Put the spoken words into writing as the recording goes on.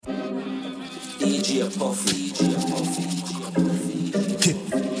Yo!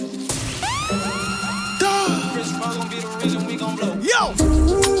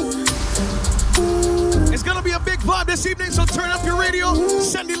 It's gonna be a big vibe this evening, so turn up your radio,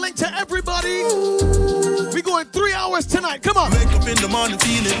 send the link to everybody. We going 3 hours tonight, come on. Wake up in the morning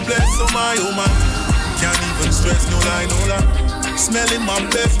feeling blessed, oh my, oh my. Can't even stress, no lie, no lie. Smelling my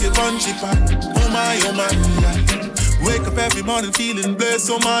best, get punchy pie, oh my, yeah. Wake up every morning feeling blessed,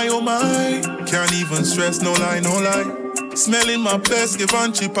 oh my, oh my. Can't even stress, no lie, no lie. Smelling my best, get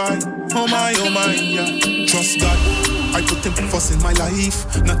punchy pie, oh my, yeah. Trust God. I put him first in my life.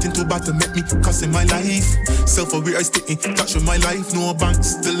 Nothing too bad to make me cuss in my life. Self-aware, I stay in touch with my life. No bank,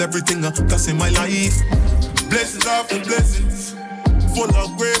 still everything plus in my life. Blessings after blessings, full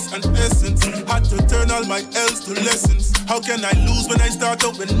of grace and essence. Had to turn all my L's to lessons. How can I lose when I start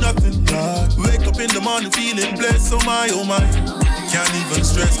out with nothing? Wake up in the morning feeling blessed, oh my, oh my. Can't even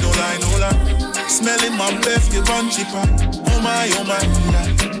stress, no lie, no lie. Smelling my best, give on cheaper, oh my, yeah.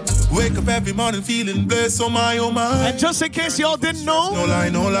 Wake up every morning feeling blessed, oh my, oh my. And just in case y'all didn't know, no lie,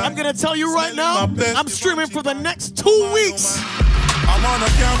 no lie. I'm gonna tell you right now, I'm streaming for the next 2 weeks. I'm on a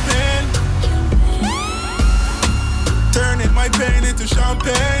campaign, turning my pain into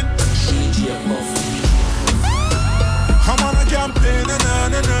champagne. I'm on a campaign,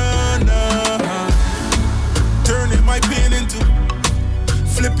 turning my pain into,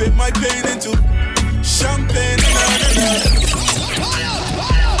 flipping my pain into champagne.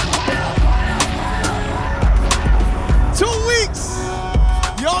 2 weeks,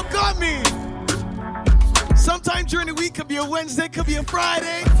 y'all got me. Sometime during the week, could be a Wednesday, could be a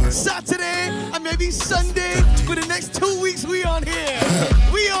Friday, Saturday, and maybe Sunday. For the next 2 weeks, we on here.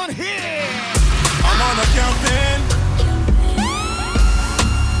 We on here. I'm on a campaign,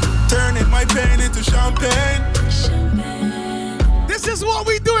 turning my pain into champagne. This is what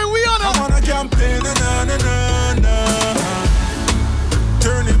we doing. We on I'm on a campaign,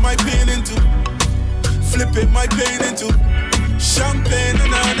 turning my pain into, flipping my pain into champagne.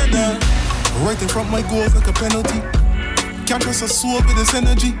 Right in front my goals like a penalty. Can't trust a soul with this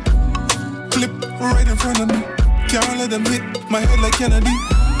energy. Clip right in front of me. Can't let them hit my head like Kennedy.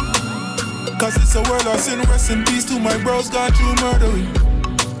 Cause it's a world of sin. Rest in peace to my bros gone through murdering.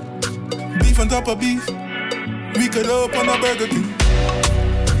 Beef on top of beef. We could open a Burger King.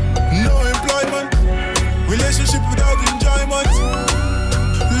 No employment. Relationship without enjoyment.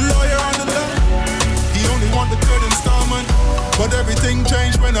 Lawyer on the law. He only want the third installment. But everything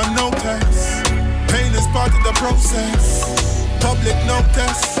changed when I noticed. Pain is part of the process. Public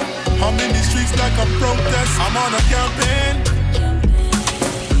notice. I'm in the streets like a protest. I'm on a campaign,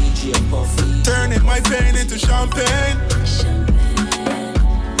 turning my pain into champagne.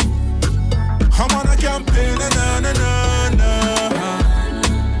 I'm on a campaign,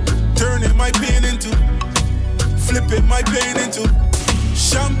 turning my pain into, flipping my pain into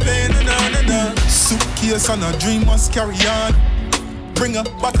champagne. Suitcase and a dream must carry on. Bring a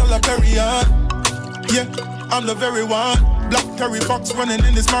bottle of Perry on. Yeah, I'm the very one. Black Terry Fox running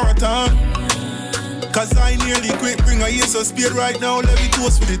in this marathon. Cause I nearly quit. Bring a ace of spade right now. Let me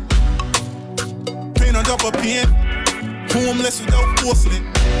toast with it. Pain on top of pain. Homeless without posting it.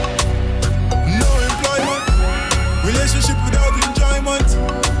 No employment. Relationship without enjoyment.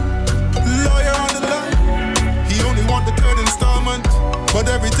 Lawyer on the line. He only want the third installment. But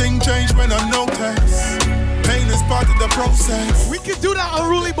everything changed when I noticed. Pain is part of the process. We can do that,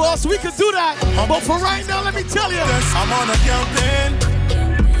 Unruly Boss. We can do that. But for right now, let me tell you. I'm on a campaign,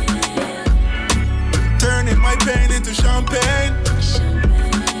 turning my pain into champagne.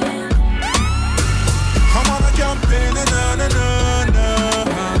 I'm on a campaign,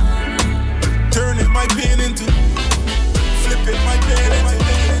 turning my pain into, flipping my pain into.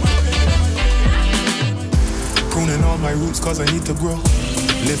 Pruning all my roots cause I need to grow.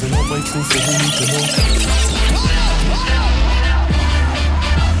 Living up my truth for who need to know.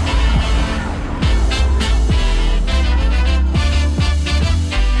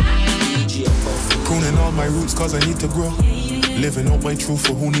 Pruning all my roots cause I need to grow. Living out my truth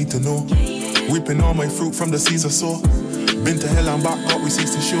for who need to know. Reaping all my fruit from the seeds I sow. Been to hell and back, got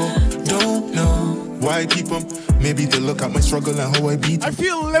receipts to show. Don't know why I keep them. Maybe to look at my struggle and how I beat them. I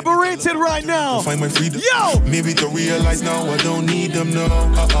feel liberated right now. To find my freedom. Yo! Maybe to realize now I don't need them, no.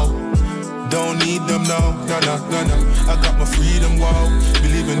 Don't need them, no. I got my freedom, wow.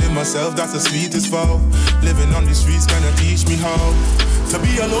 Believing in myself, that's the sweetest vow. Living on the streets kinda teach me how to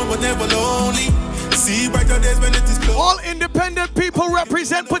be alone but never lonely. See brighter days when it is close. All independent people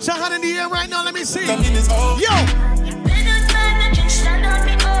represent. Put your hand in the air right now, let me see. Yo!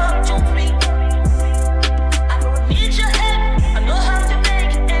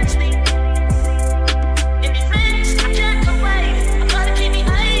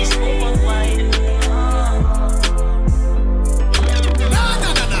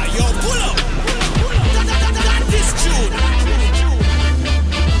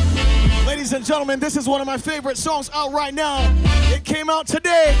 and gentlemen, this is one of my favorite songs out right now. It came out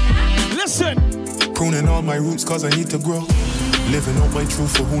today. Listen. Pruning all my roots cause I need to grow. Living out my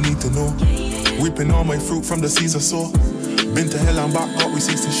truth for who need to know. Reaping all my fruit from the seeds I sow. Been to hell and back, got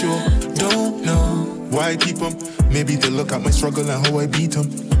receipts to show. Don't know why I keep them. Maybe to look at my struggle and how I beat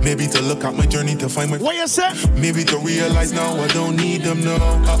them. Maybe to look at my journey to find my... What you say? Maybe to realize now I don't need them, no.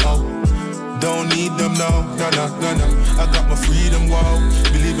 Don't need them, no. No. I got my freedom, wow.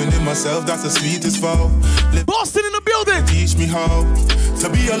 Believing in myself, that's the sweetest vow. Boston in the building. Teach me how to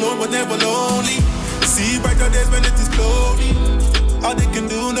be alone but never lonely. See brighter days when it is cloudy. All they can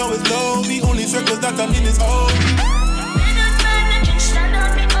do now is love me. Only circles that I'm in is all me.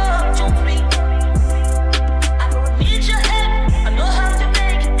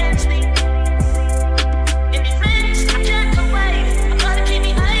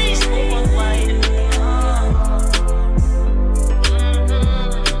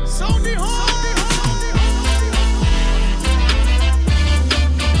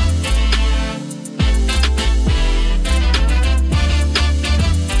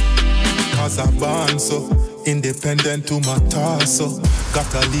 I'm born so independent to my torso.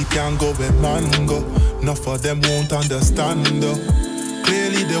 Got a leak and go where man go. Enough of them won't understand though.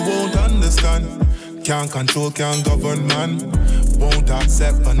 Clearly they won't understand. Can't control, can't govern man. Won't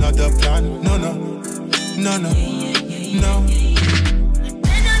accept another plan. No.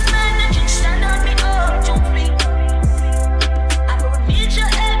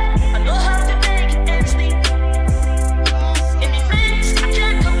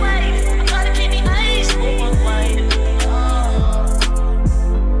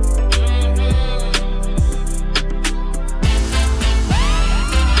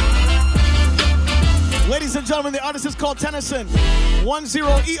 Ladies and gentlemen, the artist is called Tennyson.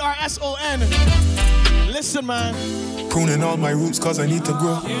 10ERSON. Listen, man. Pruning all my roots cause I need to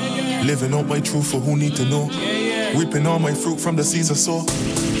grow. Living out my truth for who need to know. Reaping all my fruit from the seeds I sow.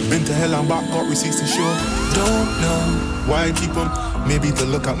 Been to hell and back, got receipts to show. Don't know why I keep them. Maybe to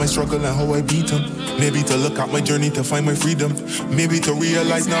look at my struggle and how I beat them. Maybe to look at my journey to find my freedom. Maybe to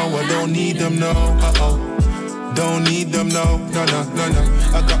realize now I don't need them, no. Don't need them, no. I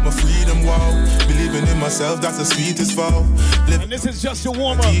got my freedom, wow. Believing in myself, that's the sweetest vow. And this is just your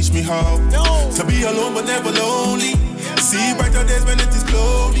warm-up. Teach me how to be alone but never lonely. See brighter days when it is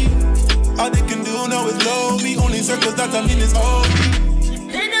cloudy. All they can do now is love me. Only circles that I'm in is all me.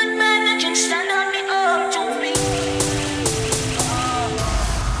 They don't mind that you stand on me up to me.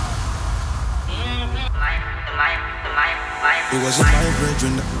 It wasn't my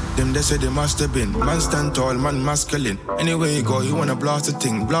brethren. Them they said they must have been. Man stand tall, man masculine. Anywhere you go, you wanna blast the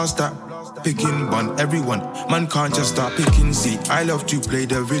thing. Blast that, picking one, everyone. Man can't just start picking Z. I love to play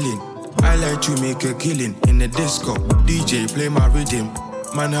the villain. I like to make a killing in the disco. DJ play my rhythm.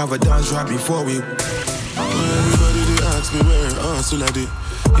 Man have a dance right before we. Everybody they ask me where hustle I did.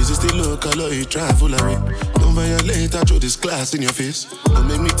 Is it still local or you travel away? Don't violate, I throw this glass in your face. Don't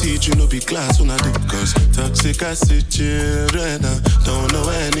make me teach you no be class when I do. Cause toxic acid children don't know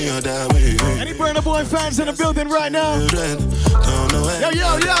any other way. Any Burna Boy fans in the building right now? Don't know any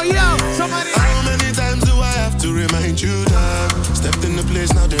Yo, somebody. How many times do I have to remind you that? Stepped in the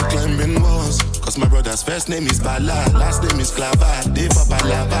place, now they're climbing walls. Cause my brother's first name is Bala, last name is Clava. They papa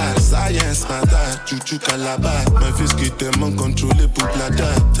lava, science matter, chuchu calabar. My fist get them uncontrollable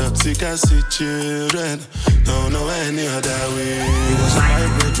bladder. Toxic acid children don't know any other way. It wasn't my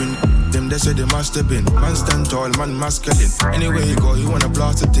brethren. Them they said they must have been. Man stand tall, man masculine. Anywhere you go, you wanna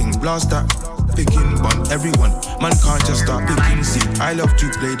blast the thing. Blast that, picking one, everyone. Man can't just start picking Z. I love to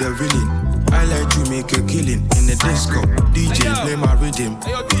play the villain. I like to make a killing in the disco. DJ play my rhythm.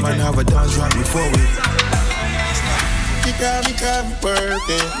 Man have a dance right before we. You got me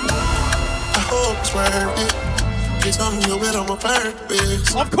working. I hope it's worth it. You tell me you're with on my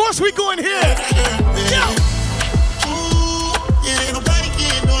purpose. Of course we going here. Yeah. Ooh, yeah, nobody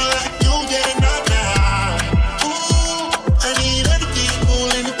can do like you, yeah, not now. Ooh, I need everything cool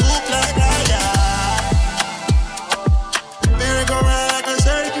in the coop like that, yeah. Merry-go round like a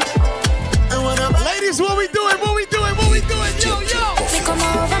surgeon. And whatever. Ladies, what we doing? Yo. Me come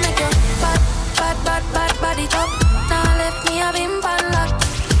over, make your bad body top. Now left me a bim pan lock.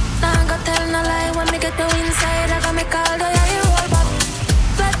 Now I got tell no lie when me get the inside. I got me call the eye roll back.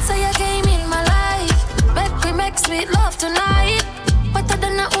 Glad say you came in my life. Make sweet love tonight. Wetter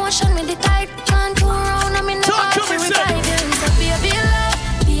than the ocean, me the tide. Can't go around, I'm in the party with guidance. So baby love,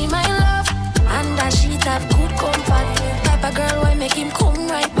 be my love. And that sheet have good comfort. Type of girl why make him come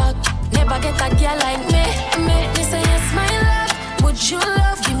right back. Never get a girl like me. Me say yes, my love. Would you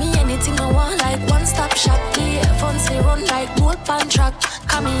love? Give me anything I want, like one-stop shop. The phones they run like boat on track.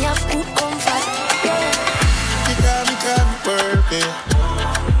 Come me up, good comfort. Yeah. You got me worth it.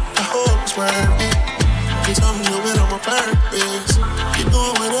 I hope it's worth it. You tell me you're with on my purpose. You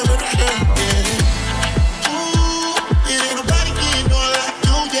doing whatever I can. Ooh, it ain't nobody getting no like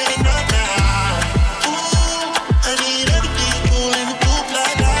you, yeah, not now. Ooh, I need everything cool in the poop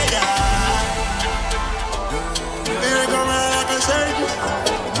like that, yeah. Here it come out like a surgeon.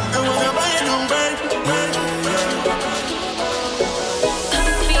 And whatever you do, baby.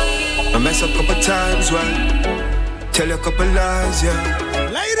 I mess up couple times, well, tell you a couple lies, yeah.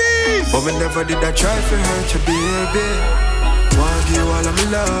 Ladies! But me never did I try for hurt you, baby. Want give you all of me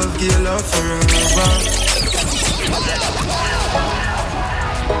love, give you love forever.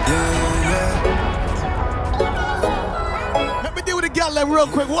 Yeah, yeah. Let me deal with the girl like real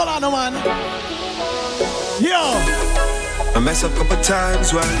quick. Hold on, man. Yo! I mess up couple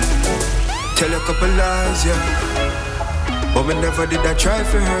times, well, tell you a couple lies, yeah. But me never did I try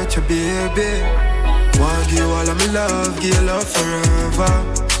for hurt you, baby. Want give you all of me love, give you love forever.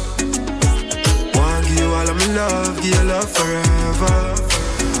 Want give you all of me love, give you love forever.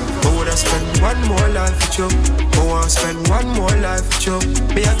 But would I spend one more life with you? I want to spend one more life with you.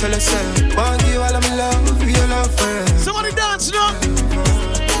 Me I tell you, say, want give you all of me love, give you love forever. Somebody dance now.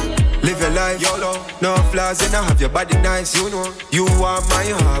 Live your life, YOLO. No flaws and I have your body nice, you know. You are my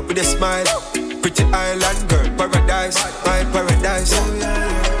heart with a smile. Pretty island girl, paradise, my paradise.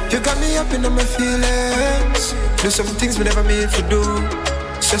 You got me up in my feelings. Do some things we never meant to do.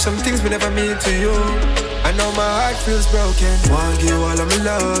 Say some things we never mean to you. I know my heart feels broken. Want give you all of me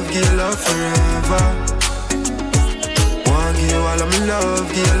love, give you love forever. Want give you all of me love,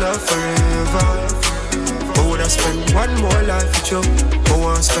 give you love forever. But would I spend one more life with you? I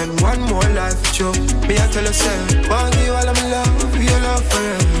want to spend one more life with you. Me I tell you, say, want give you all of me love, give you love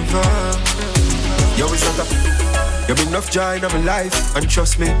forever. Yo, it's not a... You bring enough joy in my life, and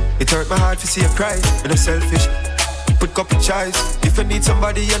trust me, it hurt my heart to see you cry. You're not selfish, put couple choice. If you need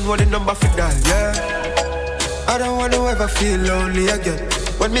somebody and want a number for that, yeah. I don't want to ever feel lonely again.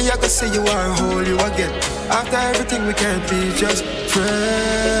 When me I go say you are whole, you again. After everything we can't be just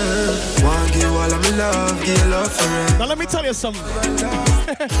friends. Want give you all of me love, give you love forever. Now let me tell you something.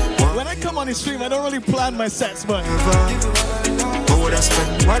 When I come on the stream, I don't really plan my sets, but would I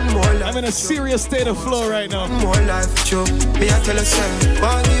spend one more life? I'm in a serious state of flow right now. One more life with you. Me I tell you, say,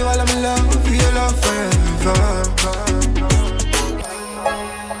 want give you all of me love, give you love forever.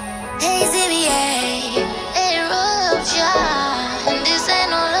 Hey, CBA, hey, roll John. This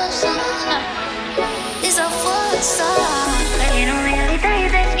ain't no love song. It's a folk song. You know me, I tell you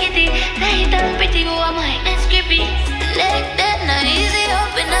that's kitty. Tell you that's pretty, but I'm like, that's creepy. Like that, not easy,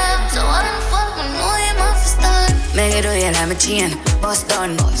 open up. So I don't fuck with no, you must start. Make it royal, I'm a chain. Bust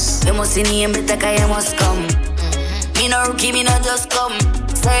down, boss. You must see me and better, cause you must come. Me no rookie, me no just come.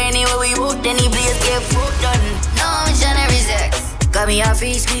 So anyway we vote, then the place get food done. No missionary sex. Got me off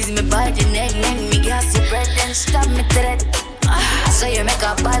feet, squeeze me by the neck. Me gas your breath and stop me to that. So you make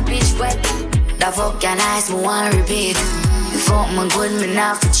a bad bitch wet. That fuck ya nice, me wanna repeat. You fuck me good, me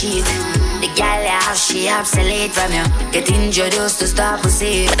not for cheat. The gal ya have, she obsolete from you. Get introduced to stop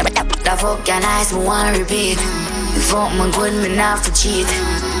pussy. That fuck ya nice, me wanna repeat. You fuck me good, me not for cheat.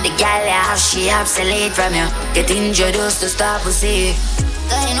 The gal ya have, she obsolete from you. Get introduced to stop pussy.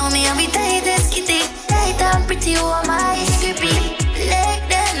 Cause you know me, I be tight as kitty. Tight and pretty, you are my scrippy. Like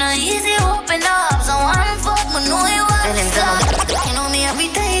that, not easy, open up. So one fuck, me know you want to stop. You know me, I be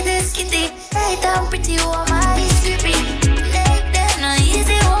tight as kitty. Tight and pretty, you are my scrippy. Like that, not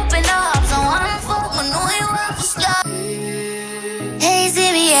easy, open up. So one fuck, me know you want to stop. Hey,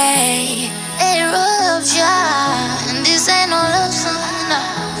 CBA, hey, roll up, John. This ain't no love song, no.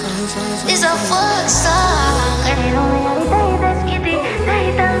 It's a folk song. And you know me, I be tight as kitty.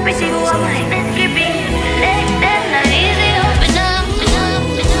 Tight and pretty, you are my scrippy. Like that, not easy, open up.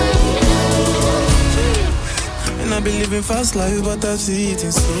 And I be living fast life, but I see it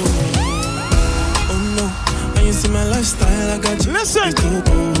in slow. Oh no, and you see my lifestyle, I got you. Listen,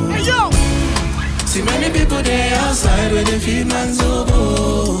 hey yo. See many people there outside where they feed man's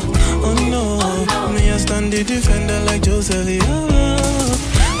oboe. Oh no, me I stand the defender like Joseph.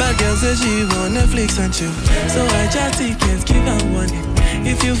 Bad girl says she want Netflix and chill, so I just tickets, give her money.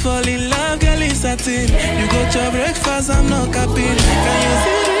 If you fall in love, girl, it's a thing. You go to breakfast, I'm not capping. Can you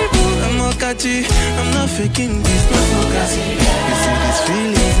see the book? I'm not catchy. I'm not faking this, not focusing. You see these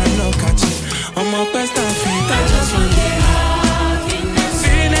feelings, I'm not catchy. I'm a best and fit, I just want it.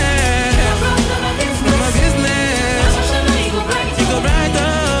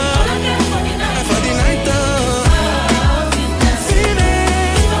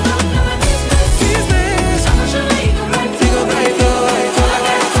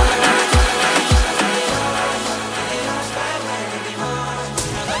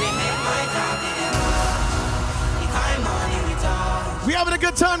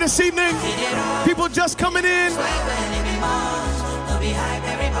 this evening. People just coming in. This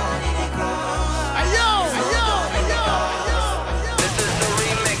is the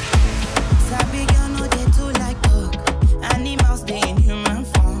remix. Sabi girl no dey too like talk. Animals dey in human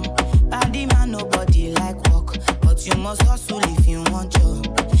form. Body man nobody like walk, but you must hustle if you want job.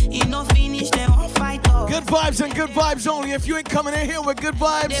 You no finish they won't fight up. Good vibes and good vibes only. If you ain't coming in here with good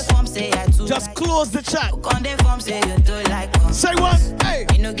vibes, just close the chat. Say what? Hey.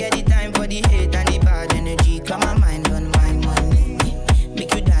 You no get the time for the hate and the bad energy. Come on, mind on my money.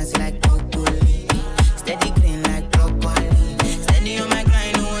 Make you dance like broccoli. Steady green like broccoli. Steady on my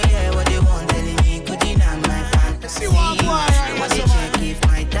grind, oh yeah, what they want telling me. Good in on my fantasy. See what I'm I want to check if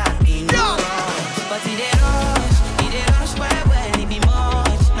my tap in no wrong. But it they rush well, it be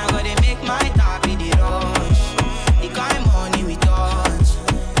much. Now gotta make my tap in the rush. The kind money we touch.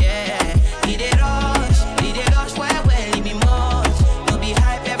 Yeah, it they rush well, it be much. No be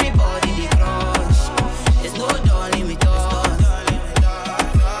hype, everybody they crush. There's no darling with us.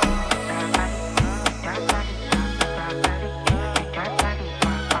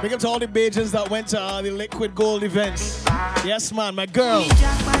 Big up to all the Bajans that went to the Liquid Gold events. Yes, man, my girl. Which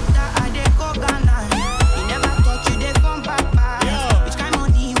kind of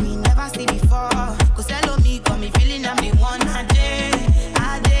money we never see before? Cause hello me, got me feeling I'm the one a day.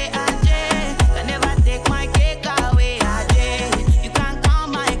 Can never take my cake away a day. You can't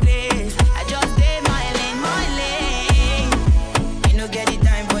count my grace. I just did my lane. You no get the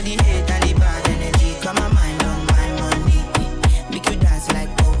time for the hate and the bad energy. Come on, mind on my money. Make you dance like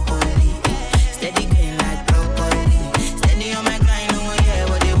broccoli. Steady green like broccoli. Steady on my grind, oh yeah,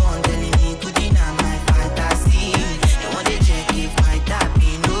 what they want telling me. Good in on my fantasy. They want to check if my tap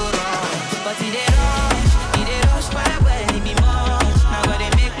in no wrong. But it they rush well, it be much. Now gotta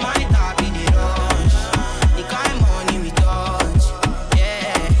make my tap in the rush. The kind money we touch.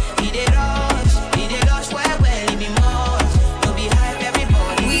 Yeah, it they rush well, it be much. No be hype,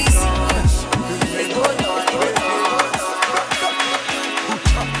 everybody we crush. Let's go down.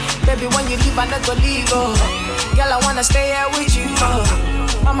 Baby, when you leave, I not go leave, oh. Girl, I wanna stay here with you, oh.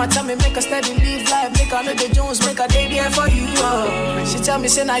 Mama tell me make a steady leave life, make a little Jones, make a day there for you, oh. She tell me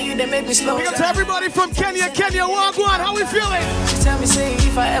say now you they make me slow. Big up to everybody from Kenya, Wagwan, how we feeling? She tell me say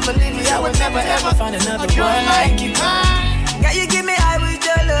if I ever leave you, I will never ever find another boy like you. Girl, you give me high with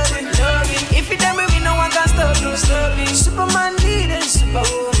your loving. If you done with me, no one can stop me. Superman needed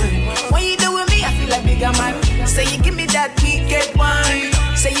superwoman. When you do with me, I feel like bigger man. Say you give me that wicked wine.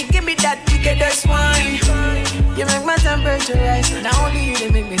 Say you give me that wickedest wine. You make my temperature rise. Not only you, they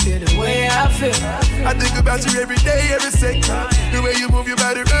make me feel the way I feel. I think about you every day, every second. The way you move your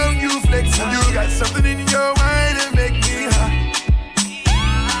body around, you flex. And you got something in your mind that make me high.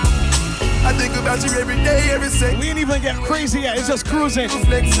 I think about you every day, every second. We ain't even get crazy yet, it's just cruising. You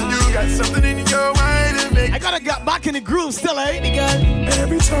flex and you got something in your mind that make I gotta get back in the groove still, eh? Baby girl,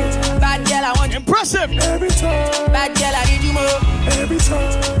 every time. bad girl, I want you. Impressive. Every time. Bad girl, I need you more. Every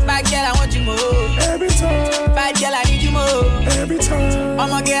time. Bad girl, I want you more. Every time. Bad girl, I need you more. Every time.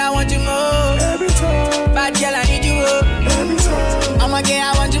 I'm a girl, I want you more. Every time. Bad girl, I need you more. Every time. I'm a girl,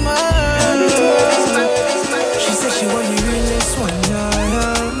 I want you more. She said she want the realest one,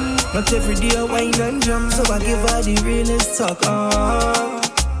 yeah. Not every day I wine and jam, so I give her the realest talk.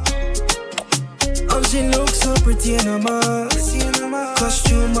 And she looks so pretty in her mask.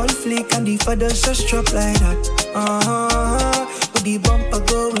 Costume on fleek and the feathers just drop like that. With the bumper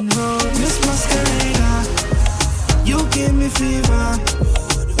going round. Miss Masquerada, you give me fever.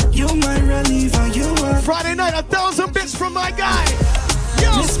 You my reliever, you are Friday night, 1,000 bits from my guy.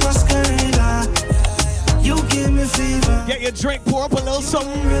 Yo. Miss Masquerada, you give me fever. Get your drink, pour up a little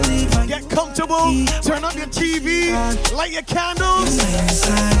something. Get comfortable, turn up your TV, light your candles.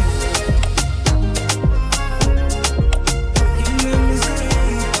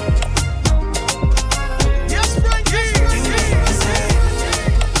 Yes, Frankie.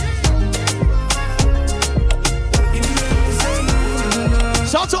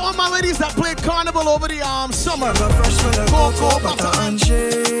 Shout out to all my ladies that played Carnival over the summer. Coco, butter and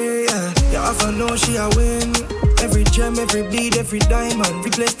shea. Yeah, I know she a win. Every gem, every bead, every diamond.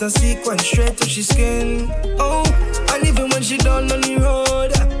 Replace the sequence straight to she skin. Oh, and even when she done on the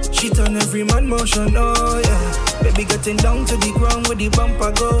road, she turn every man motion, oh yeah. Baby getting down to the ground with the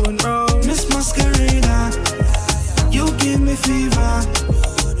bumper going round. Miss Masquerada, you give me fever.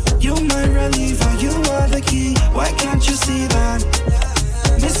 You my reliever, you are the key. Why can't you see that?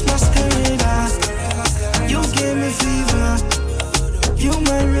 Miss Masquerada, you give me fever. You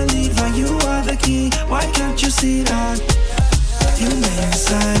my reliever, you are the key. Why can't you see that? You my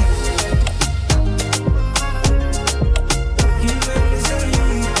inside. You my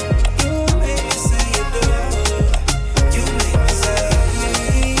inside.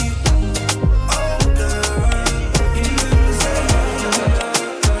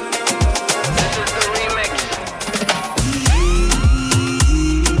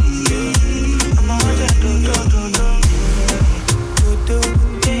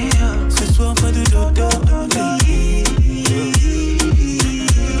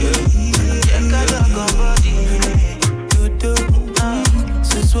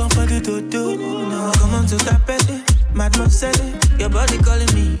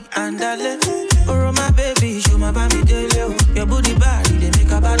 darling. Oh, my baby, show my baby daily. Your booty body, they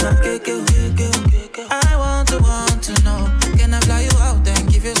make a bad man cake. I want to know. Can I fly you out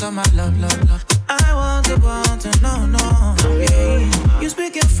and give you some of love? I want to know, yeah. You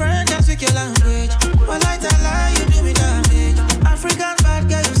speak in French, I speak your language. Well, I tell lie, you do me damage. African bad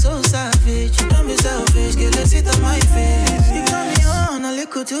girl, you so savage. Don't be selfish, girl, let's sit on my face. You got me on a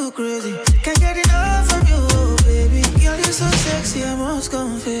little too crazy. Can't get enough of you, baby. Girl, you're so sexy, I must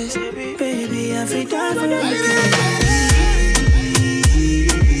confess. Baby, every time for you.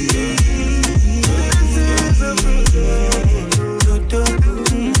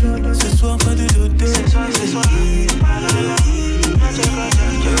 Ce soir pas de dodo. Ce soir.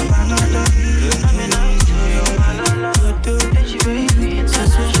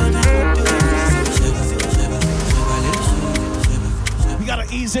 We gotta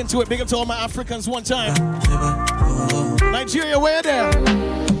ease into it. Big up to all my Africans one time. Nigeria, where there?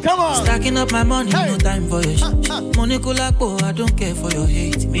 Come on. Stacking up my money, hey. No time for your shit. Money kulakbo, I don't care for your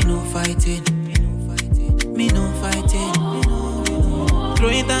hate. Me no fighting.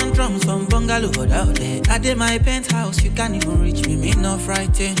 Throwing down drums from bungalow out there. I did my penthouse, you can't even reach me. Me no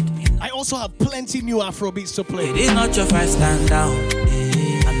frightened. I also have plenty new Afrobeats to play. It is not your fight, stand down.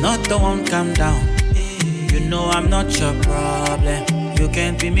 I'm not the one, calm down. You know I'm not your problem. You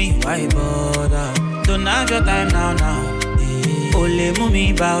can't be me, why bother? Don't have your time now. Ole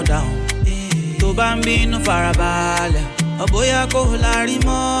mumi bow down. To bambino farabale. Oboya ko lari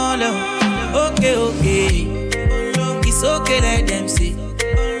mole. Okay. It's okay, let them see.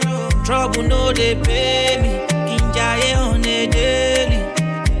 Trouble no they pay me. Kinjaye on a daily.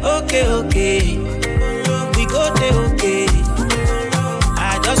 Okay. We go there, okay.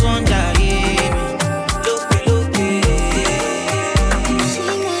 I just want to hear me. Look.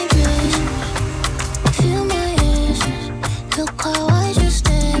 See my vision, feel my essence. Look how I just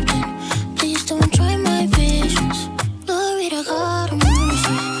stepped in. Please don't try my patience. Glory to God, I'm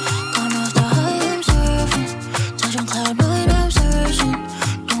mercy. Gone off the high, I'm surfing. Touching cloud nine, I'm searching.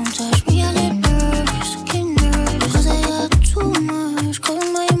 Don't touch me, I get nervous. Cause I got too much. Cause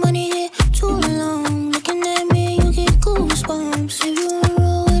my money here too long. Looking at me, you get goosebumps. If you wanna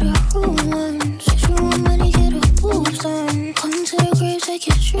roll with a rude one, if you want money, get a boost on. Come to the grave, take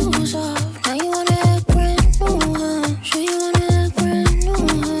your shoes off. Now you wanna act brand new, huh? Sure you wanna act brand new,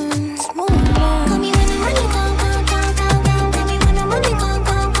 huh? Move on. Call me when the money come. Call me when the money come.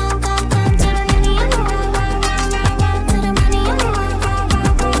 Tell the money I'm the Tell the money I'm the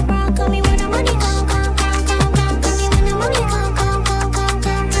Call me when the money come. Call me when the money come. Tell the money I'm the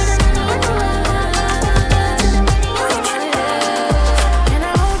And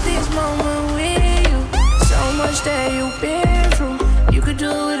I hope this moment with you. So much that you've been through. You could do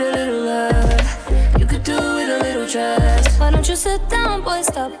with a little love. You could do with a little trust. Why don't you sit down, boy,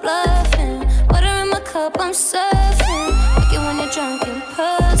 stop bluffing. Water in my cup, I'm surfing. Like it when you're drunk in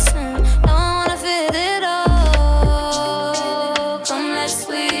person. Now I wanna feel it all. Come, let's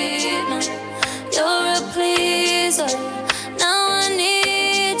sweeten. You're a pleaser. Now I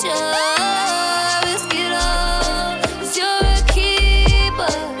need you. Risk it all. 'Cause you're a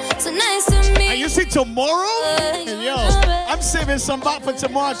keeper. So nice to meet And you see tomorrow? And yo, I'm saving some back for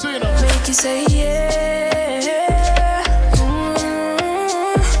tomorrow too, you know. Make you say yeah.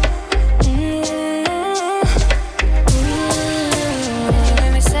 Let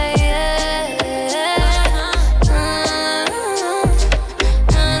me say yeah.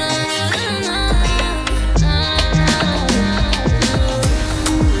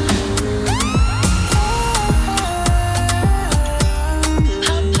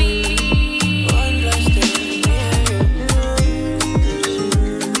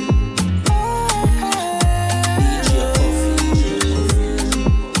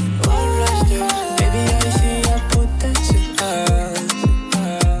 Baby, I see your potential.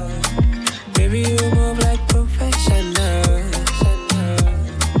 Baby, you move like professional.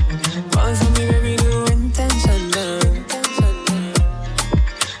 Bounce on me, baby, do intentional.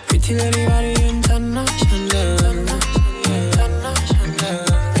 Pretty lady, body international.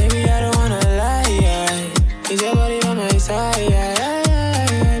 Baby, I don't wanna lie. Is your body by my side?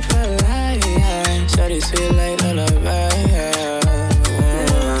 For life. Shawty sweet like lullaby.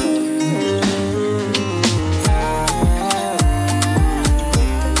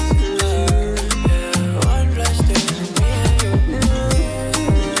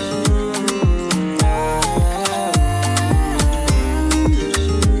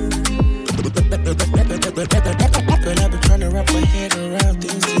 Girl, I've been trying to wrap my head around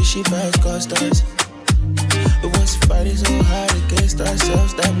things. See, she buys car stars. But what's fighting so hard against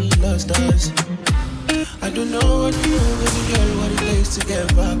ourselves that we lost us? I don't know what you know, baby girl, what it takes to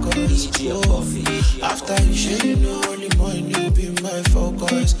get back us. Oh, after you share, you know only mine, you be my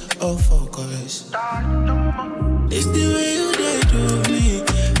focus, oh focus. It's the way you did to me,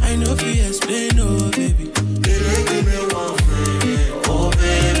 I know if you explain, oh baby. Baby, give me one free, oh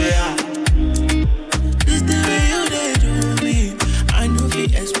baby. It's the way you did to me, I know if you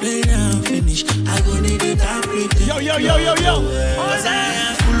explain, I'll finish. I go need it, I pretend. Yo. Cause I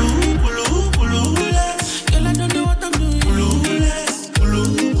am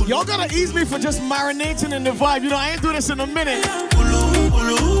Y'all gotta ease me for just marinating in the vibe. You know, I ain't do this in a minute. I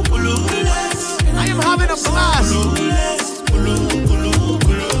am having a blast.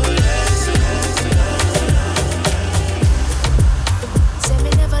 Say me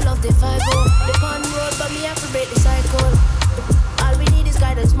never love the 5-0. The pond road, but me have to break the cycle. All we need is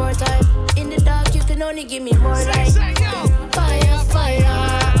guidance, more time. In the dark, you can only give me more light. Fire, fire.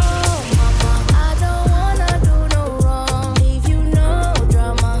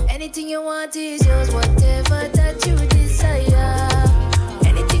 Anything you want is yours, whatever that you desire.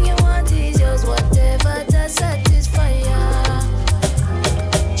 Anything you want is yours, whatever that satisfy ya.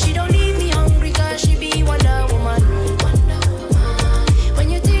 She don't leave me hungry cause she be Wonder Woman. When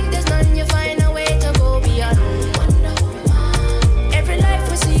you think there's none, you find a way to go beyond. Every life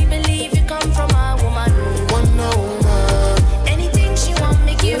we see, believe you come from a woman. Wonder Woman. Anything she want,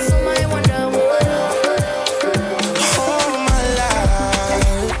 me give for my Wonder Woman.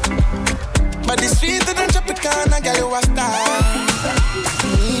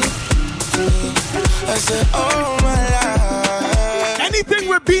 I said, oh my life. Anything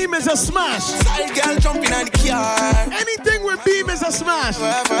with beam is a smash. Side girl jumping on the car. Anything with beam is a smash.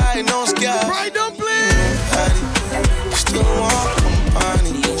 Wherever I know scared. Right, don't play. Still want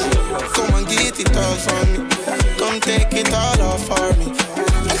company. Come and get it all from me. Come take it all off for me.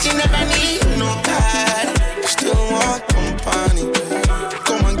 And she never need nobody. Still want company.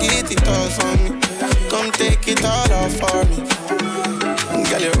 Come and get it all from me. Come take it all off for me.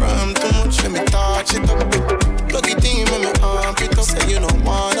 Girl, you ram too much, let me touch it up. Plug it in, make me amp it up. Say you don't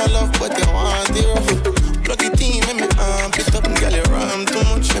wanna love, but you want it rough. Plug it in, make me amp it up. Girl, you ram too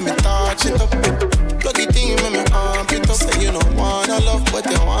much, let me touch it up. Plug it in, make me amp it up. Say you don't wanna love, but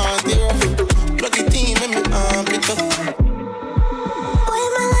you want it rough. Plug it in, make me amp it up. Boy,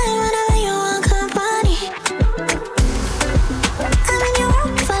 my life, whenever you want company. I'm in your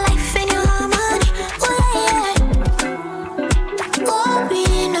room for life and your harmony. Oh yeah. Oh, be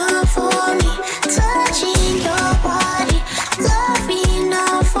enough for me. Touching your body. Love be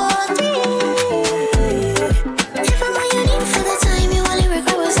enough for me. If I'm all you need for the time, you only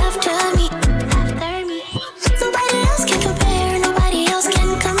regret was after me. After me. Nobody else can compare, nobody else can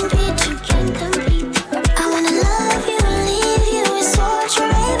compete. You can compete. I wanna love you, leave you, it's torture,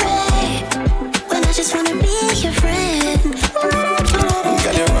 baby. When I just wanna be your friend.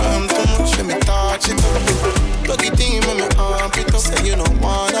 Girl, you ram too much, let me touch it up. Plug it in, make me amp it up. Say you don't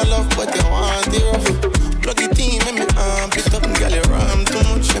wanna love, but you want it rough. Plug it in, make me amp it up. Girl, you ram too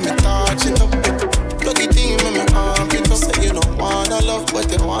much, let me touch it up. Plug it in, make me amp it up. Say you don't wanna love, but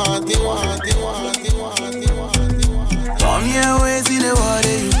you want it, want it, want it, want it, want it, want it. Come here, wait till the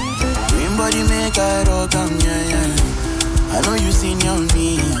water you. Green body make I rock, come yeah. I know you seen on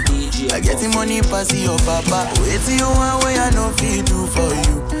me. I get the money pass your papa. Wait till you want what I know feel do for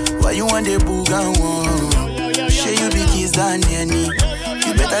you. Why you want the boogan one? Share you be kiss than any.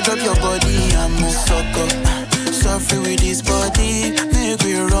 You better drop your body and move sucker. Suffer with this body. Make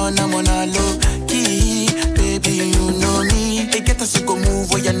we run, I'm on a low key. Baby, you know me. They get us to go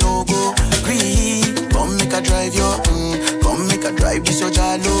move where you no go. Green. Come make a drive your come make a drive this your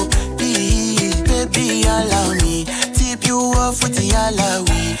jalo. Please, baby, allow me. Tip you off with the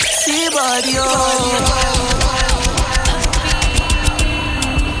alawi. See body,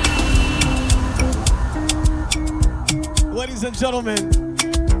 Ladies and gentlemen,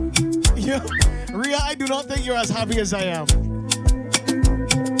 Rhea, I do not think you're as happy as I am.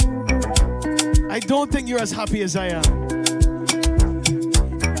 I don't think you're as happy as I am.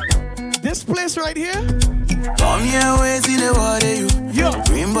 This place right here. Come here, wait till the water you. Yo.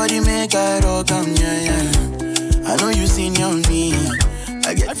 Green body make I rock, come yeah. I know you seen on me.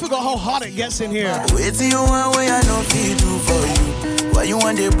 I forgot how hot it gets in here. Wait till you want what I know feel do for you. Why you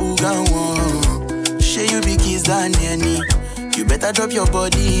want the boogan one? Share you be kiss than any. You better drop your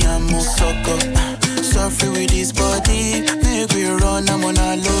body and move sucker. Suffer with this body. Make we run, I'm on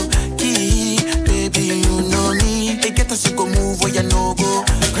a low key. Baby, you know me. They get us to go move where you no go.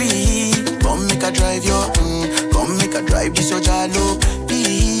 Green. Come make a drive your come make a drive this your jalo.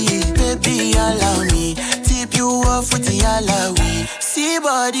 Please, baby, allow me. Tip you off with the alawi. See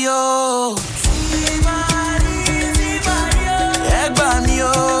body, oh. See body.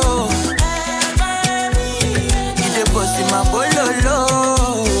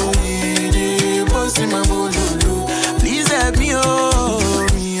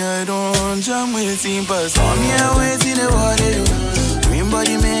 simple. Saw me always in the water. Dream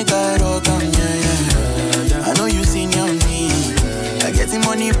body make I rock on, yeah. I know you seen your me. I get the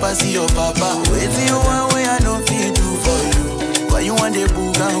money pass your papa. Waiting you one way I don't feel do for you. Why you want the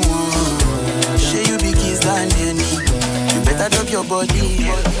book and one? Share you be kiss than any. You better drop your body.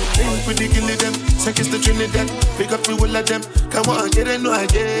 Pretty killing them, seconds to Trinidad. Pick up the whole of them. Come on, get it, no, I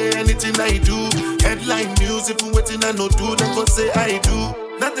get anything I do. Headline news, if you waiting, I no do. Them go say I do.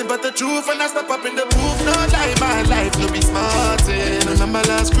 Nothing but the truth, and I step up in the booth. No lie, my life, no be smart. Remember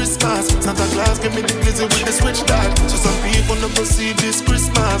last Christmas, Santa Claus gave me the glizzy with the switch dog. So some people never see this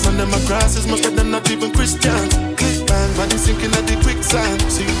Christmas, and them my crosses most of them not even Christians. Click bang, body sinking at the quicksand.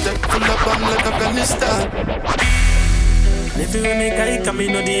 See that full of bomb like Afghanistan. Living with me, I me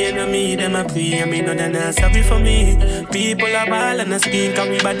know the enemy. Them a pray, and me know they're not sorry for me. People are ball and a scheme, can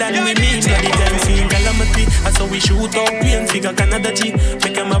we bad than we mean. Bloody time feel calamity. And so we shoot up, we and figure Canada G.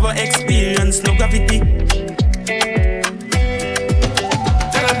 Make them have a experience, no gravity. Tell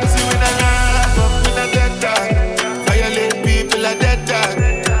them to see when I laugh up when I dead dog. Violate people are dead dog.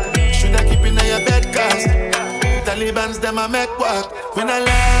 Should I keep in your bed cast? Taliban's them a make walk. When I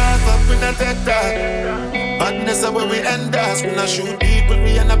laugh up when I dead dog. Madness is where we end us. When I shoot people,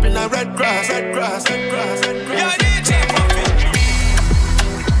 we end up in a red grass, red grass, red grass, red grass.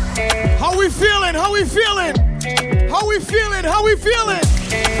 How we feeling? How we feeling? How we feeling? How we feeling?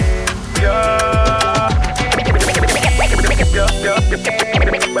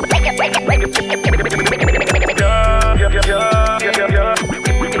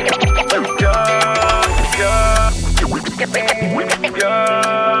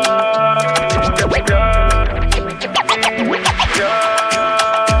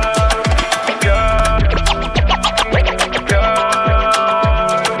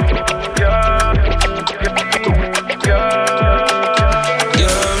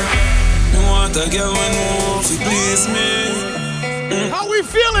 How we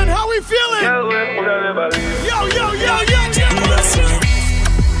feeling? How we feeling? Yo, yo, yo, yo, yo.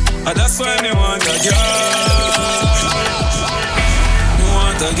 That's why me want a girl. Me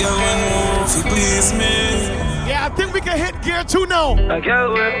want a girl when move to please me. Yeah, I think we can hit gear 2 now.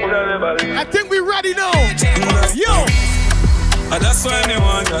 I think we ready now. Yo. That's why me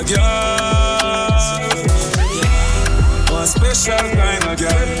want a girl. One special kind of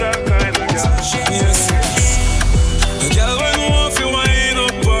girl. Yes. A girl when move you wind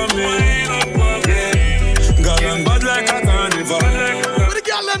up on me. Girl and bad like a carnival. Where the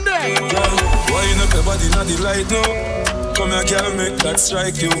girl them there? Wind up your body not the light now. Come here girl make that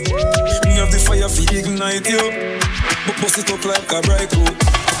strike you. Me have the fire fi ignite you. But bust it up like a bright coat.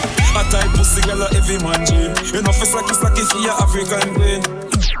 A tight pussy girl a every man dream. You know fi slacky for your African queen.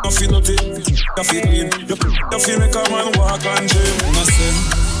 You feel nothing, you feel clean. You feel make a man walk and dream. No sin.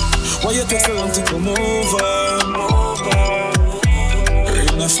 Why you take so long to come over?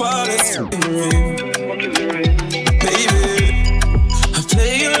 Rain a fall, it's in the rain. Baby, I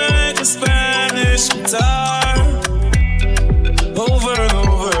play you like a Spanish guitar. Over and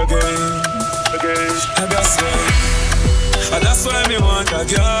over again. And that's why me want a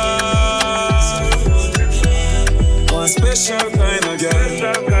girl. One special kind of girl.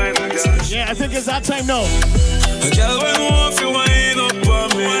 Yeah, I think it's that time now. A girl when want to wind up on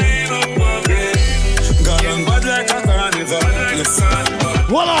me. Girl and bad like a carnival.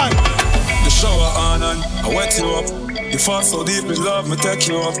 Hold on. The shower on and I wet you up. You fall so deep in love, me take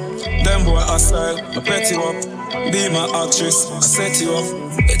you up. Them boy aside, I pet you up. Be my actress, I set you up.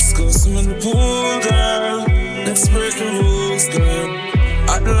 Let's go swim in the pool, girl. Let's break the rules, girl.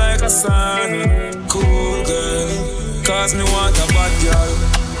 Act like a sun, cool girl. Cause me want a bad girl.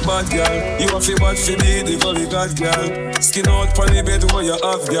 Bad girl, you have to bad for me, the very god girl. Skin out on the bed where you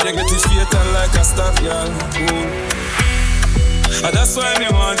have, girl. You get it fatal like a staff, girl. Cool. And that's why me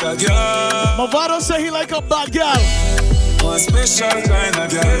want a girl. Movado say he like a bad girl. One special kind of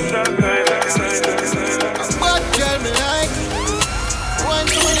girl. Bad girl me like. One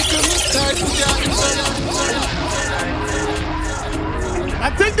to me start with I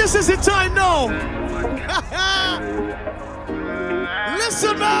think this is the time now.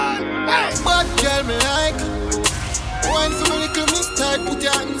 Listen, man. Hey. Bad girl me like. One to me start put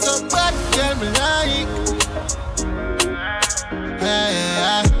your hands up. Bad girl me like. Hey,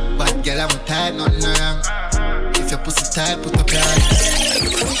 bad girl I'm tired, nothing wrong. If your pussy tight, put up your hands.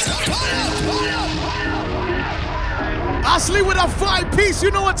 Ashley with a 5-piece,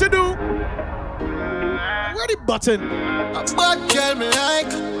 you know what to do. Where the button? A bad girl me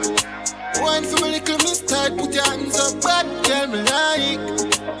like. One for me little miss tight, put your hands up. Bad girl me like.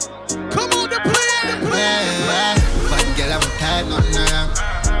 Come on, the play. Bad girl I'm tired, nothing wrong.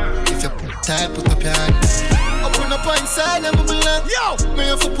 If you tight, put up your hand. Open up inside, I'm a belong. Yo! Me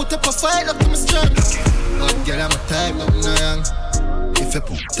have to put up a fight, up to my strong. But girl, I'm a type, not no young. If you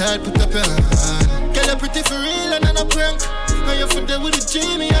put tight, put up your hand. Girl, you're pretty for real and I'm a prank. Now you're for there with the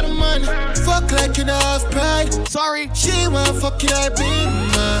Jimmy and the man. Fuck like you don't have pride. Sorry. She want fuck you like big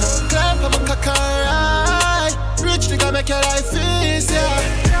man. Climb on my cock and ride. Rich nigga make your life easy.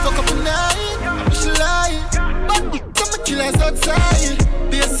 Fuck up a night, but she lying. But some killers outside.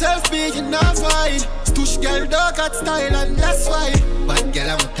 Be yourself, be you not fight. Stush girl, dog got style and that's why. But girl,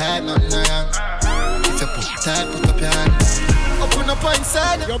 I'm a type, not no young. If you put tight, put up your hand. Open up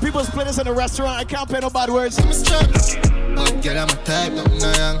inside. Yo, people split us in a restaurant. I can't pay no bad words. I'm strong. But girl, I'm a type, not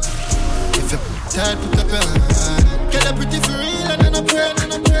no young. If you put tight, put up your hand. Girl, I'm pretty for real and I'm praying,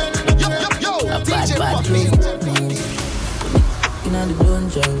 and I'm praying, and I'm praying. Yo, DJ Buckley. In the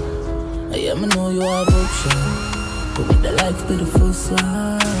dungeon, I know you have option. Put me the life to the full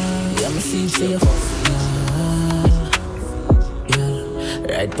side. Yeah, I'm see say yeah,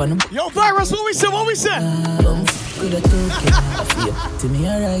 right pan. Yo, Virus, what we say? What we say? Could I talk you? I feel to me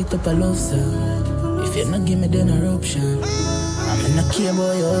alright up a love song. If you not give me then an option, I'm not care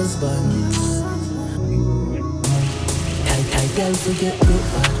about your husband. Tight girl forget good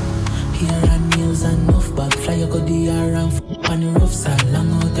bad. Here and nails and enough bag. Fly you go the air and f*** on the rough side.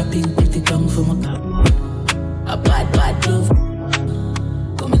 Long out a pink pretty tongue for my cup. A bad love.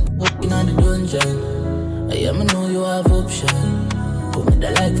 Come and walking on the dungeon. I know you have option. Put me the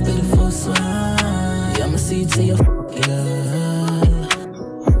life to the first one. Yeah, I'ma see it say you girl.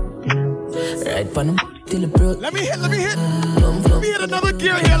 Right pan till it broke. Let me hit. Let me hit another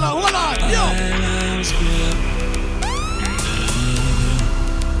gear here. Hold on, yo.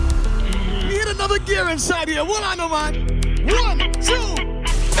 Let me hit another gear inside here. Hold on, no man. 1, 2.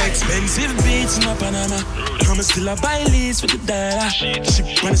 Expensive beats in Panama. I'ma still a buy leads with the data. Ship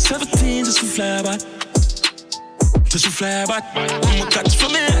when it's 17 just to fly back. Just to fly back. I'ma catch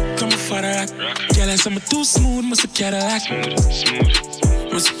from me, come for that. Girl, I say I'm too smooth, must a Cadillac.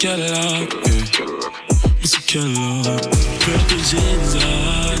 Must a Cadillac, must a Cadillac. Purple jeans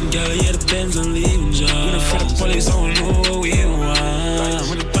on, girl, yeah, the Benz on leaving job. When the fuck police don't know what we want.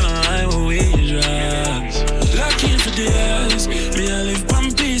 When the pan line, what we drive. Locking for the ass, me I live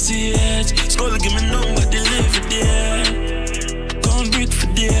on PCH. School give me number, they live for the air. Can't breathe for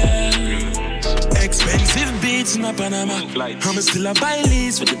the air. Expensive beats in Panama. I'ma still a buy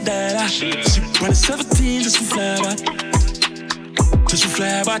leads with the data. Ship when it's 17 just to fly back. Just to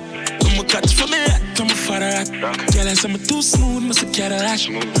fly back. I'ma catch for me, come for that. Girl, I say I'm too smooth, must a Cadillac.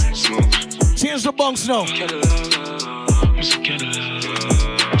 Change the bunks now.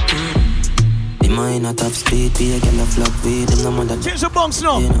 Be mine at top speed, be a girl a flop with them no mother. Change the bunks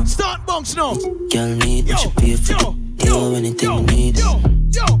now. You know. Start bunks now. Girl need, but she pay for it. Yo, anything you need. Yo.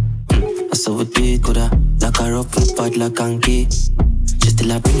 I saw it do it, coulda lock her up with padlock and key. She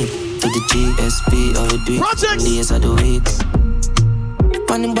still a bring it to the GSP. How we do it? Projects. Days of the week.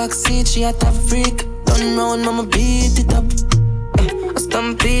 On the back seat, she a top freak. Turn round, mama beat it up. I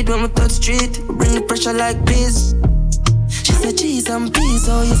stampede when we touch street. Bring the pressure like bees. She said cheese and peas,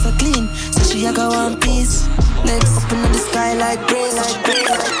 oh yes I clean. So she a go one piece. Legs up in the sky like grace, like grace,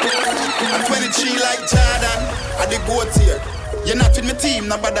 like grace. I'm 23 like Jordan, I the goat here. You're not with my team,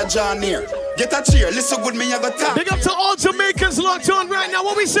 no bother John here. Get a cheer, listen good, me I got top. Big up to all Jamaicans locked on right now.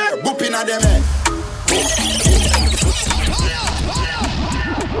 What we say? Booping at them head.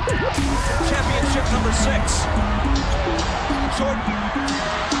 Championship number 6. Jordan.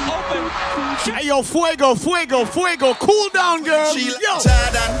 Open. Hey yo, fuego. Cool down, girl. She like Yo,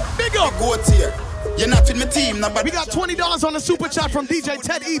 Jordan, big up. goat here. You're not with my team, no bother. We got $20 on the super chat from DJ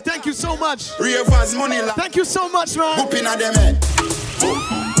Ted E. Thank you so much. Ravers money like. Thank you so much, man. Booping at them head.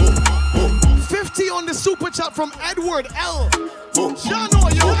 50 on the super chat from Edward L. Jano,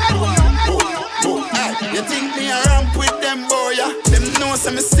 yo, Edward. Hey, you think me a ramp with them boy, yeah? Them know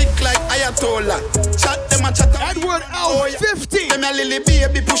some sick like Ayatollah. Chat them and chat them. Edward L, 50. Them a lily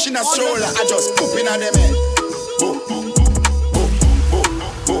baby pushing a stroller. I just pooping at them head.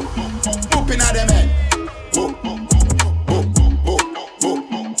 Pooping at them head.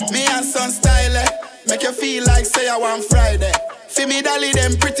 Me and son style, make you feel like say I want Friday. Feel me dolly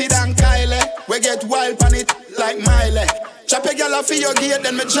them pretty than Kylie. We get wild on it like Miley. Chop a gyal off your gate,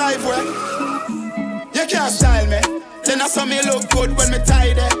 then me drive way. You can't style me. Then I saw me look good when me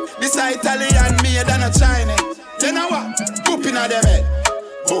tidy. This a Italian made than a Chinese. Then I what? Pooping at them head.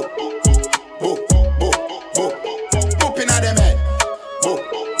 Pooping at them head.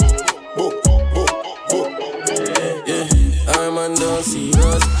 Yeah, I'm on don't see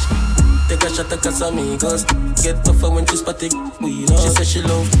us. Take crash at the Casamigos. Get tougher when she spot it, we love. She say she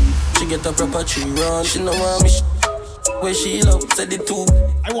love, she get a proper tree run. She know want me where she love, said it too.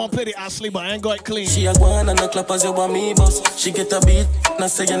 I won't play the Ashley, but I ain't got it clean. She a go on and a clap as you want me boss. She get a beat,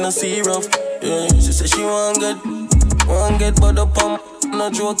 not say you not see rough. Yeah, she say she want get but the pump. No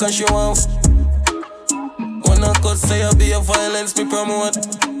joke and she want. Wanna cut say I be a violence me promote.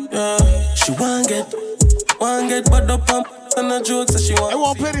 Yeah, she want get but the pump. And no joke so she want. I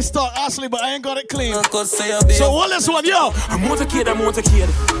won't play the start Ashley, but I ain't got it clean. Say I be so what this one, yo? I'm motorcade.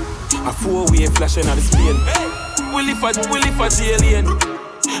 A 4-way flashing on the spin. Willie for alien.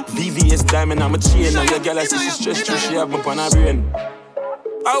 VVS diamond, I'm a chain. Now your girl I see she stressed too, she have me on her brain.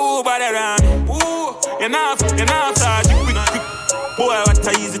 Oh, by the run. Ooh, enough, touch. Quick. Boy, what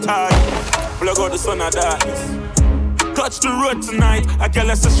a easy target. Plug out the sun of darkness. Touch the road tonight. A girl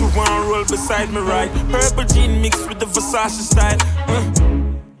I said she wanna roll beside me right. Purple jean mixed with the Versace style.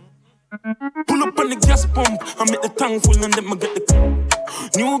 Pull up on the gas pump. I make the tank full and then I get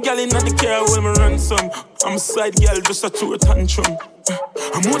the new gal in the car when me ransom. I'm a side gal just a tour tantrum.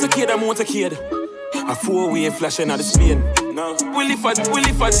 I'm motorcade. A 4-way flashing out the Spain. No. Willie for the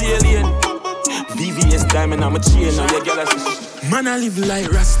alien. VVS diamond, I'm a chain. Now your gal I see. Man, I live like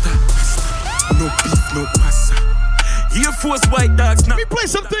Rasta. No beef, no pasta. Air Force white dogs. Let me play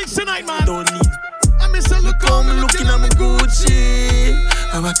some things tonight, man. Don't need. I miss a look on me looking at me Gucci.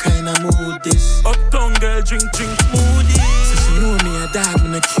 How I kinda mood this. Uptown girl drink smoothie. So she know me a dog,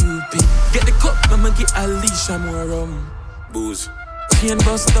 me a Cupid. Get the cup, I'ma get a leash, I'm more rum. Booze. Chain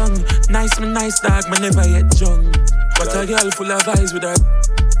bust tongue. Nice dog, me never yet drunk. But a girl full of eyes with her.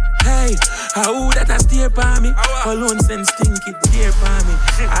 Hey, how that a stare by me? Alone send stinky dear by me.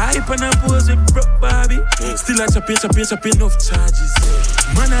 I hype and I pose with broke Barbie. Still a chopping enough charges.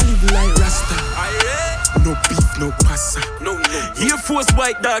 Man, I live like Rasta. No beef, no pasta. No. Air Force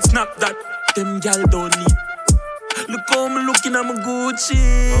white dog, snap that. Them gal don't need. Look how me looking at my Gucci.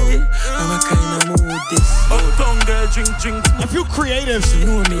 How I kinda mood this. Uptown girl drink. If you creative, you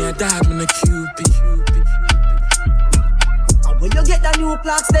know me a dog, me a Cupid. When you get the new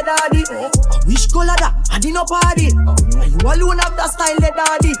plaques, the daddy. I wish color that, and in no party. And you alone have the style, the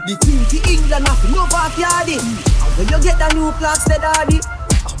daddy. The queen to England, nothing no half yardy. When you get the new plaques, the daddy.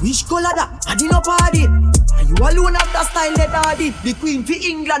 I wish color that, and in no party. And you alone have the style, the daddy. The queen to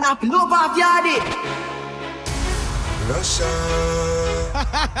England, nothing no half yardy. Russia.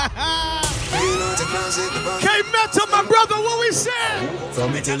 K Metal, my brother, what we say?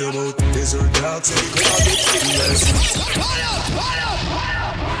 From me tell you about desert dogs, so you can't get fingers.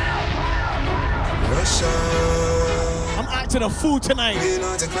 Russia. I'm acting a fool tonight.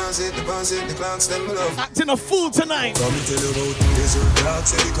 The clocks, them love. Acting a fool tonight. From me tell you about desert dogs,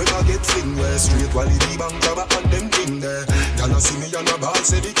 so you can't get fingers. Straight quality bank cover on them thing there. Y'all see me on the ball,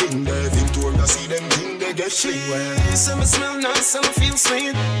 say the king there. Victoria see them thing they get freeware. Some smell nice, some feel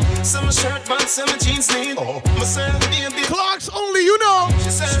sweet. Some shirt but some jeans neat. Myself baby. Clocks only, you know.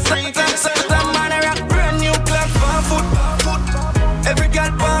 She said free time, some man a rock brand new clock for foot. Every girl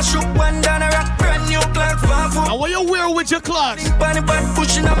pass shoot one down a rock brand new clock for foot. And what you wear with your clocks? Bunny butt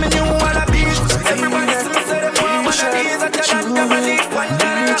pushing on me new wallabies. Everybody see me say them want wallabies. I tell them never leave one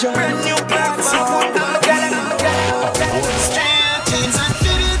down a rock brand new clock for foot. Straight jeans and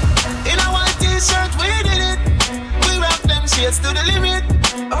fitted. In a white t-shirt we did it. We rock them shades to the limit.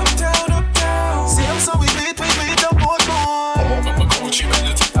 Uptown. See them so we beat up both more. My Gucci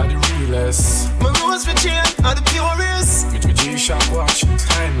melody are the realest. My rose for chain are the purest. My G-Shock watch,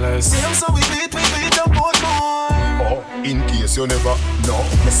 timeless. See them so we beat up both more. In case you never know.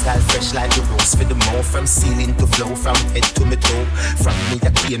 My style fresh like the rose for the mouth. From ceiling to flow, from head to my toe. From me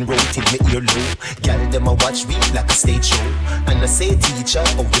a clean road till me ear low. Girl them a watch me like a stage show. And I say teacher,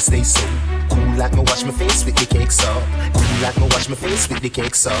 oh you stay so cool like me wash my face with the cakes up. Cool like me wash my face with the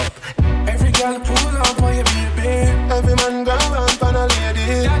cakes up. Every girl pull up on your baby. Every man go round for a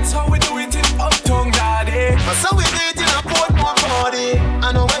lady. That's how we do it in Uptown, daddy. That's how we do it in a Portmore party.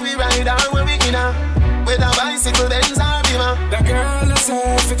 I know where we ride and where we in a. With a bicycle, Benz or Beamer. The girl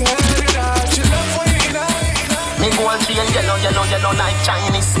herself, it tell me that she love when you in a. Me gold chain, yellow like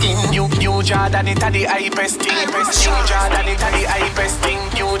Chinese skin. You Jordan it a the hypest thing. You Jordan it a the hypest thing.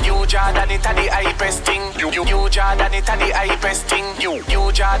 You Jordan it a the hypest thing. You Jordan it a the hypest thing. You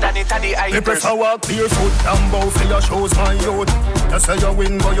Jordan it a the hypest. Me prefer walk barefoot and bow for your shows, my youth. You say you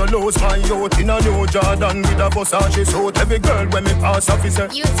win but you lose, my youth. In a new Jordan with a Versace suit. Every girl when me pass officer,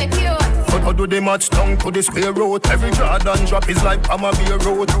 you secure. But how do they match down to the square road? Every Jordan drop is like Amapiano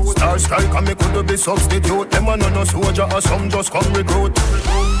Afrobeats. Star strike and me could be substitute. Them a no soldier or some just come recruit.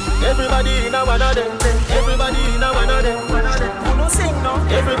 Everybody in a one of them. Everybody in a one of them. Who no sing no?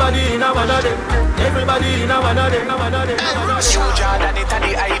 Everybody in a one of them. Everybody in a one of them. You Jordan it and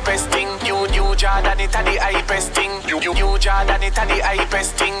the hypest thing. You Jordan it and the hypest thing. You Jordan it and the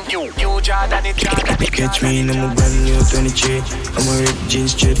hypest thing. You Jordan it. Catch me in a brand new 23. I'm a ripped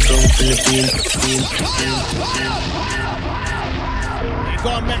jeans straight from Philippines. It's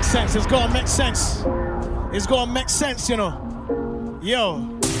gonna make sense. It's gonna make sense. It's gonna make sense, you know. Yo.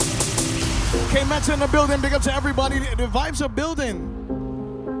 K-Mets in the building. Big up to everybody. The vibes are building.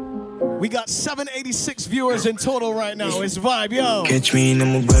 We got 786 viewers in total right now. It's vibe, yo. Catch me in a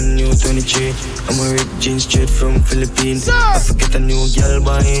brand new 23. I'm a ripped jeans straight from Philippines. Sir. I forget a new girl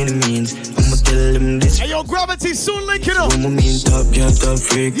by any means. I'ma tell them this. Hey, yo, Gravity soon linking up. Woman mean top, yeah, top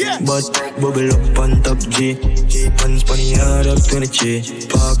freak. Yeah. But bubble up on top G. Pants funny hard up 23.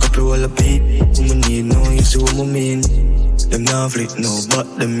 Park up your wall of peep. Woman need no, you see what I mean. Them now flick no,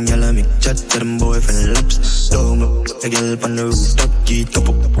 but them yalla make chat to them boyfriend laps. Dome up, a girl on the rooftop, G top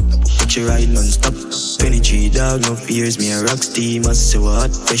up. Put you ride non-stop. 23 dog, no fears, me a rock steam. I say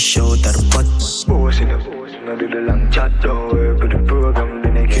what, fresh out of the pot. Bossing up, no do the long chat, don't work with the program,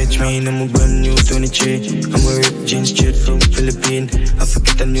 then I catch me in a brand new 23. I'm a ripped jeans straight from Philippines. I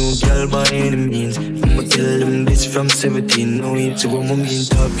forget a new girl by any means. I'ma tell them this from 17. No need to go, mean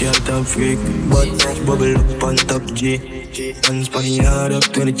top, yeah, top freak. But bubble up on top G. Hands funny hard up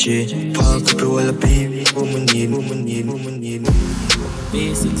 23. Park up your wall of baby. Woman need.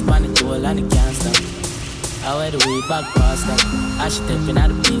 Basics, panic, goal, and it can't stop. I wear the way back past that. As she stepping out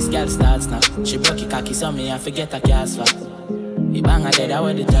the piece, girl starts now. She broke your cocky, so me, I forget her cast for. The bang her dead, I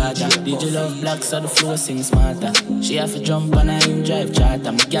wear the charger. Did you love black, so the flow sing smarter. She have to jump and I in drive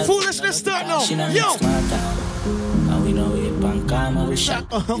charter. Foolishness start now. She not make smarter. And we know it, pan calm, we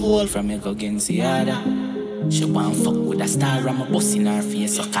shot. All from me go against the other. She want fuck with a star, I'm a bust in her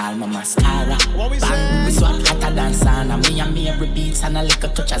face, so call my mascara. Bang, we swap hotter than sauna. Me and me every beats and a little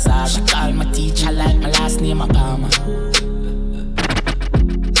touch of Zara. She call my teacher like my last name, a Palmer.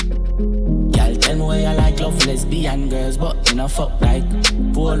 Girl, tell me where you like love lesbian girls, but you know fuck like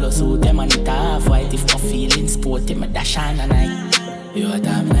polo suit, them and it half white. If my feelings sporty, me dash on a night. You a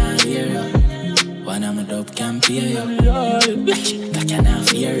time now hear you. One of my dope can pay you. That can not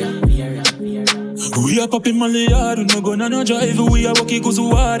fear you. We a pop in my yard, no gun and no drive. We a walkie go so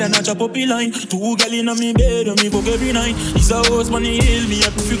hard and a chop up the line. Two gal in a me bed and me fuck every night. It's a house on the hill, me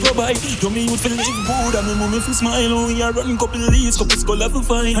a proof you go by. Do me youth feel live good and me mommy feel smile. We a run couple leaves, couple skull have to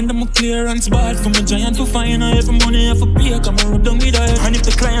find. And I'm a clearance bad for my giant to find. I every money I for pay, come and rub down with her. And if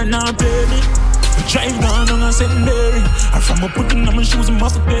the client not pay me, drive down on a secondary. And from a putting on my shoes, I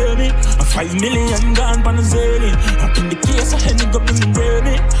must pay me. A 5 million gone pan a zillion. Up in the case, I had to go bring the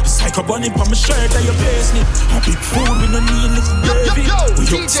ready. Psycho bunny on my shirt, and you place me. A big food with no need, little baby. We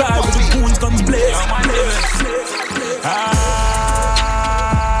outside with the goons, guns blaze.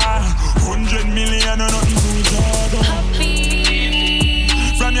 100 million or nothing to charge.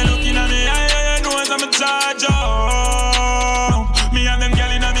 From you looking at me, I know as I'm a charge. Me and them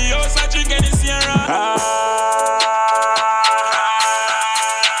gal in a me house, I drink any Sierra.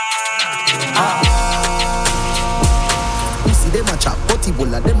 You see them a chop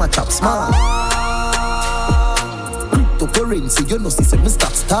potty-bola, them a chop smart. Cryptocurrency, you know see say me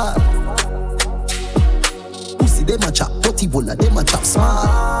stop star. You see them a chop potty-bola, them a chop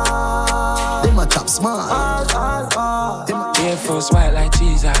smart. Them a chop smart. Air Force white like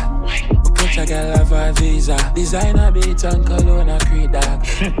cheese. Put a girl have a visa. Designer beats and cologne a creed dog.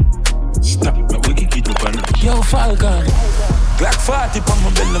 Stop, we can get up on it. Yo, Falcon. Glock 40 on my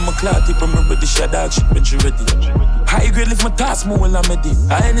belly, my clout tip. I'm ready, shot dog shit when she ready. High grade lift my task, more while I'm ready.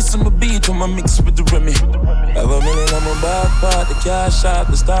 I ain't some beat when I mix with the Remy. Have a million on my back part, the cash out,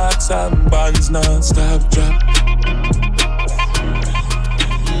 the stocks and bonds non-stop drop.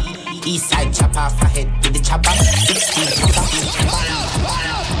 Eastside chop off her head with the chopper. 16 chopper.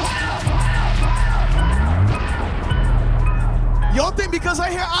 Y'all think because I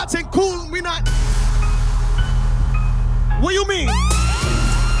hear arts and cool, we not? What you mean?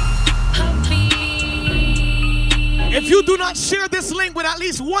 If you do not share this link with at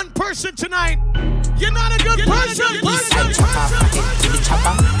least one person tonight, you're not a good person. Eastside chop off her head with the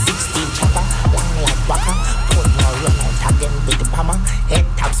chopper. 16 chopper. Long like waka. Put more run out again with the hammer. Head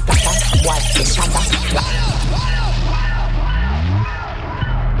top splatter. Watch the shatter.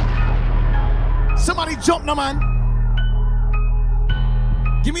 Somebody jump now, man.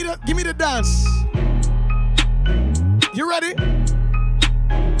 Give me the dance. You ready?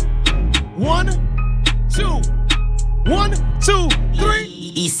 1, 2, 1, 2,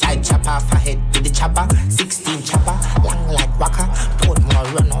 3. Eastside chop off her head with the chopper. 16 chopper, long like waka. Put more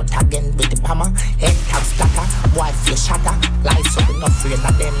run out again with the hammer. Head top splatter, wife you shatter. Lies up enough for you,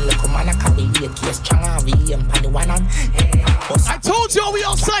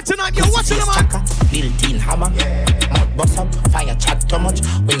 tonight, yo. Watch it, man. Built-in hammer. Mud bust up. Fire chat too much.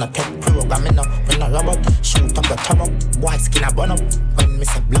 We not take programming up. We not robot. Shoot up the top up. Boy skin a bun up. When me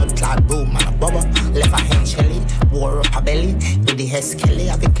say blood clot boom and a bubble. Left a hand shelly. Wore up a belly. Do the hair skelly.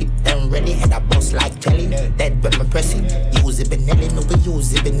 Have a clip them ready. Head a bust like jelly. Dead when me press it. Use it Benelli. No we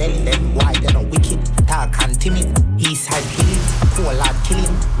use it Benelli. Then why they no wicked. Talk and timid. East side killing. Cool lad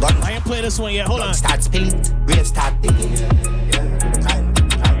killing. Gun. I ain't play this one yet. Hold on. Start spilling. Grave start digging.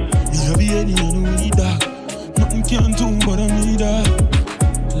 Me have the any and we need that. Nothing can do but I need that.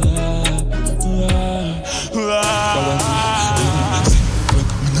 Me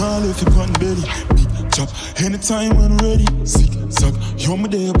nah left you on belly. Big chop anytime when ready. Sick suck. You're my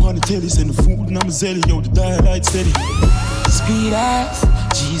day upon the telly. Send the food and I'm a zelly. Yo, the diet steady. Speed off.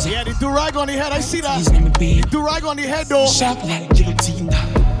 Jesus. Yeah, the do-rag on the head. I see that. The do-rag on the head, though. Sharp like guillotine.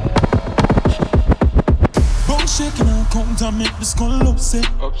 Bone shaking and count and make the skull upset.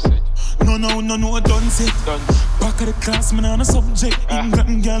 No, done set. Back of the class, man, on a subject.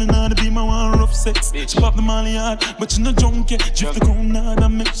 England gal and to be my one rough sex. She pop the molly hard, but you no junkie. Drift the ground hard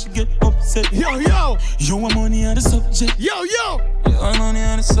and make she get upset. Yo, I'm money on the subject. Yo, I'm money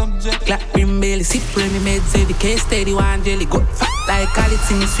on the subject. Clap rim belly, sip when me made say the case steady one jelly. Good fat like call it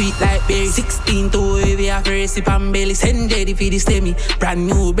sing sweet like berry. 16 to heavy after recipe and belly. Send ready for the semi. Brand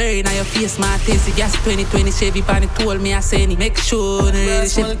new berry now your face my tasty. Gas 2020 Chevy pan it told me I send it. Make sure the ready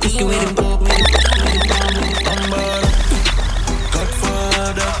chef cooking with him.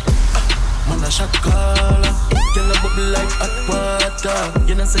 Godfather, man a shot caller. Girl a bubble like hot water.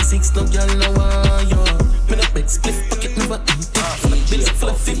 You know say 6 no girl no want you. Me no bed split pocket never empty. Full of bills, full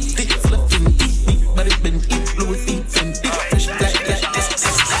of 50, full of 20. Big body bend it, blue feet fendi. Fresh like this.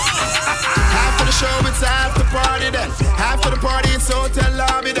 After the show it's after party then. After the party it's hotel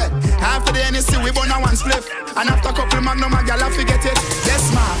lobby then. After the NSC we burn a one spliff. And after a couple magnum a gal I forget it.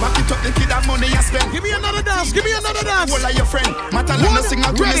 Yes ma, back it up the kid that money you spend. Give me another dance, give me another dance. All of your friend, matter like no singer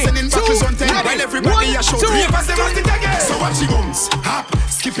to me sending battles on 10. While everybody a show 3 pass them at it again. So watch the bums, hop,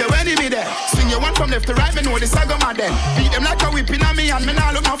 skip your enemy there. Swing your one from left to right, me know this I go mad then. Beat them like a whipping on me and me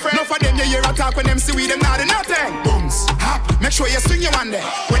nah look my friend. No for them you hear a talk when them see we them not do nothing. Bums, hop, make sure you swing your one there.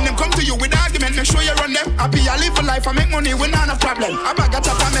 When them come to you with argument, make sure you run them. Happy I live for life, I make money, we not a problem. I bag a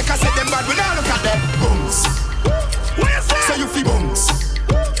chat and make I say them bad, we not look at them. Bums. So you feel bums.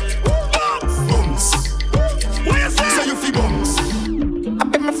 Bums. So you feel bums. I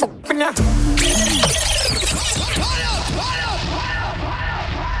bet my fuck me now.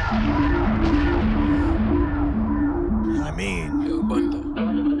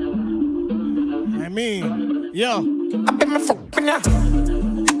 Yo. I bet my fuck me now.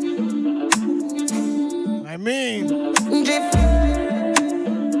 Drift.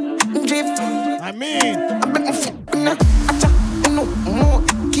 I bet my fuck me now. No more.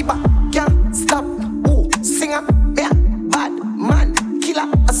 Keep up. Can't stop. Oh, singer. Yeah. Bad man. Killer.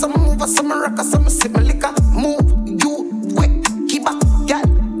 Some move. Some rock. Some sip my liquor. Move. You quick. Keep up. Girl.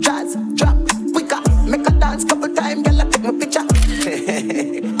 Jazz. Drop. Quicker. Make a dance couple times. Girl, I take my picture. I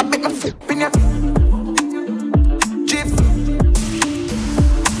bet my fuck me now.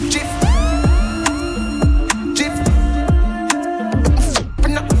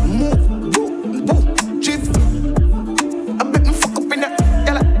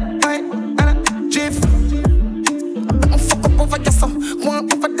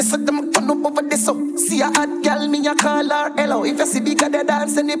 Call her hello. If you see bigger the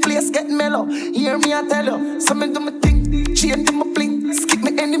dance and the place get mellow. Hear me I tell you. So me do my thing. Chain to my bling. Skip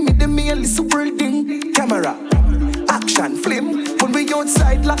me enemy the me only super thing. Camera. Action film. When we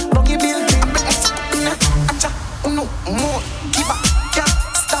outside lock down the building. No more. Give up. Can't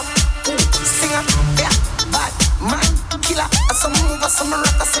stop. Singer. Yeah. Bad man. Killer. Some move. Some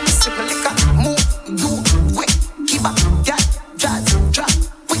rock. Some sip my liquor. Move. Do quick. Give up. Yeah. Jazz. Drop.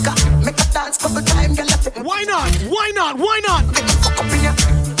 Quicker. Make a dance couple times. Why not? Why not? Why not? Why not?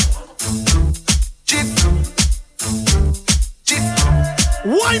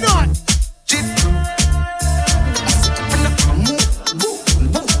 Why not?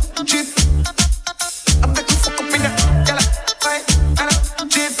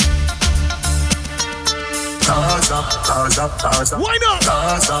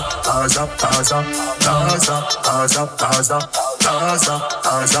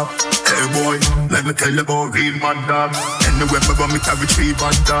 Hey boy, let me tell you about real mad dog. Anywhere me go, me carry 3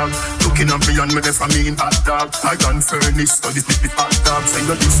 bad dog. Looking at me and me there for me in hot dog. I done furnace, so this with hot dog. Say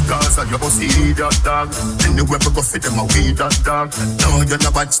you this cause and you go see that dog. Anywhere me go fit them a weed that dog. No, you're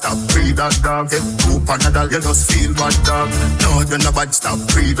not bad, stop, free that dog. Get 2 Panadol, you just feel bad dog. No, you're not bad, stop,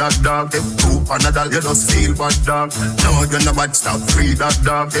 free that dog. Get 2 Panadol, you just feel bad dog. No, you're not bad, stop, free that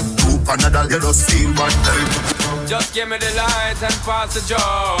dog. Get 2 Panadol, you just feel bad dog. Just give me the light and pass the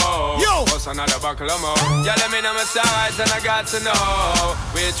joe. Yo! What's another buckle of more? Yeah, let me know my sides and I got to know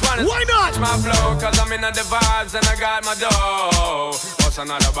which one is why not? My flow, cause I'm in the vibes and I got my dough. What's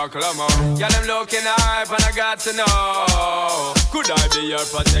another buckle of more? Yeah, them looking hype and I got to know. Could I be your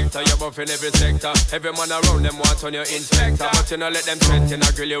protector? You're buff in every sector. Every man around them want on your inspector. But you know let them threaten,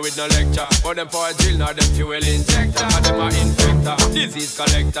 I grill you with no lecture. Or them for a drill, now them fuel injector. And them a infector, disease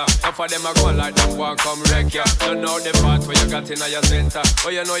collector. And for them I go like them one come wreck ya. Don't know the part where you got in your center.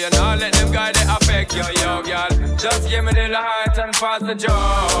 But you know you not let them guys they affect you, yo, girl. Just give me the light and pass the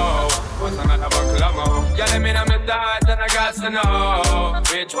joe. What's another buckle of more? Yeah, let me know my diet and I got to know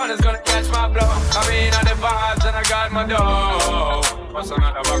which one is gonna catch my blow. I mean on the vibes and I got my dough. What's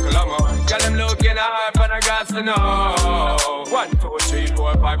another buckle of more? Yeah, them looking hype and I got to know 1, 2, 3,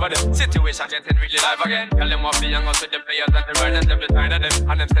 4, 5 of them. Situation getting really live again. Tell them what be young us with the players and the riders, them beside of them.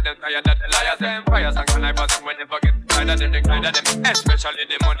 And them say them tired that the liars them. Fires and can I bust them when they forget tired of them, they cried of them. Especially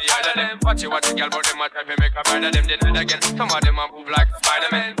the money out of them. Watch you, girl, but them a try to make a bride of them. They did again. Some of them a move like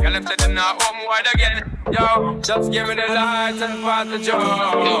Spider-Man. Tell them say them not home wide again. Yo, just give me the light and pass the joke.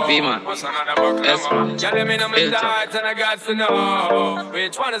 Yo, B-man. What's another buckle of more? Yeah, let me know my diet and I got to know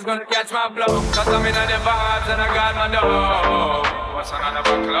which one is gonna catch my blow. Cause I'm in the vibes and I got my dough. What's another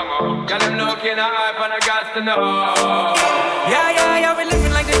buckle of more? Yeah, them looking hype and I got to know. Yeah, we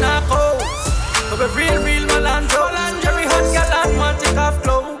living like the narcos. But we're real Melandros. Every hot girl and want it off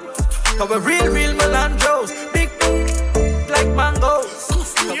clothes. But we're real Melandros. Big like mangoes.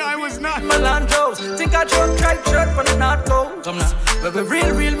 Yeah, I was not Melandros. Think I drunk tried shirt for the narcos. But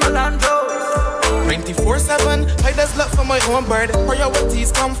we're real Melandros. 24/7, I just look for my own bird.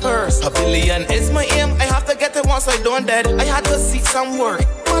 Priorities come first. $1 billion is my aim. I have to get it once I don't dead. I had to seek some work.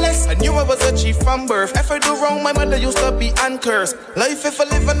 I knew I was a chief from birth. If I do wrong, my mother used to be uncursed. Life if I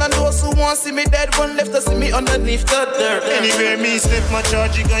live and those who want see me dead, one left to see me underneath the dirt. Anywhere me step my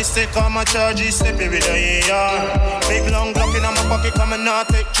charge, you guys take all my charges, step it with a AR. Big long block in my pocket, come and not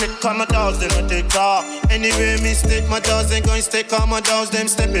take trick, come my dogs, them I take off. Anywhere me step my dogs, they going take all my dogs, them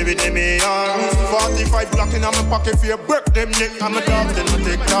step it with them AR. 45 block in my pocket for your break them neck, come my dogs, them I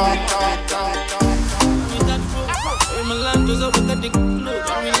take off. Melandos up with the dick look.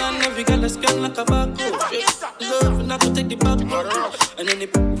 I mean, I never got a scan like a barcode. Love and I could take the back road. And then they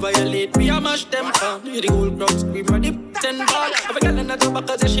violate me, I mash them down. The whole crowd scream for the 10 ball. If I got another back,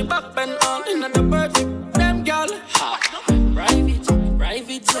 cause she back bend on. Another bird, them girl.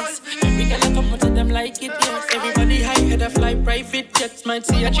 Private jets. Every girl I come to them like it, yes. Everybody high head of fly private jets. Might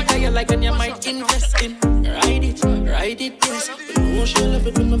see a chick you like and you might invest in. Ride it, yes. No, she'll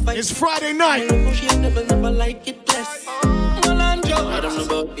never do my fight. It's Friday night. No, she'll never like it less. I don't know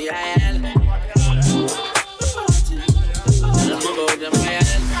about the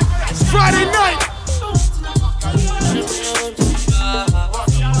It's Friday night.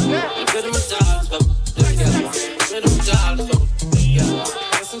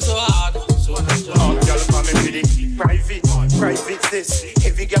 Private this.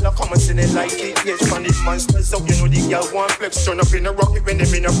 Every girl a come and sing it like it. Yes, from the monsters, so you know the girl want flex. Turn up in a rocket when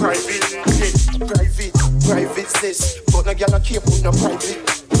them in a private. Private this. But no girl a keep on no private.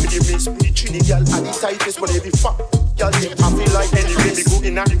 With the miss, the trini girl and the tightest. But every fuck girl, them I feel like anyway. Me go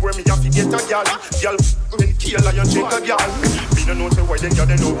in anywhere, me have to get a girl. Girl, when kill like you take a girl. Me no know the why them girl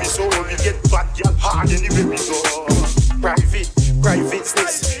they know me so. We get bad girl hard anywhere we go. Private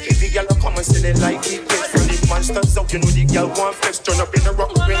this. Every girl a come and sing it like it. Yes, from the monsters, so you know the girl want flex. Turn up in a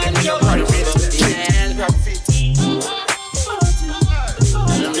rock when them in a private.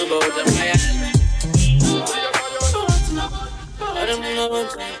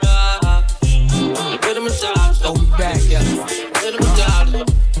 Oh, we back, yeah.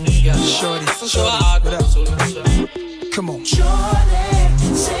 Shorty, what up? Come on.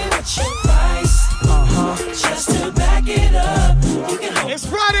 Shorty, say what your price. Just to back it up. You can It's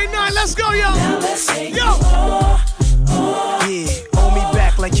Friday night, let's go, yo. Now let's say yo. Yeah, owe me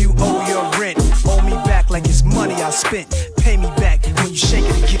back like you owe your rent. Owe me back like it's money I spent. Pay me back when you shake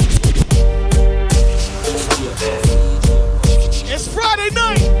it again. It's Friday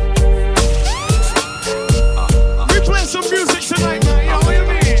night. We play some music tonight, man. Yo, what do you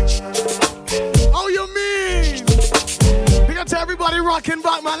mean?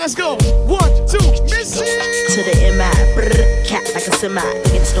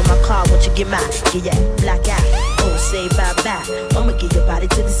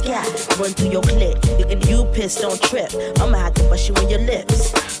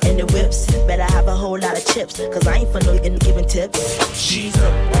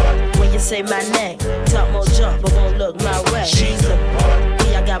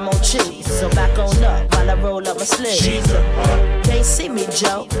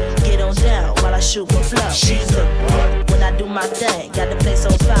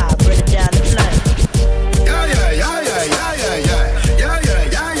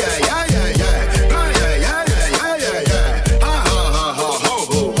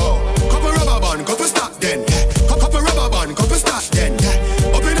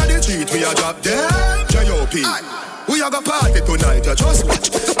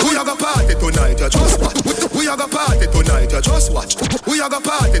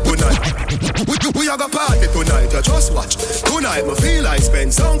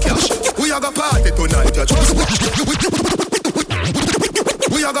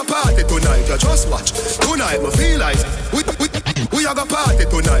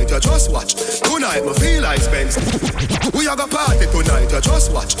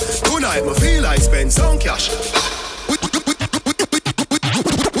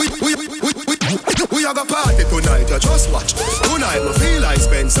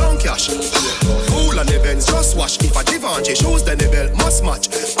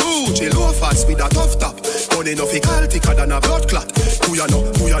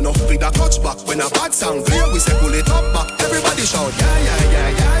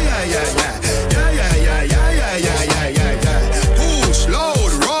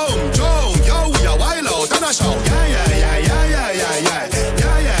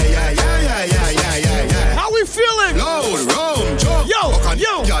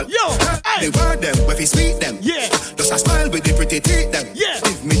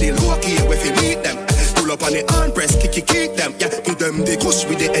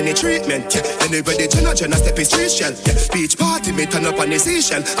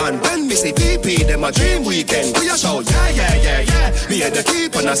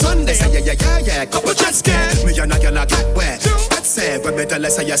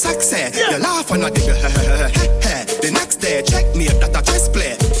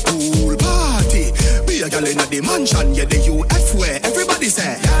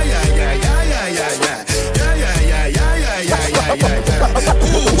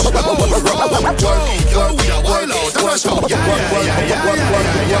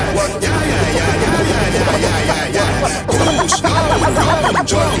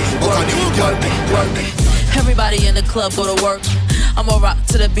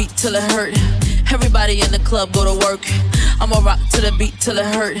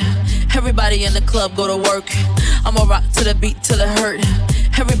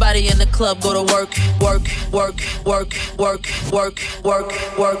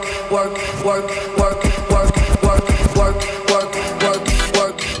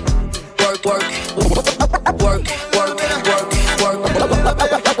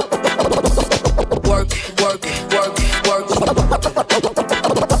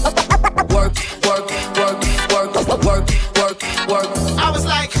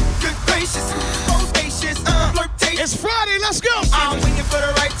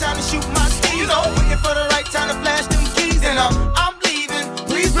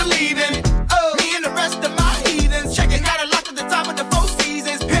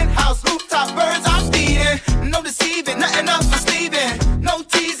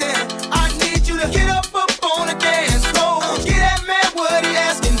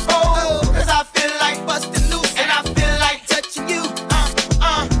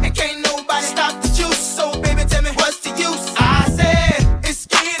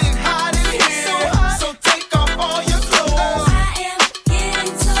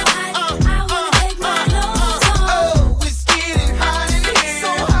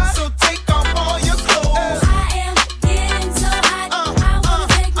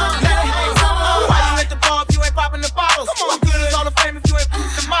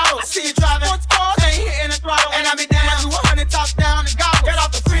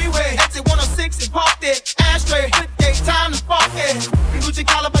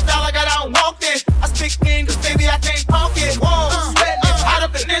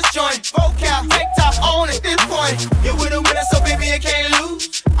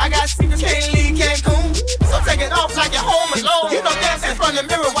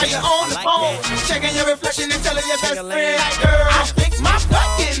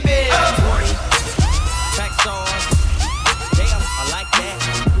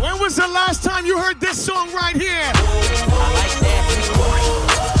 was the last time you heard this song right here? I like that.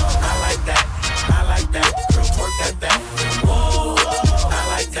 I like that. I like that. Girl, work that back. Whoa, I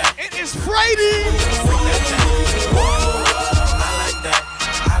like that. It is Friday. Work that back. Whoa, I like that.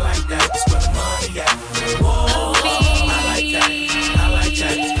 I like that. That's where the money at. Whoa, I like that. I like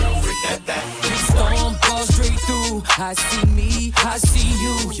that. Girl, freak that back. Storm falls straight through. I see me, I see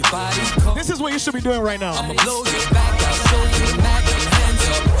you. Your body cold. This is what you should be doing right now. I'ma blow your back, I'll show you the mag. Hands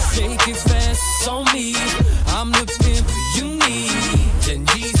up, shake it fast on me. I'm the pimp you need. 10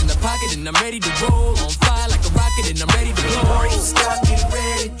 G's in the pocket and I'm ready to roll. On fire like a rocket and I'm ready to blow. Stop, get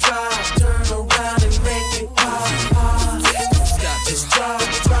ready, drive. Turn around and make it pop. Stop, just drive.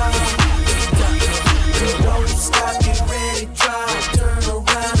 Don't stop, get ready, drive. Turn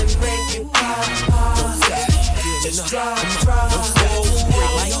around and make it pop. Just drive.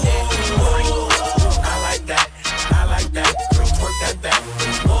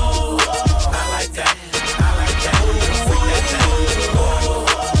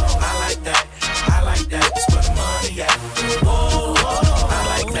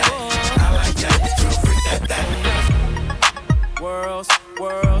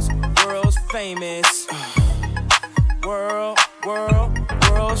 Famous.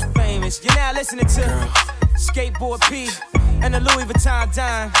 World's famous. You're now listening to Skateboard P and the Louis Vuitton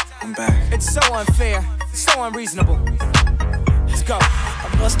Dime. I'm back. It's so unfair, so unreasonable. Let's go.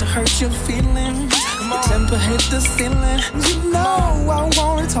 I must have hurt your feelings. Come on. Temper hit the ceiling. You know I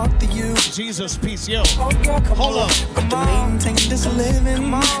wanna talk to you. Jesus, peace, yo. Hold up. But to maintain this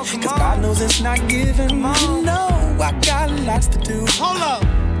living, cause God knows it's not given. You know I got lots to do. Hold up.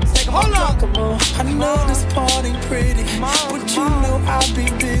 Hold up. I know this part ain't pretty, but you know I'll be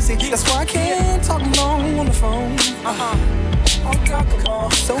busy. That's why I can't talk long on the phone.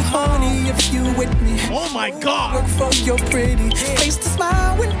 So honey, if you with me, oh my God, work for your pretty face to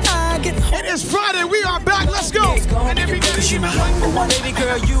smile when I get home. It is Friday, we are back, let's go. And every Cause you my number one, baby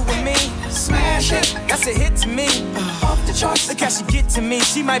girl, you and me. Smash it, that's a hit to me. Off the charts, look how she get to me.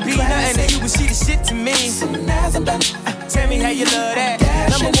 She might be nothing to you, but she the shit to me. Tell me how you love that.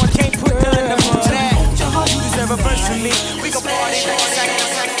 Number one, can't put none of that. You deserve a verse from me. We gon' party like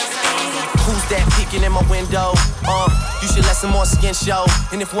Who's that peeking in my window? You should let some more skin show.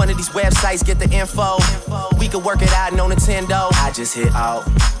 And if one of these websites get the info, we could work it out, no Nintendo. I just hit alt,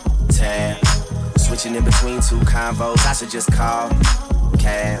 tab, switching in between two convos. I should just call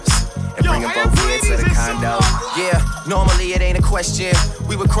cabs and bring them both here to the condo. Yeah, normally it ain't a question.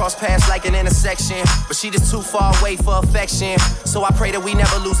 We would cross paths like an intersection, but she just too far away for affection. So I pray that we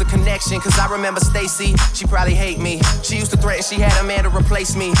never lose a connection. Cause I remember Stacy, she probably hate me. She used to threaten she had a man to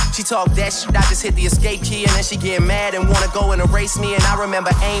replace me. She talked that shit, I just hit the escape key. And then she get mad and wanna go and erase me. And I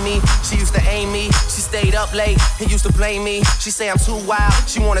remember Amy, she used to aim me. She stayed up late and used to blame me. She say I'm too wild,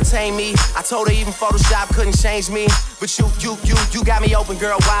 she wanna tame me. I told her even Photoshop couldn't change me. But you got me open,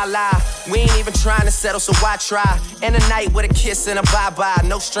 girl, why lie? We ain't even trying to settle, so why try? And a night with a kiss and a bye-bye.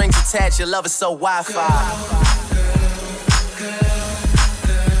 No strings attached, your love is so Wi-Fi.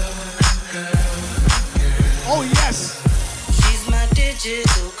 Oh yes. She's my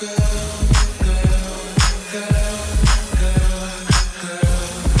digital girl.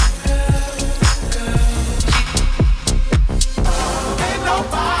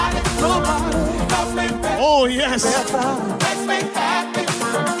 Oh yes.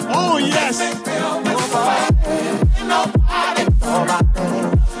 Oh yes.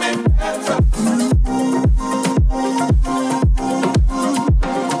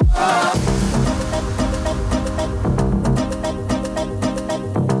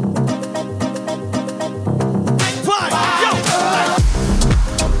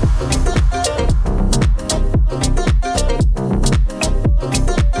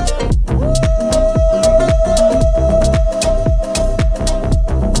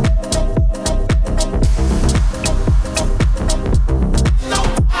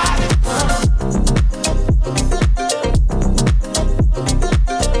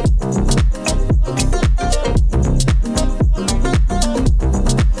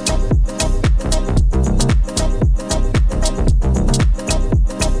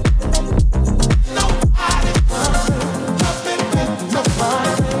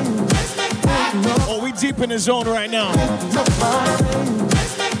 In the zone right now.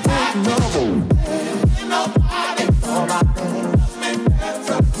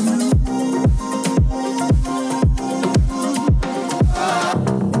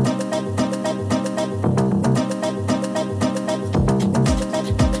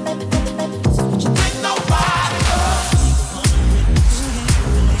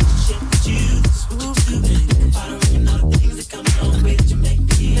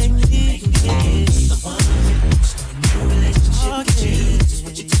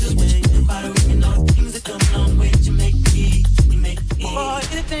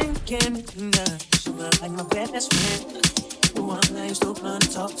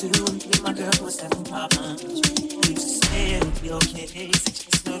 to do. With my girl was having problems. You used to say it would be okay. Said you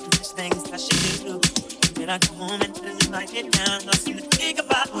just look at these things I should do. Then I come home and tell you write it down. All I seem to think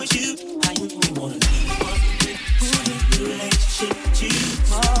about was you. How you really wanna be. Who's in your relationship with you?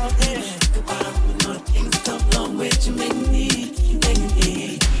 Oh, yeah. Goodbye, we know the things that come along with you. Make me, you make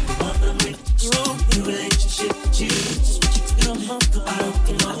me. I'm with you. Your relationship with you. Just what you do. Goodbye,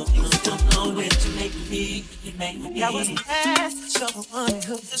 we know the things that come along with you. Make me, you make me. I was past, so I wanna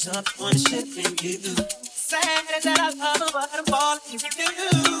hook this up. I wanna ship with you. Sad that I love her, but I'm falling for you.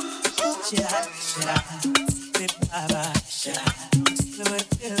 Should I live bye-bye? Should I feel what I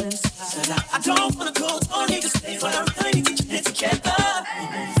feel inside? I don't wanna go on, need to stay, but I really need to get together.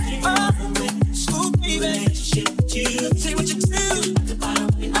 Oh, baby, relationship with you. Say what you do.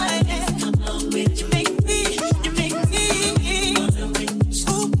 I am. Come on with you, make me. You make me.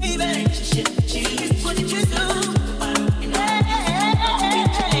 Oh, baby, relationship with you. What did you do?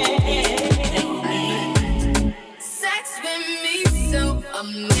 Sex with me so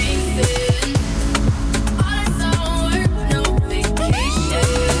amazing. All is all work, no vacation.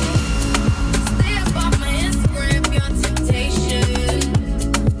 Stay up off my Instagram, your temptation.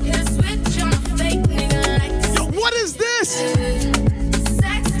 Hit a switch on a fake nigga like this. Yo, what is this?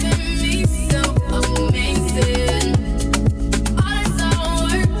 Sex with me so amazing. All is all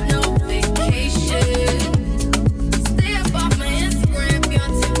work, no vacation. Stay up off my Instagram, your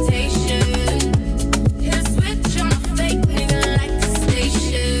temptation. Hit a switch on a fake nigga like the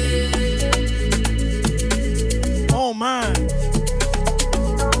station. Oh man.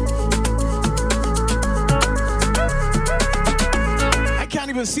 I can't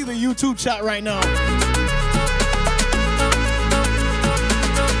even see the YouTube chat right now.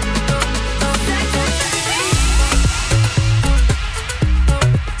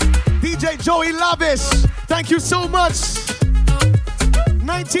 DJ Joey Lavish, thank you so much.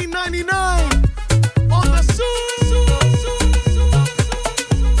 1999 on the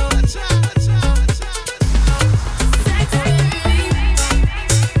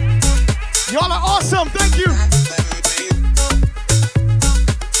Y'all are awesome, thank you.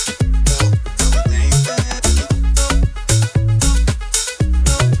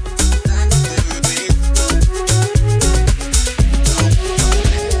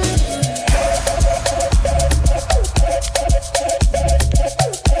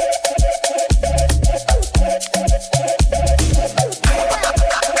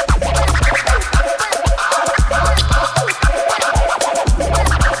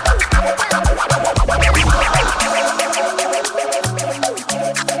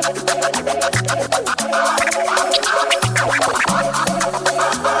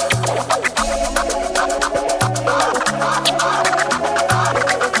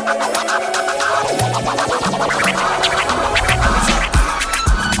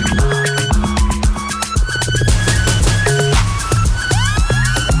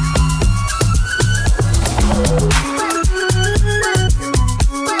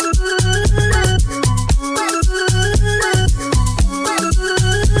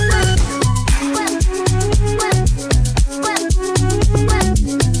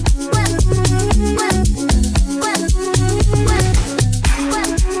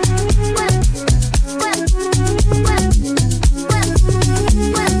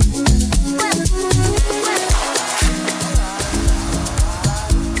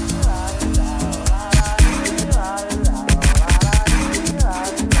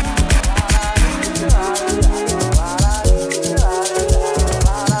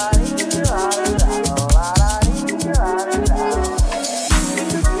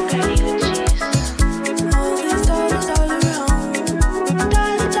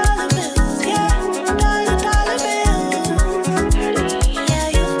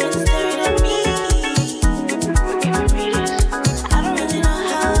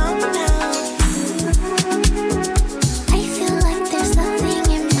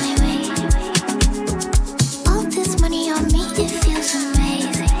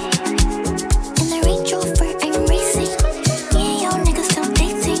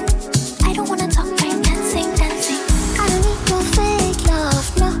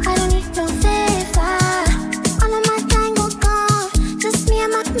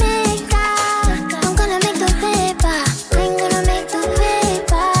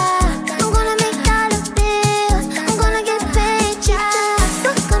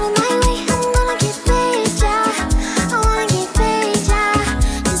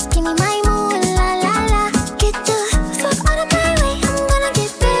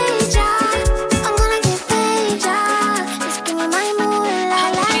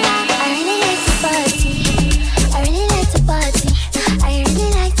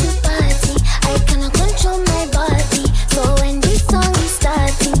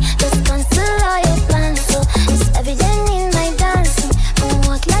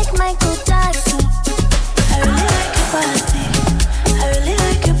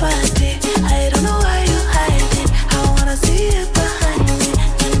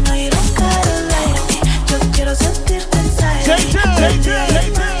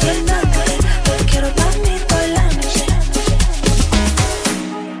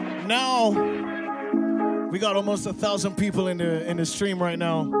 We got almost 1,000 people in the stream right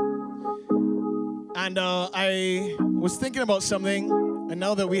now. And I was thinking about something, and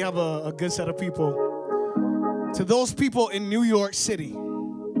now that we have a good set of people, to those people in New York City,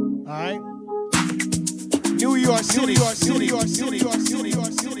 all right? New York City, New York City, New York City, New York City, New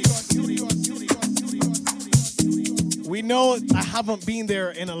York City, New York City, New York City. We know I haven't been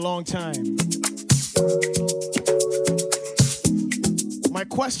there in a long time. My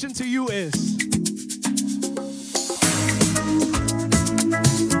question to you is,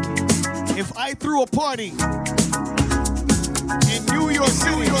 if I threw a party in New York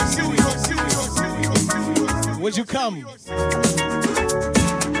City, would you come?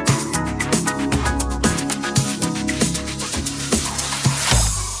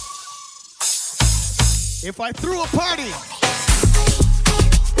 If I threw a party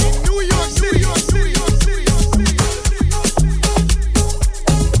in New York City,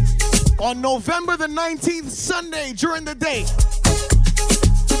 on November the 19th, Sunday, during the day,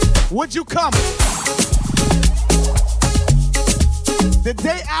 would you come? The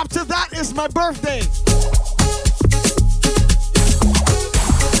day after that is my birthday.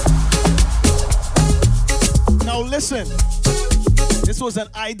 Now listen, this was an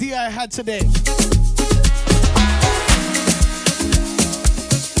idea I had today.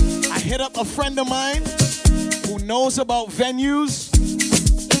 I hit up a friend of mine who knows about venues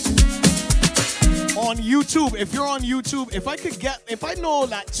on YouTube. If you're on YouTube, if I know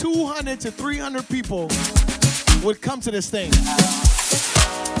like 200 to 300 people would come to this thing,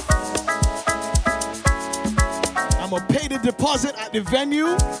 I'm gonna pay the deposit at the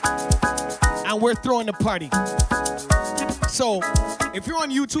venue and we're throwing the party. So if you're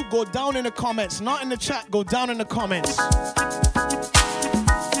on YouTube, go down in the comments, not in the chat, go down in the comments.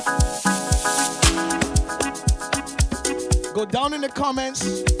 Go down in the comments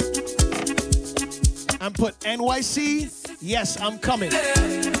and put NYC, yes, I'm coming.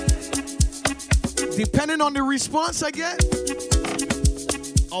 Depending on the response I get,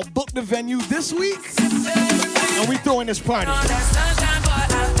 I'll book the venue this week and we throwing this party.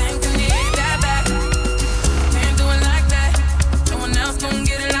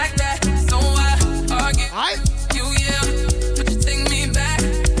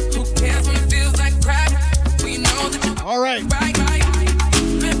 Alright? Alright.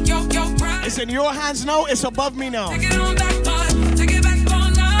 It's in your hands now, it's above me now.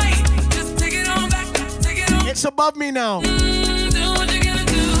 It's above me now.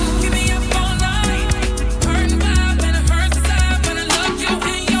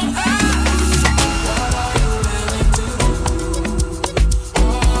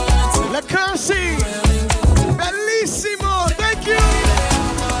 La Cursi, bellissimo, thank you.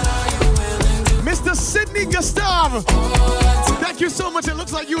 Mr. Sidney Gustav, thank you so much. It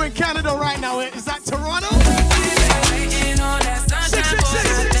looks like you in Canada right now. Is that Toronto?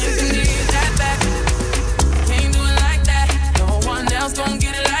 666. Can't do it like that. No one else gon'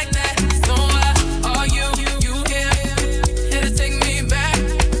 get it like that. So are you here to take me back?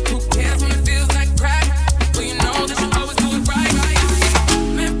 Who cares when it feels like crack? Well, you know that you always do it right.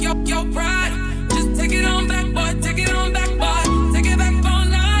 Man, your pride, just take it on back, boy. Take it on back, boy. Take it back all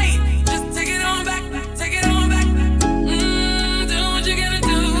night. Just take it on back. Take it on back. Do what you gotta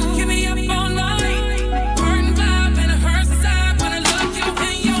do. Keep me up all night. Hurting vibe and it hurts inside when I look you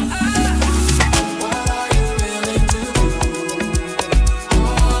in your eyes. What are you willing to do?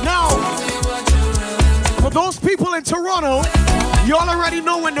 Now, for those people in Toronto, y'all already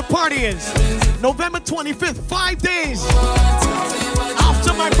know when the party is. November 25th, 5 days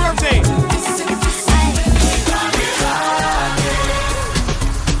after my birthday.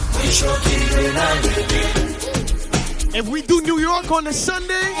 If we do New York on the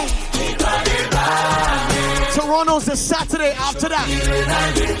Sunday, Toronto's the Saturday after that.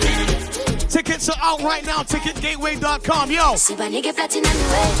 Tickets are out right now, ticketgateway.com, yo.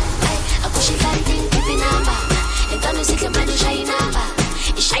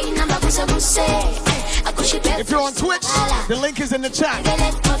 If you're on Twitch, the link is in the chat.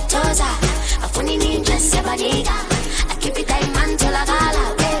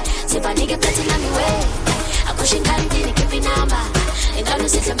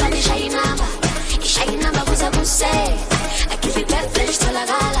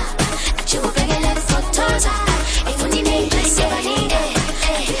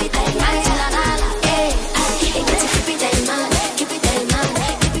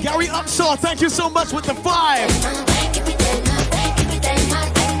 Gary Upsaw, thank you so much with the 5. Thank you, thank you, thank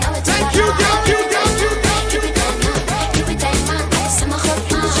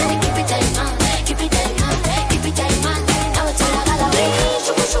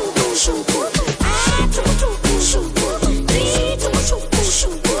you.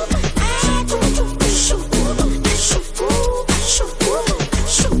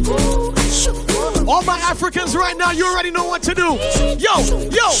 Africans right now, you already know what to do. Yo,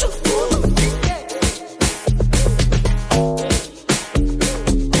 yo.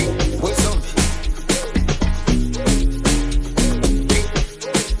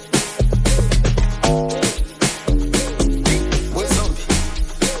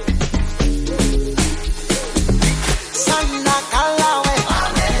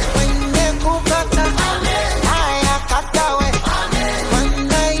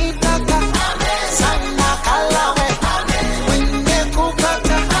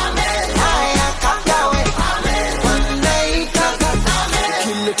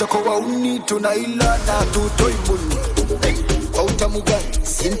 Tunaila na tutoi mbuni kwa utamu gani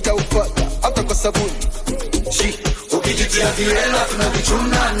sintaupata hata kwa sabuni shi ukijitia viela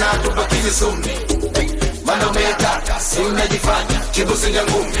tunavichuna na tupakini sumi mana umetaka si unajifanya kibusinga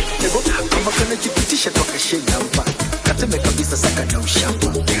ngumi kama kana jipitisha toka shenamba kateme kabisa saka na ushamba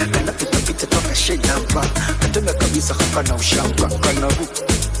kana pita toka shenamba kateme kabisa haka na ushamba kana hu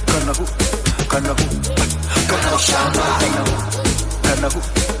kana ushamba kana hu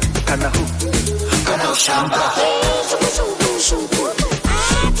kana ushamba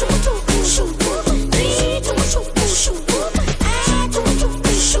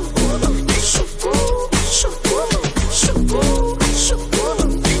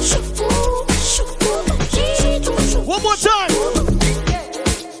one more time.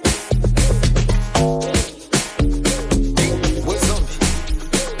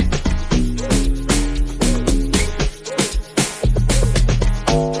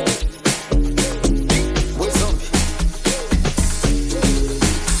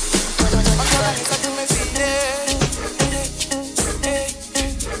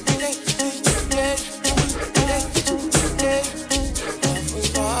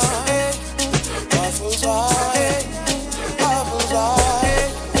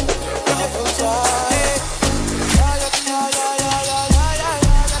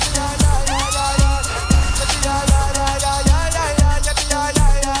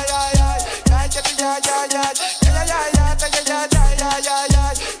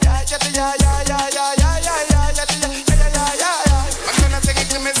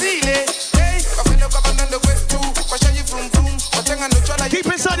 Keep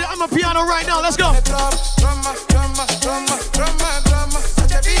inside the Amapiano right now, let's go.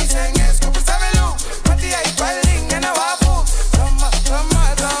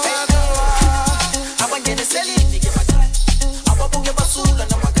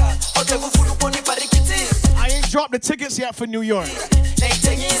 I ain't dropped the tickets yet for New York.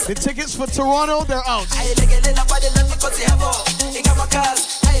 The tickets for Toronto, they're out.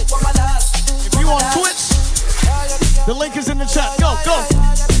 If you on Twitch, the link is in the chat. Go, go.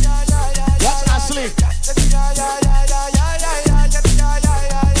 Watch Ashley.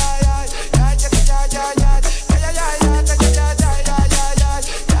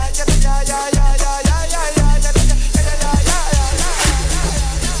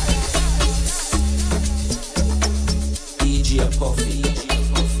 DJ Puffy.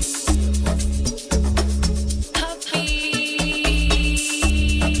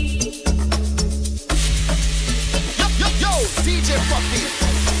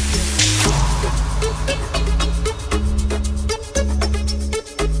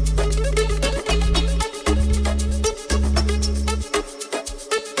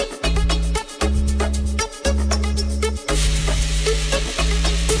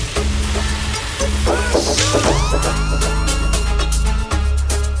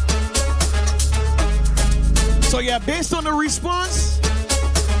 So yeah, based on the response,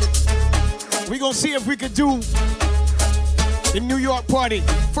 we're gonna see if we could do the New York party.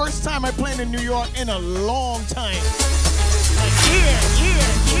 First time I played in New York in a long time. Like,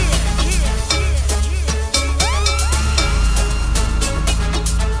 yeah.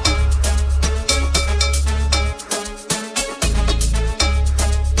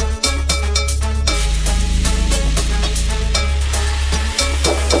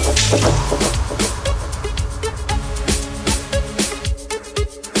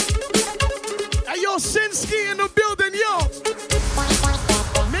 Hey, yo, Shinsky in the building, yo.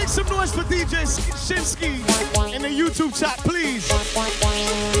 Make some noise for DJ Shinsky in the YouTube chat, please.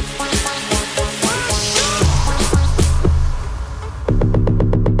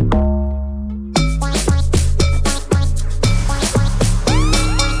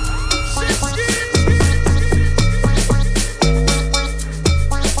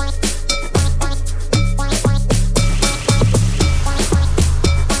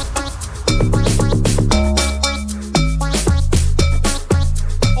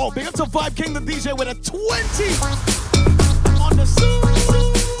 Vibe King the DJ with a 20 on the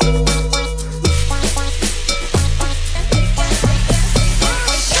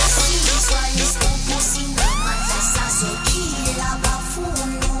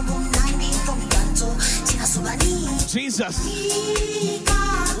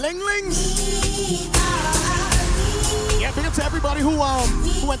Jesus. Linglings. Yeah, big up to everybody who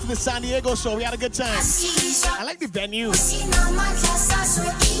went to the San Diego show. We had a good time. I like the venue.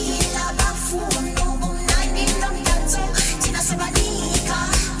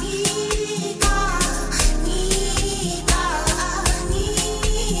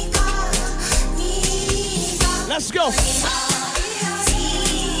 Let's go.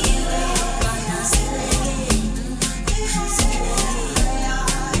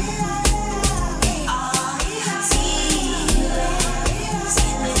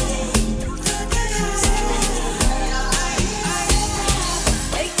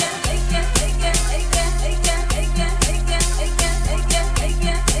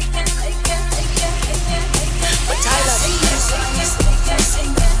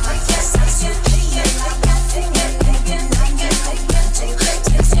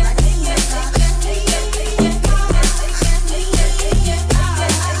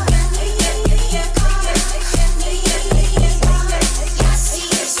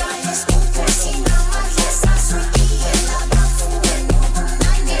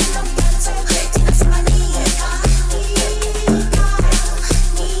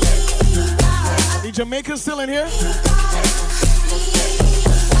 Jamaica's still in here?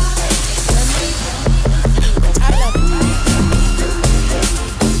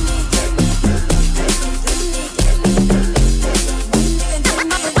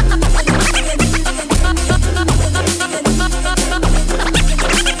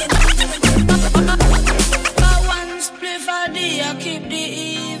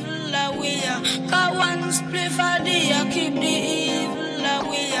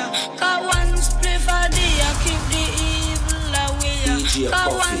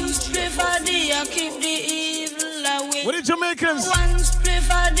 What did Jamaicans? One spliff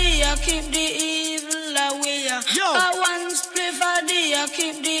a day, keep the evil away. Yo. One spliff a day,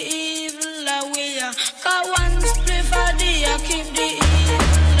 keep the evil away. One spliff a day, keep the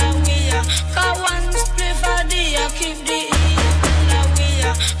evil away. One spliff a day, keep the evil away.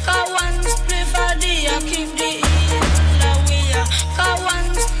 One spliff a day, keep the evil away.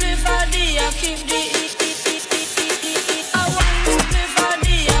 One spliff a day, keep the evil.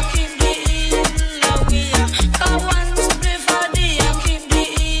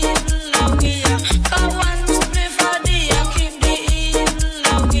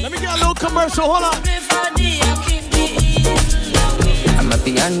 So hold on.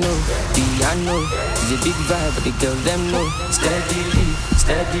 Amapiano, piano, it's a big vibe, but the girls them know. Steadily,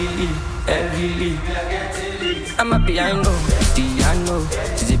 steadily, heavily. Amapiano, piano,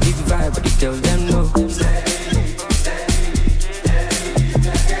 it's a big vibe, but the girls them know.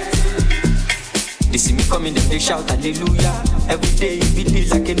 They see me coming, then they shout hallelujah. Every day it be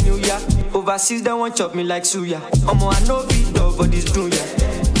like a new year. Overseas they want chop me like suya. Omo I know beat dog for this dunya.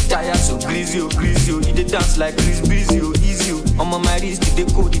 Tired so greasy, he dey dance like Chris Breezy, easy. On my wrist, they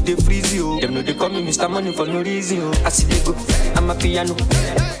code, they freeze you. Them know they call me Mr. Money for no reason. I see they go, I'm a piano.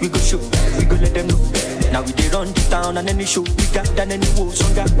 We go show, we go let them know. Now we dey run the town and any show. We got than any woe,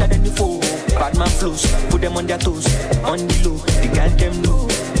 stronger than any foe. Bad man flows, put them on their toes. On the low, the girl them know.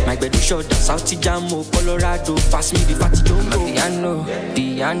 My bed is short, South Jamo, Colorado. Pass me the fatty jumbo. Piano,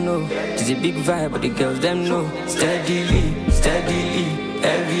 piano. It's a big vibe, but the girls them know. Steadily, steadily.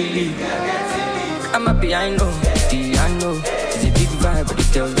 Heavily, I'm a piano, piano. It's a big vibe, but the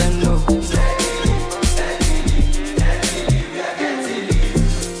girls them know.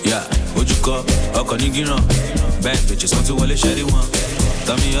 Yeah, what you call? Okonigino. Bad bitches want to wall a sherry one.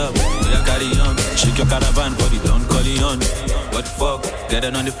 Turn me up, we are carry on. Shake your caravan, body don't call it on. What the fuck? Get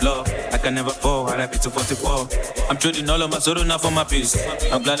it on the floor. I can never fall. I rap it to 44. I'm trading all of my soul now for my peace.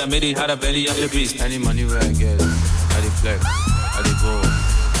 I'm glad I made it. Had a belly of the beast. Any money where I get, I deflect. I dey go, I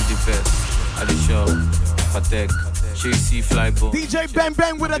dey vest, I dey show, Patek, JC Flybo. DJ Ben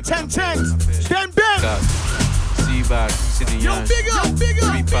Ben with a 10-10. Ben Ben! See back, see the yarn. Yo, bigger!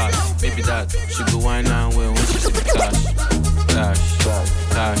 3 pack, maybe that. She go wine and well when she see the cash. Cash, go,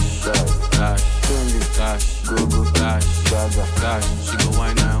 cash. She go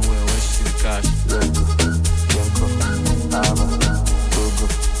wine and well when she see the cash.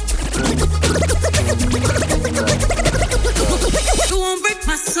 You won't break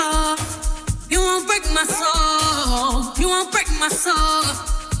my soul. You won't break my soul. You won't break my soul.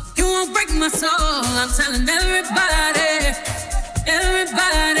 You won't break my soul. I'm telling everybody,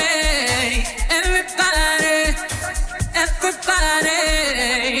 everybody, everybody, everybody.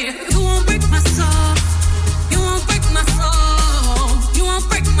 You won't break my soul. You won't break my soul. You won't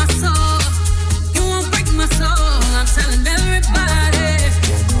break my soul. You won't break my soul. I'm telling everybody,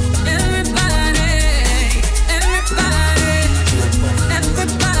 everybody, everybody.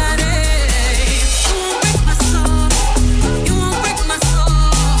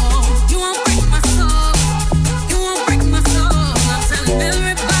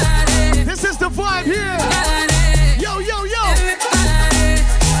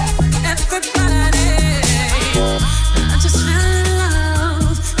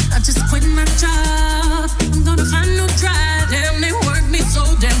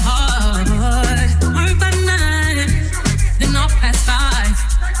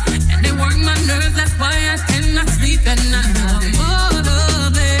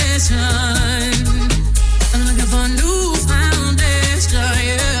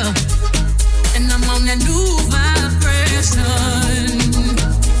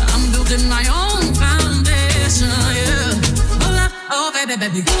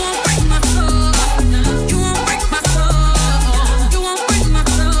 You won't break my soul. You won't break my soul. You won't break my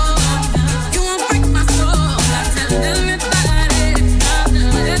soul. You won't break my soul. I tell everybody,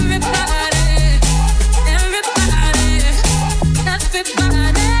 that's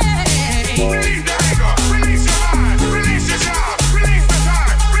everybody. Release the anger, release your mind, release your job, release the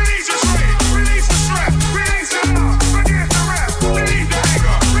time, release your strength, release the stress, release your love, forget the rest. Release the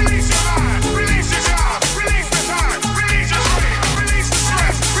anger, release your mind, release your job, release the time, release your strength, release the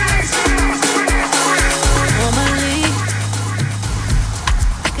stress, release your love, forget the rest. Normally,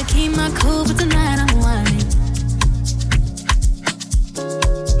 I could keep my cool, but tonight I'm whining.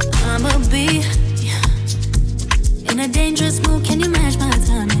 I'ma be in a dangerous mood. Can you match my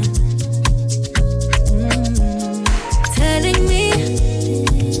timing? Telling me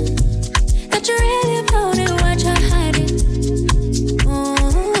that you really about it, what you're hiding.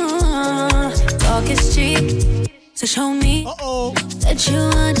 Talk is cheap, so show me that you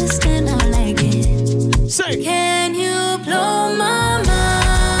understand I like it. Say, can you blow my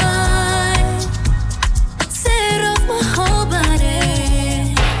mind? Set off my whole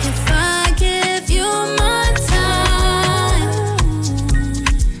body. If I give you my time,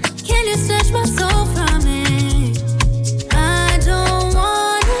 can you snatch my soul from it? I don't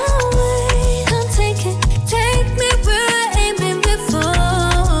wanna wait. Come take me where I ain't been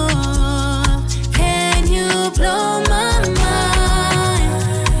before. Can you blow my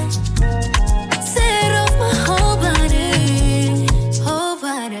mind? Set off my whole body, whole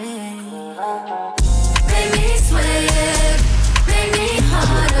body. Make me sweat, make me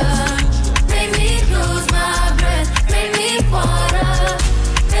harder, make me lose my breath, make me water,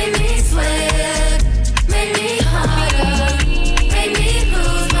 make me sweat, make me harder, make me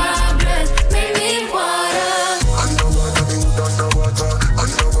lose my breath, make me water. Underwater, be underwater.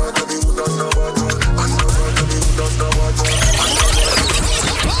 Underwater, be underwater. Underwater, be underwater.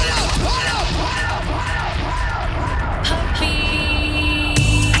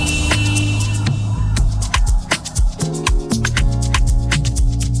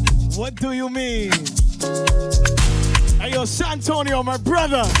 What do you mean? Hey, yo, Santonio, my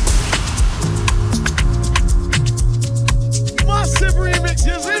brother. Massive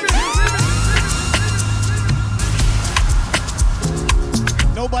remixes.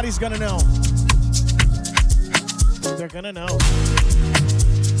 Nobody's gonna know. They're gonna know.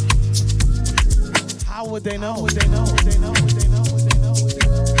 How would they know? Would they know? Would they know? Would they know? Would they know? Would they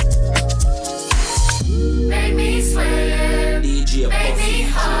know? Make me sweat, make me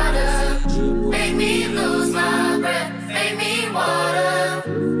harder, make me lose my breath, make me water,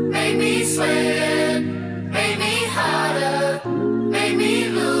 make me sweat, make me harder, make me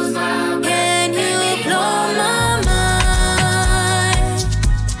lose my breath. Can you blow my mind?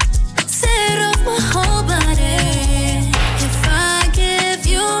 Set off my whole body. If I give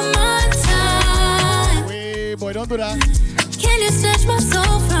you my time, Wait, boy, don't do that. can you snatch my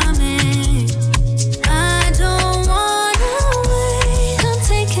soul from it? I don't wanna wait. Come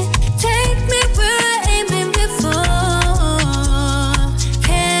take me where I ain't been before.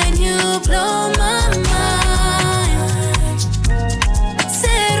 Can you blow my mind?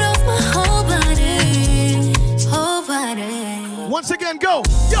 Set off my whole body, whole body. Once again, go.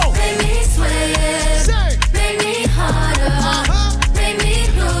 Yo. Make me sweat, Say. make me harder, make me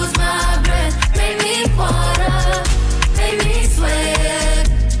lose my breath, make me water, make me sweat,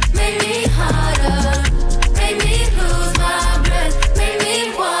 make me harder, make me lose my breath, make me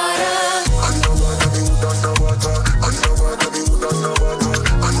water. Underwater, be underwater. Underwater, be underwater.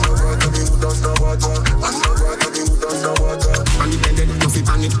 Underwater, be underwater. Underwater, be underwater. And if they no fit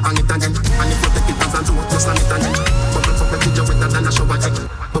hang it again. And if you take it as a joke, just hang it again. Bubble till you wetter than a shower head.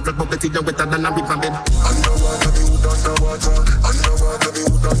 Bubble till you wetter than a river bed. Underwater, be underwater. Underwater, be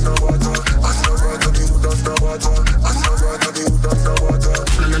underwater. Underwater, be underwater. Underwater, be underwater.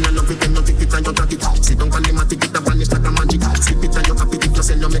 No, love it, no take it and you take it. Sit down on the mat, take it and vanish like a magic. Slip it and you happy, if you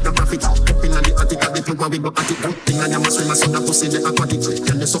sell, you make a profit. Up in the attic, at the club, we go at it. Good thing I am a swimmer, so that pussy, the aquatic.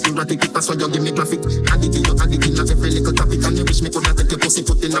 Tell me something erratic, that's why you give me graphic. Addict in every little topic. And you wish me could have take your pussy,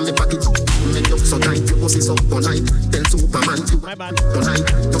 put in on me pocket. Make you so tight, your pussy so tonight. Tell Superman to tonight.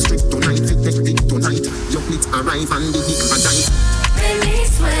 Just strip tonight, fit take dick tonight. Your plits arrive and the dick arrive. Make me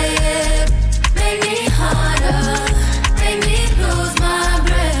sweat, make me harder, make me lose my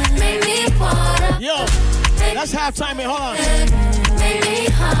breath, make me water. Yo, that's halftime, man. Hold on. Make me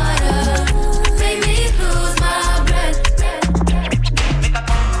harder, make me lose my breath.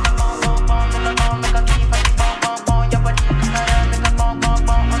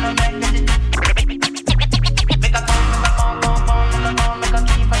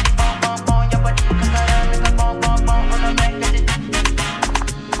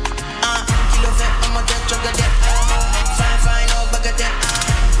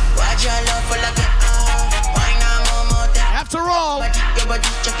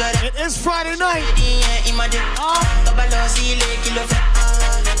 It is Friday night.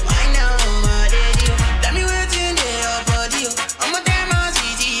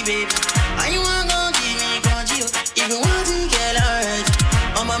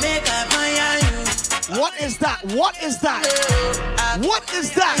 What is that? What is that? What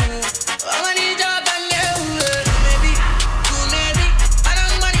is that?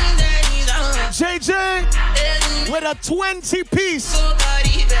 JJ with a 20-piece.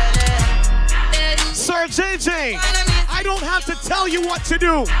 Sir JJ, I don't have to tell you what to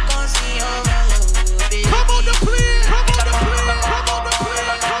do. Come on the plane, come on the plane, come on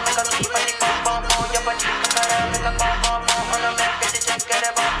the plane.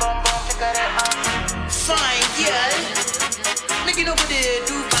 Fine, girl. Make it over there,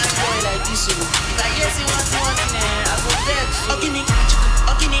 do fine boy like this. If I yes, you want something, I go back. Okini,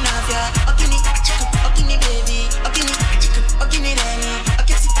 okini nafia, okini, okini baby, okini, okini Danny,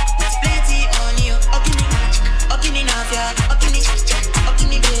 okini, plenty on you, okini, okini nafia, okini,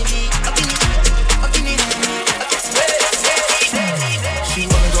 okini baby, okini, okini Danny, She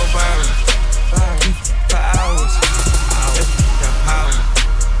wanna go viral for hours. Got power.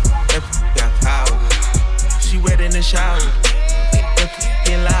 Got power. She wet in the shower.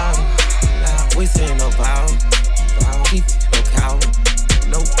 Get loud. We saying no vow. Keep no cow.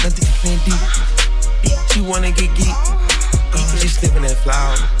 No, nothing ain't deep. She wanna get geek. She sniffing that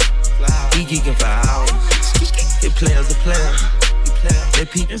flower. We geeking for hours. It players a player.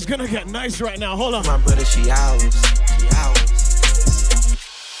 It's gonna get nice right now. Hold on. My brother, she ours.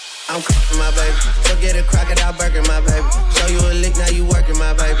 I'm cooking my baby. Forget a crocodile burger, my baby. Show you a lick, now you working,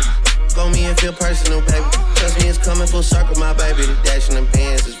 my baby. Go me and feel personal, baby. Trust me, it's coming full circle, my baby. The dash in the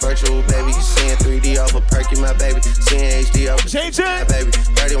bands is virtual, baby. You seeing 3D off a perky, my baby. Seeing HD off a my baby.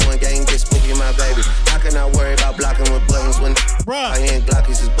 31 gang get spooky, my baby. How can I worry about blocking with buttons when my hand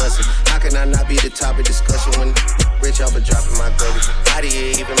Glockies is busting? How can I not be the topic discussion when rich off a dropping my baby? How do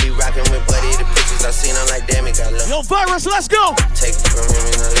you even be rocking with Buddy? The pictures I seen, I'm like, damn it, got love. Yo, Virus, let's go. Take it from him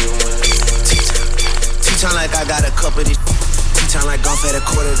and I leave him with T-time like I got a cup of this. T-time like golf at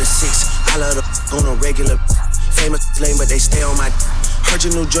 5:45. I love the on a regular. Famous lame, but they stay on my. Heard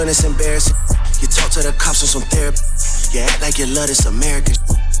your new joint is embarrassing. You talk to the cops on some therapy. You act like you love this American.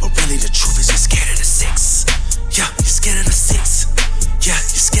 But really the truth is you're scared of the 6. Yeah, you're scared of the 6. Yeah,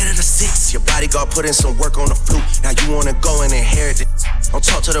 you're scared of the 6. Your bodyguard put in some work on the flute. Now you wanna go and inherit it. Don't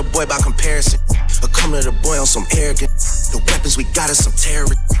talk to the boy about comparison. Or come to the boy on some arrogance. The weapons we got is some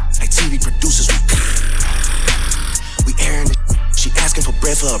terrorists. Like TV producers, we airing it. She asking for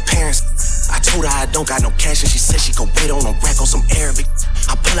bread for her parents. I told her I don't got no cash and she said she could wait on a rack on some Arabic.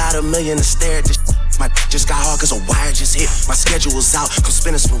 I pull out $1 million to stare at this. My just got hard cause a wire just hit. My schedule was out, come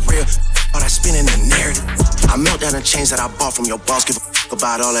spinners for real. All that spinning the narrative. I melt down the chains that I bought from your boss. Give a f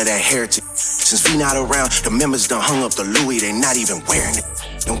about all of that heritage. Since we not around, the members done hung up the Louis. They not even wearing it.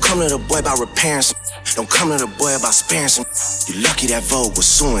 Don't come to the boy about repairing some. Don't come to the boy about sparing some. You lucky that Vogue was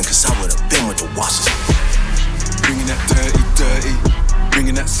suing cause I would've been with the Washes. Bringing that dirty,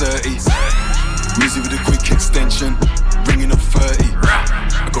 bringing that 30. Music with a quick extension, bringing up 30.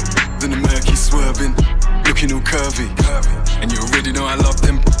 I got in the murky swerving, looking all curvy. And you already know I love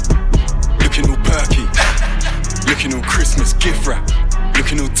them, looking all perky. Looking all Christmas gift wrap,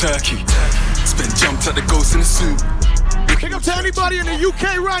 looking all turkey. Spent jumped at the ghost in the suit. Pick up to anybody in the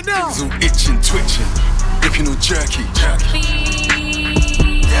UK right now. It's all itching, twitching, looking all jerky.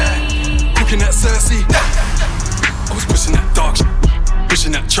 Yeah, cooking that Cersei. I was pushing that dark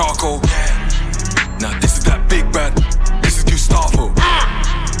pushing that charcoal. Now this is that big bad. This is Gustavo.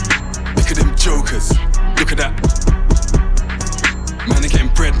 Look at them jokers. Look at that. Man, they're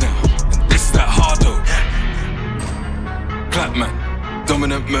getting bread now. And this is that hardo. Black man,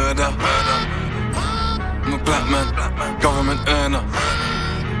 dominant murder. I'm a black man, government earner.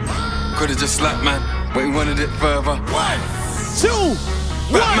 Could've just slapped man, but he wanted it further. 1, 2,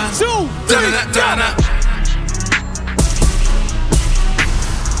 1, 2, 3, Dana.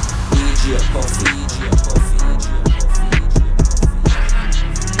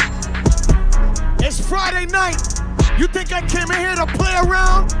 It's Friday night. You think I came in here to play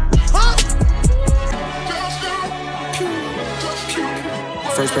around? Huh?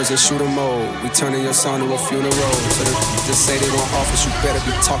 First person shooter mode. We turning your son to a funeral. So just say they want office, you better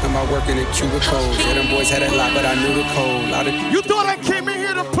be talking about working in cubicles. Yeah, them boys had a lot, but I knew the code. You thought I came in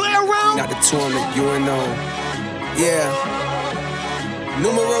here to play around? Not the two on the UNO. Yeah.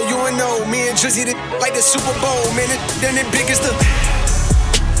 Numero UNO. Me and Drizzy like the Super Bowl. Man, then the biggest the what?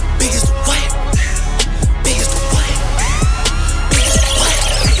 Biggest the what? Biggest the what?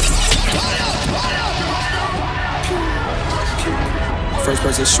 First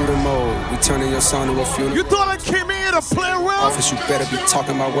person in shooter mode. We turning your song to a funeral. You thought I came in here to play around? Office, you better be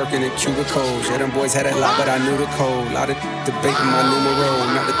talking about working in cubicles. Yeah, them boys had that lot, but I knew the code. Lot of debating my numero.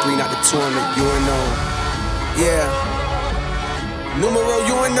 Not the 3, not the 2 on the UNO. Yeah. Numero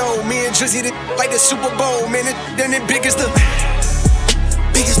UNO. Me and Drizzy like the Super Bowl. Man, then it big as the...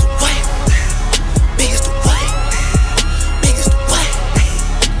 Big as the what? Big as the what? Big as the what?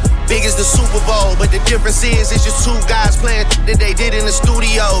 Big as the Super Bowl, but the difference is it's just two guys playing that they did in the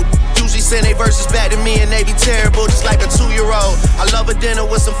studio. Usually send they verses back to me and they be terrible, just like a 2-year-old. I love a dinner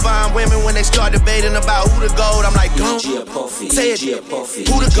with some fine women when they start debating about who the GOAT. I'm like, go, say it,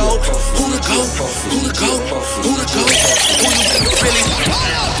 who the GOAT, who the GOAT, who the GOAT, who the GOAT, who you really...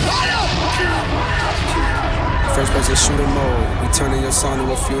 First person shooter mode. We turning your song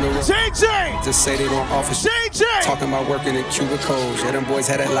to a funeral. JJ! Just say they don't offer JJ! Talking about working in cubicles. Yeah, them boys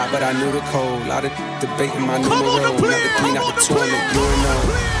had that lot, but I knew the code. Lot of debating my numero. Not the 3, not the 2 on the UNO.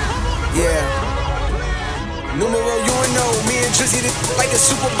 Yeah. Numero UNO. Me and Drizzy like the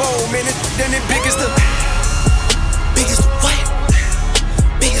Super Bowl. Man, then it big as the... Big as the what?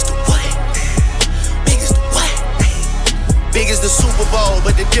 Big as the what? Big as the what? Big as the Super Bowl,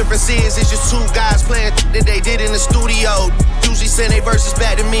 but the difference is it's just two guys playing that they did in the studio. Usually send they verses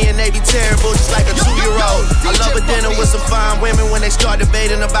back to me and they be terrible, just like a 2-year-old. I love a dinner with some fine women when they start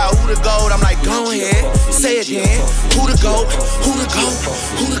debating about who the GOAT. I'm like, go ahead, say it then. Who the GOAT? Who the GOAT?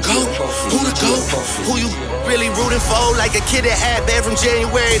 Who the GOAT? Who the GOAT? Who you really rooting for? Like a kid that had bad from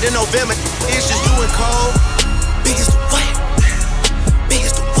January to November. It's just you and Cole. Big as the what? Big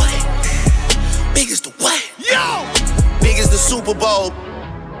as the what? Big as the what? Yo! Big as the Super Bowl.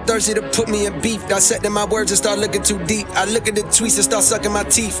 Thirsty to put me in beef. Dissecting my words and start looking too deep. I look at the tweets and start sucking my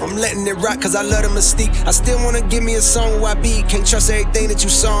teeth. I'm letting it rock cause I love the mystique. I still wanna give me a song where I be. Can't trust everything that you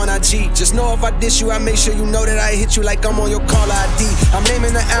saw on IG. Just know if I diss you, I make sure you know that I hit you like I'm on your caller ID. I'm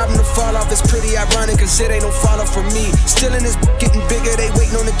naming the album to fall off. It's pretty ironic cause it ain't no follow from me. Still in this getting bigger. They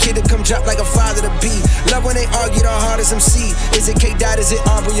waiting on the kid to come drop like a father to be. Love when they argue the hardest MC. Is it K Dot? Is it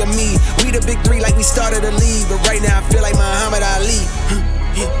Aubrey or me? We the big 3 like we started a league. But right now I feel like Muhammad Ali.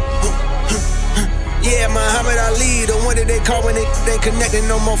 Yeah, Muhammad Ali, the one that they call when they connected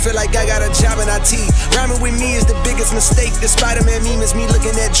no more. Feel like I got a job in IT. Rhyming with me is the biggest mistake. The Spider-Man meme is me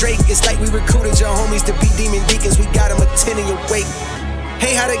looking at Drake. It's like we recruited your homies to be demon deacons. We got them attending your wake.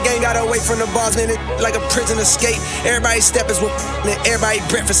 Hey, how the gang got away from the bars, man, it like a prison escape. Everybody steppers with and everybody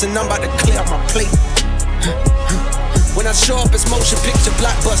breakfast and I'm about to clear off my plate. When I show up, it's motion picture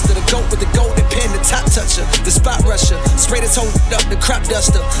blockbuster. The GOAT with the golden pen, the top toucher, the spot rusher. Spray this whole up, the crop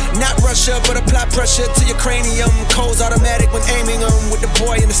duster. Not Russia, but apply pressure to your cranium. Codes automatic when aiming them. With the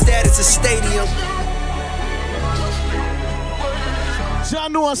boy in the status of stadium.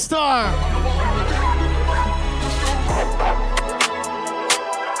 John Noah Star.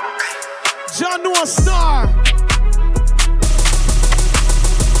 John Noah Star.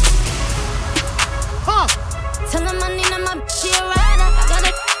 Huh. Tell them I need my bitch, she a rider. Got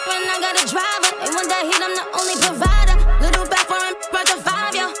a and I got a driver. They want that heat, I'm the only provider. Little back for him, worth a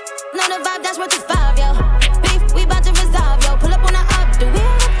 5, yo. Know the vibe, that's worth a 5, yo. Beef, we bout to resolve, yo. Pull up on the up, do we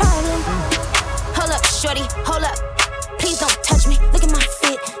have a problem? Hold up, shorty, hold up. Please don't touch me. Look at my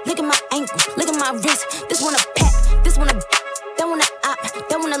feet, look at my ankle, look at my wrist. This one a pack, this one a that one a op,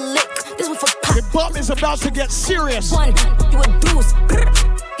 that one a lick. This one for pop. The bump is about to get serious. One, you a deuce.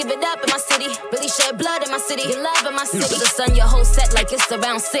 Give it up in my city, really shed blood in my city, get love in my city. The sun, your whole set like it's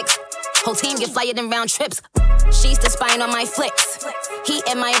around 6. Whole team get flyer than round trips. She's the spying on my flicks. He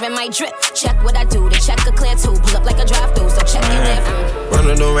admiring my drip. Check what I do, the check a clear too. Pull up like a drive-through, so check your live.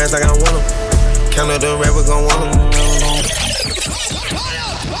 Run the rats like I want them. Count up the rap, we gon' want them.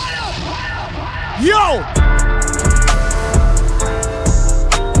 Yo!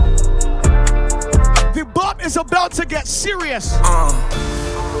 The bump is about to get serious.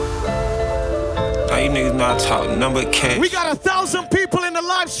 Now you niggas not talking number cash. We got 1,000 people in the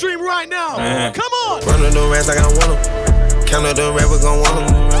live stream right now. Come on. Run the rats like I want them. Count up the rap, we gon' want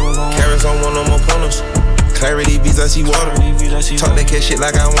them. Carrots on one of my opponents. Clarity beats, I see water. Talk that cat shit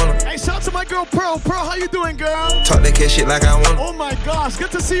like I want them. Hey, shout out to my girl Pearl. Pearl, how you doing, girl? Talk that cat shit like I want them. Oh my gosh,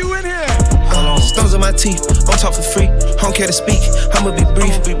 good to see you in here. Stones in my teeth, don't talk for free. Don't care to speak, I'ma be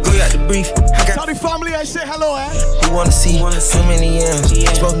brief. Go out the brief. Tell the family I say hello, Who wanna see so many M's?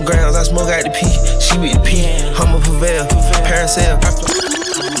 Smoking grounds, I smoke out the P. She with the P, I'ma prevail. Parasail.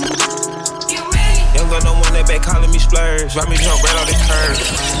 Young got no one that back calling me splurge. Ride me jump right off the curb.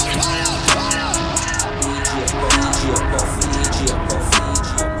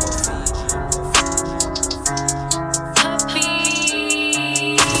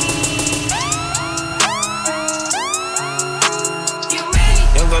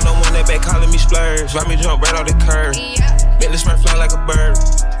 splurge. Ride me jump right off the curb. Make this man fly like a bird.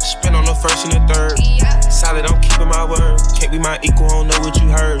 Spin on the first and the third. Solid, I'm keeping my word. Can't be my equal, I don't know what you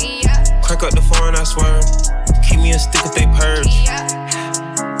heard. Crack up the phone, I swear. Keep me a stick if they purge.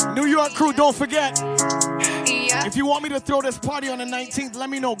 New York crew, don't forget. If you want me to throw this party on the 19th, let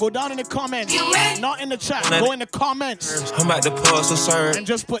me know. Go down in the comments. Not in the chat. Go in the comments. I'm about to pause to serve. And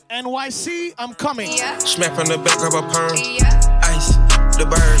just put NYC, I'm coming. Smack from the back, grab a perm. Ice, the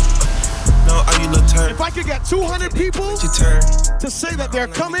bird. No, are you little turn? If I could get 200 people to say that they're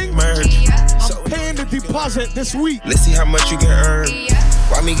coming, merge. I'm paying the deposit this week. Let's see how much you can earn.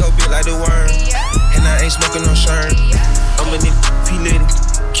 Why me go big like the worm? And I ain't smoking no shirt. I'm a nigga, P-Litty,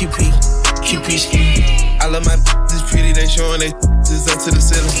 QP, ski. I love my this pretty, they showing they is up to the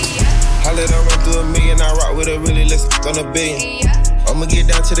ceiling. I let her run through $1 million, I rock with her really, let's on $1 billion. I'ma get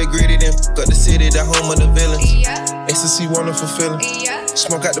down to the gritty, then fuck up the city, the home of the villains. Ecstasy, wonderful feeling.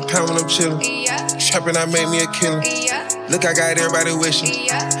 Smoke out the pound when I'm chillin'. Trappin', I made me a killer. Look, I got everybody wishing.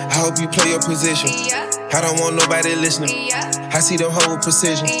 I hope you play your position. I don't want nobody listening. I see them hoe with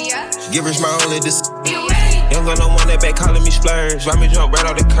precision. Givers my only decision. Young gun, don't want that back calling me splurge. Ride me jump right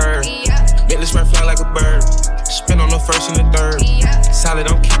off the curb. Make this man fly like a bird. Spin on the first and the third. Solid,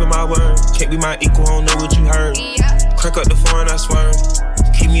 I'm keeping my word. Can't be my equal, I don't know what you heard. Crack up the phone, I swear.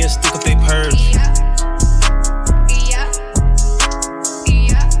 Keep me a stick if they purge.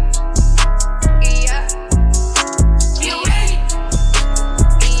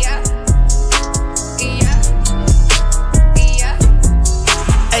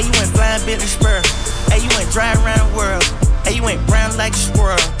 Hey, you went blind, Billy Spur. Hey, you went dry around the world. Hey, you went brown like a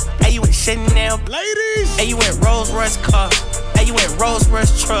squirrel. Hey, you went Chanel. Ladies. Hey, you went Rolls Royce car. Hey, you went Rolls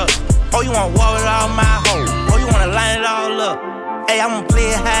Royce truck. Oh, you want war with all my hoes. Oh, you wanna line it all up. Hey, I'ma play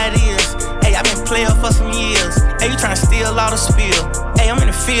it how it is. Hey, I been playing for some years. Hey, you tryna steal all the spill. Hey, I'm in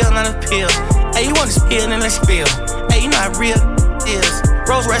the field, not a pill. Hey, you want to spill, then let's spill. Hey, you know how real is.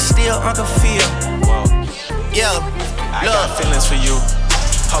 Rolls Royce still, Uncle Phil. Whoa. Yo, I got feelings for you.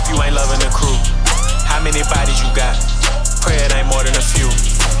 Hope you ain't loving the crew. How many bodies you got? Pray it ain't more than a few.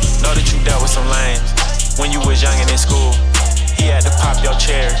 Know that you dealt with some lames when you was young and in school. He had to pop your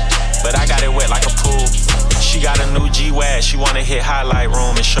cherry, but I got it wet like a pool. She got a new G-Wag, she wanna hit highlight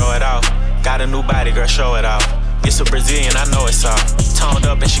room and show it off. Got a new body, girl, show it off. It's a Brazilian, I know it's all. Toned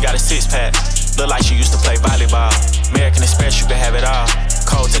up and she got a six-pack. Look like she used to play volleyball. American Express, you can have it all.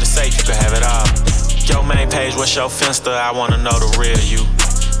 Code to the safe, you can have it all. Your main page, what's your Finsta? I wanna know the real you.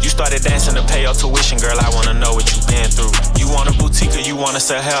 You started dancing to pay your tuition, girl, I wanna know what you been through. You want a boutique or you wanna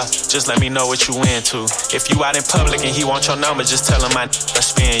sell hair? Just let me know what you into. If you out in public and he want your number, just tell him I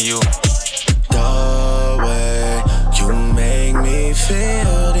spin you. The way you make me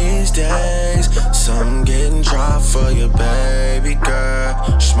feel these days. Some getting dry for your baby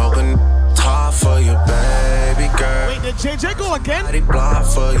girl. Smoking top for your baby girl. Wait, did JJ go again? Body block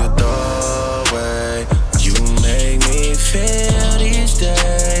for your doorway. You make me feel these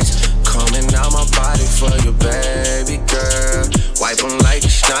days. Coming out my body for your baby girl. Wipe them like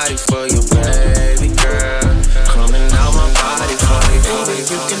it's snotty for your baby girl. Coming out my body for your baby.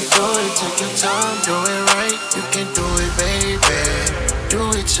 You can do it, take your time, do it right. You can do it, baby. Do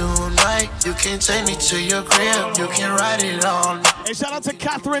it tonight. You can take me to your crib. You can ride it all night. Hey, shout out to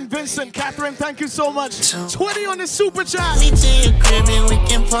Catherine Vincent. Catherine, thank you so much. 20 on the super chat. Me to your crib and we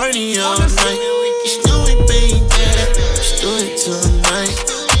can party all night. Just do it, baby. Just do it tonight.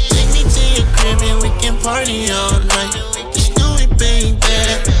 Take me to your crib and we can party all night. Just do it, baby.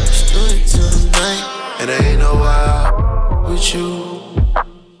 Just do it tonight. And I ain't no wild with you.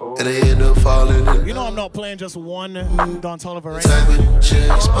 And I end up falling in. You know I'm not playing just one Don Toliver right now. What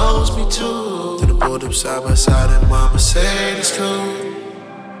you exposed me to. Then I pulled up side by side and mama said it's cool.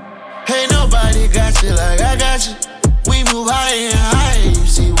 Ain't nobody got you like I got you. We move higher and higher, you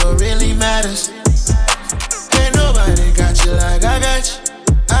see what really matters. Ain't nobody got you like I got you.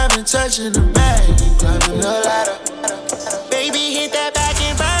 I've been touching the bag, you climbing the ladder. Baby, hit that back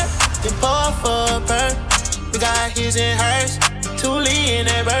and burn, then pour for a burn. We got his and hers, Thule in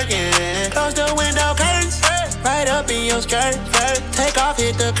that Birkin. Close the window curtains, right up in your skirt. Take off,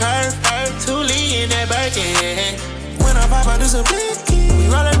 hit the curve, Thule in that Birkin. When I pop out, this a blicky. We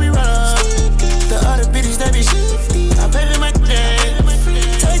roll up, the other bitches, they be shifty. I pay them my day.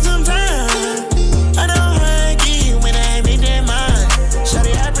 Take some time. I don't hug you when I make that mind.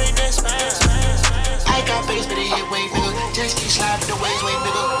 Shawty, I break that spine. I got face, but it hit way bigger. Just keep sliding, the waves way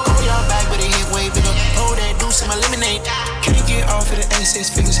bigger. Go y'all back, but it hit way bigger. Hold that deuce in my lemonade. Can't get off for the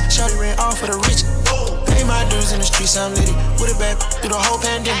A6 figures. Shawty ran off for the rich. Pay my dues in the streets, I'm litty. With a bag through the whole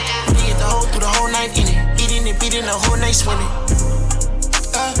pandemic. We get the whole through the whole night in it. Eating and beating the whole night swimming.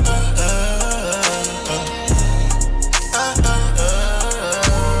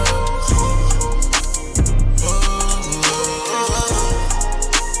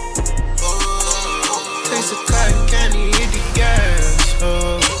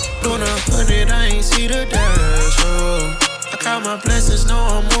 message, know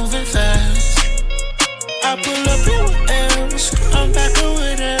I'm moving fast. I pull up in M's, I'm back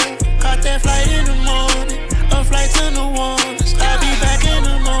over there. Caught that flight in the morning, a flight to New Orleans. I'll be back in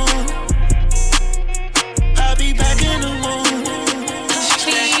the morning. I'll be back in the morning.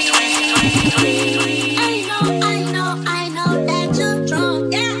 I know that you're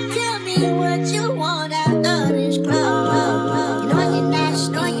drunk. Yeah, tell me what you want after this club. You know you're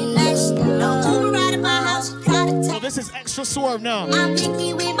nasty, Don't override at my house. Oh, this is extra swerve now. I'm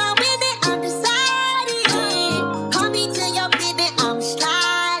picky with my women, I'm deciding. Call me to your baby, I'm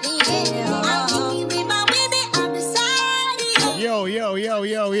sliding. I'm picky with my women, I'm deciding. Yo.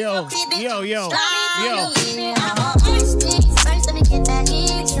 First, let me get that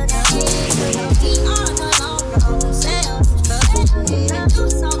introduction. We on the long road to sell. Do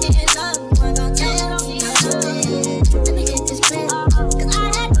something in love, we're gonna tell. Let me get this clear, 'cause I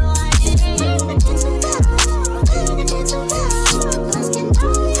had no idea. It's so bad. Let's get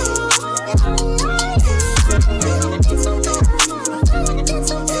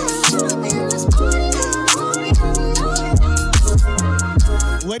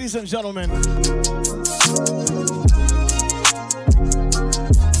Ladies and gentlemen,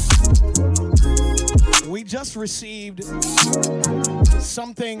 we just received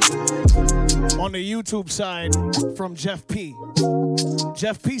something on the YouTube side from Jeff P.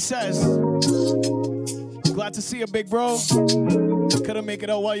 Jeff P says, glad to see you, big bro. Couldn't make it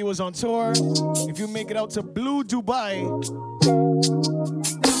out while you was on tour. If you make it out to Blue Dubai,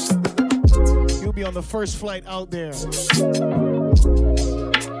 you'll be on the first flight out there.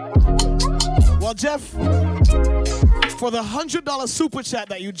 Well, Jeff, for the $100 super chat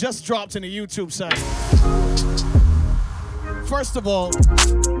that you just dropped in the YouTube side, first of all,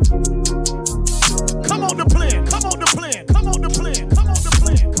 come on the plan.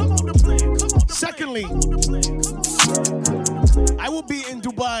 Secondly, I will be in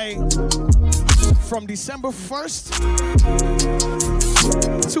Dubai from December 1st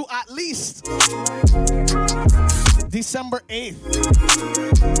to at least December 8th.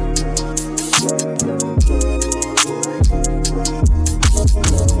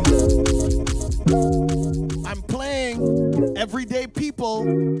 I'm playing Everyday People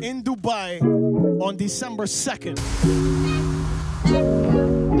in Dubai on December 2nd.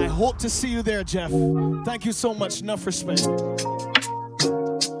 I hope to see you there, Jeff. Thank you so much. Enough respect.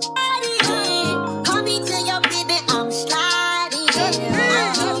 Call me to your baby, I'm sliding.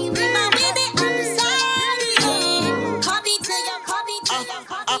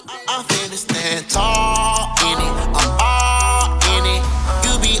 I'm finna stand tall in it. I'm all in it.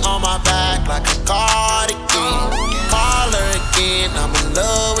 You be on my back like a cardigan. Call her again. I'm in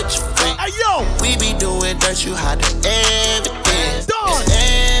love with your friend. Hey, yo! We be doing dirt, you hide everything. It's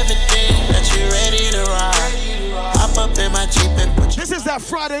everything that you ready to ride. Hop up in my Jeep and put you. This is that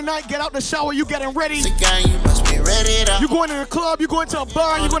Friday night. Get out the shower. You getting ready. Again, you must be ready to. You going to the club. You going to a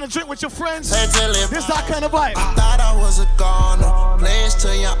bar. You going to drink with your friends. This that kind of vibe. I thought I was a goner. Place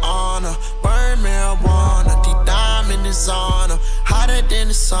to your honor. Burn marijuana. The diamond is on her. Hotter than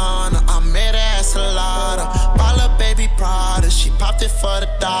the sauna. I met her at Salada. Balla baby Prada. She popped it for the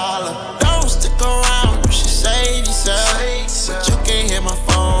dollar. Don't stick around. You should save yourself. But you can hit my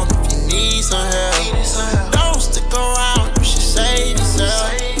phone if you need some help. Don't stick around. You should save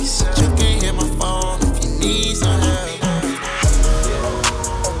yourself. But you can hit my phone if you need some help.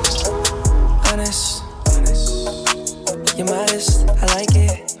 Honest, you're modest, I like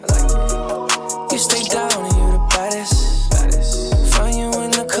it. You stay down and you the baddest. Find you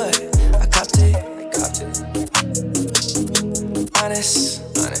in the cut, I copped it. Honest,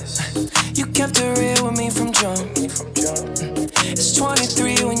 you kept it real with me from jump. It's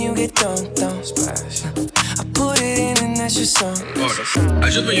 23 when you get dumped. I put it in and that's your song. Water. I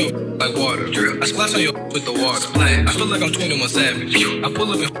jump in your like water. I splash on your with the water. I feel like I'm 21 Savage. I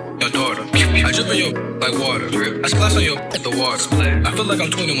pull up in your daughter. I jump in your like water. I splash on your with the water. I feel like I'm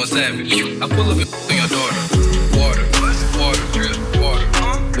 21 Savage. I pull up in your daughter. Water, drip, water,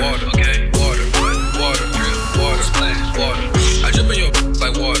 okay, water, drip, water, splash, water. I jump in your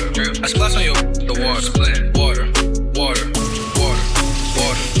like water. I splash on your the water, water.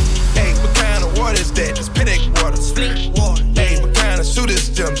 Hey, what kind of water is that? Just Pedic water. Hey, what kind of shoot is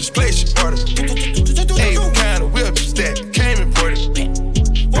them? Just place your order. Hey, what kind of whip is that? Came imported.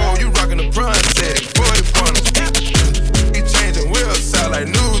 Oh, you rockin' the bronze set, 40 pointers. He changing wheels out like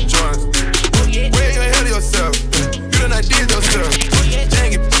new joints. Where you ahead of yourself? You done not did yourself.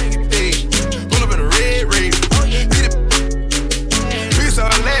 Dang it, hey, pull up in a red race. Beat it, we saw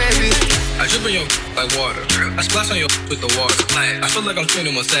last. I jump in your like water. I splash on your with the water. I feel like I'm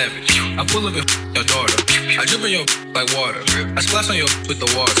 21 Savage. I pull up and your daughter. I drip in your like water. I splash on your with the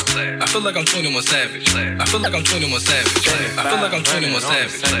water. I feel like I'm 21 Savage. I feel like I'm 21 Savage. I feel like I'm 21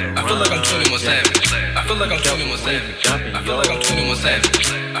 Savage. I feel like I'm 21 Savage. I feel like I'm 21 Savage. I feel like I'm 21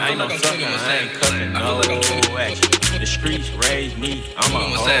 Savage. I feel like I'm 21 Savage. I feel like I'm 21 Savage. The streets raised me. I'm a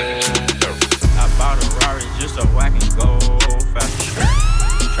whole I bought a Rari just so I can go faster.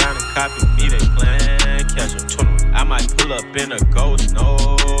 Trying to copy me, they plan catch a 21. I might pull up in a ghost,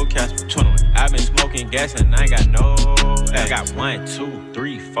 no catch a 21. I been smoking gas and I got no. I got 1, 2,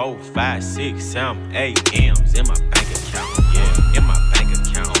 3, 4, 5, 6, 7, 8 M's in my bank account. Yeah, in my bank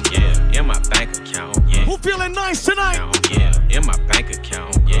account. Yeah, in my bank account. Yeah. Who feeling nice tonight? Yeah, in my bank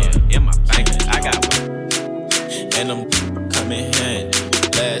account. Yeah, in my bank account. I got and them come in handy.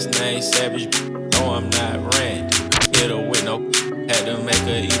 Last name Savage, no I'm not Randy. Hit her with no, had to make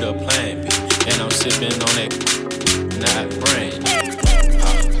her eat a Plan B. And I'm sipping on that, not brandy.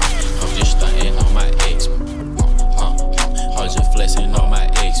 I'm just stunting on my ex. I'm just flexing on my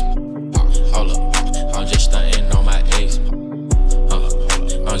ex. Hold up, I'm just stunting on my ex.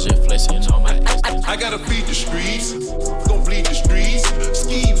 I'm just flexing on my ex. I gotta feed the streets, gon' bleed the streets.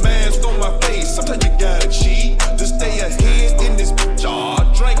 Ski mask on my face, sometimes you gotta cheat to stay ahead in this jar.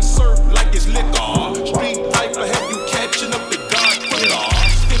 Drink surf like it's liquor. Street life will have you catching up the God quicker.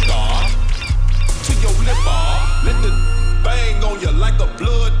 Sticker to your lipper. Let the bang on you like a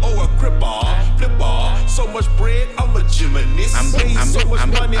blood or a cripper. Flipper, so much bread, I'm a gymnast. I'm so much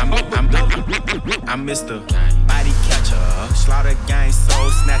money, I'm Mr. Body Catcher, Slaughter Gang Soul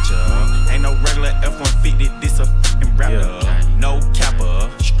Snatcher. Ain't no regular F-150, this a f***ing rapper. No capper,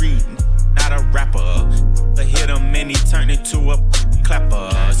 street, not a rapper. I hit him and he turned into a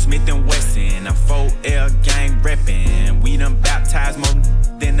clapper. Smith & Wesson, a 4L gang reppin'. We done baptized more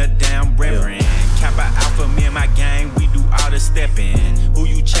than a damn reverend. Kappa Alpha, me and my gang, we do all the steppin'. Who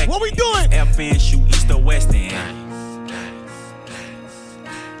you checkin'? What we doing? FN, shoot east or west end.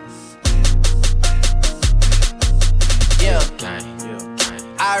 Yeah,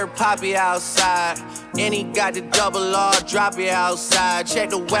 I heard Poppy outside, and he got the double R, drop it outside. Check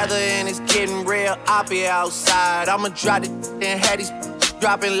the weather and it's getting real, oppy outside. I'ma drop it and have these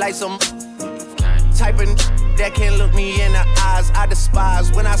dropping like some type of that can't look me in the eyes. I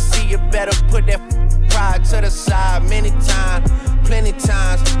despise when I see you, better put that pride to the side. Many times, plenty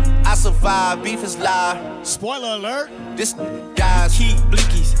times, I survive. Beef is live. Spoiler alert. This dies. Keep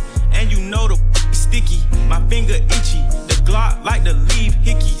blickies, and you know the sticky. My finger itchy. The Glock like to leave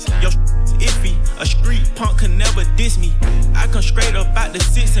hickeys. Your iffy. A street punk can never diss me. I come straight up out the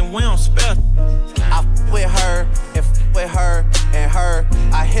 6 and we don't spell. I with her and with her and her.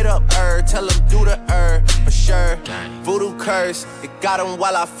 I hit up her, tell him do the for sure. Voodoo curse, it got him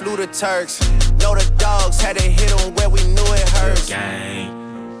while I flew the Turks. Know the dogs had to hit him where we knew it hurts.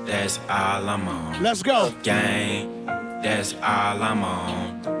 Gang, that's all I'm on. Let's go. Gang, that's all I'm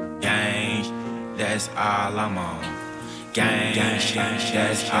on. Gang, that's all I'm on. Gang,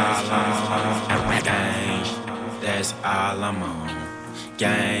 that's all I'm on. Gang, that's all I'm on.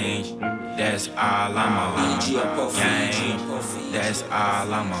 Gang, that's all I'm on. Gang, that's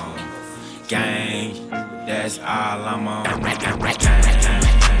all I'm on. Gang, that's all I'm on. Gang, that's all I'm on. Gang,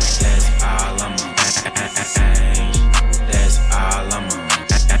 that's all I'm on.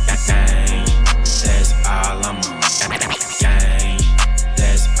 Gang,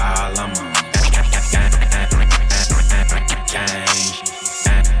 that's all I'm on. Gang,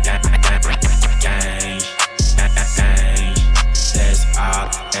 that's all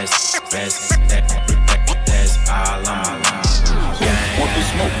I'm on. That's all I'm on. Want the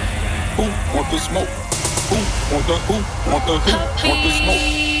smoke? Who want the smoke? Who want the want the smoke?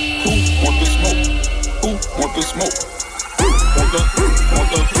 Who want the smoke? Who want the smoke? Who want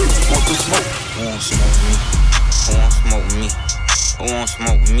the smoke? Who won't smoke me? Who won't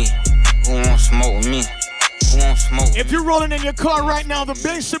smoke me? Who won't smoke me? Who won't smoke me? If you're rolling in your car right now, the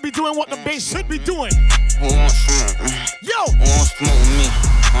bass should be doing what the bass should be doing. Who won't smoke me? Yo! Who won't smoke me?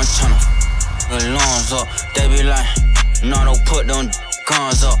 I'm tryna the lungs up. They be like, no, don't put them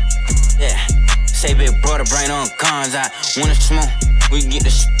guns up. Yeah. Say big brother, bring them guns out. When it's smoke, we get the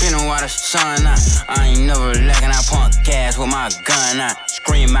spinning while the sun out. I ain't never lacking, I pump gas with my gun out.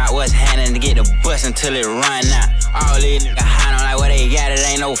 Scream out what's happening to get the bus until it run out. All these niggas hide on like what they got, it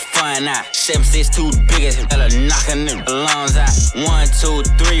ain't no fun out. 762 the biggest, hella knocking the lungs out. 1, 2,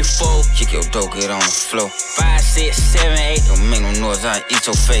 3, 4, kick your dope, get on the floor. 5, 6, 7, 8, don't make no noise, I'll eat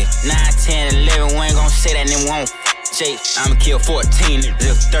your face. 9, 10, 11, we ain't gon' say that, then we won't Jake. I'ma kill 14,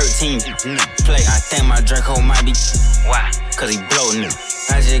 if 13 play. I think my Draco might be why? Cause he blow nigga.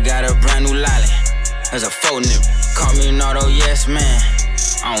 I just got a brand new lolly. as a faux nigga. Call me an auto yes man.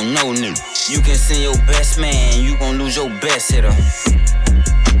 I don't know nigga. You can send your best man, you gon' lose your best hitter.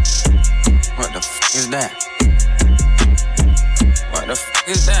 What the f is that? What the f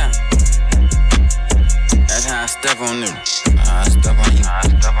is that? That's how I step on nigga. I step on you.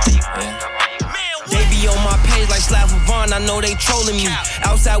 Yeah. They be on my page like Slav Vaughn, I know they trolling me.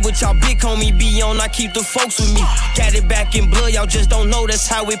 Outside with y'all big homie be on, I keep the folks with me. Got it back in blood, y'all just don't know that's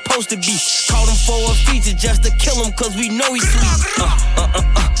how it supposed to be. Called him for a feature just to kill him cause we know he's sweet.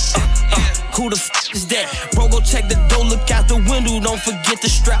 Who the f is that? Bro, go check the door, look out the window, don't forget the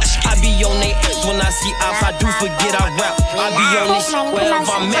strap. I be on they ass when I see ops, I do forget I rap. I be on this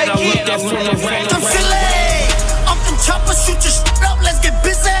wherever I'm at, I look that from the rap. I'm Philly, I'm from Chopper, shoot your shit up, let's get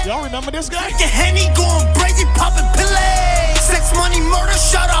busy. Y'all remember this guy? Get Henny going crazy, popping pillay. Sex, money, murder,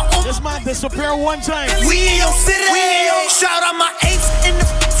 shout out. This man disappear one time. We in your city, shout out my apes in the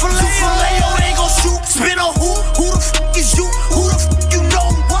filet. Filet, oh, they gon' shoot, spin on who? Who the f is you? Who the f you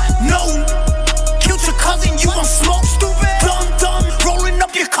know? What? No. Killed your cousin, you gon' smoke, stupid. Dumb, rolling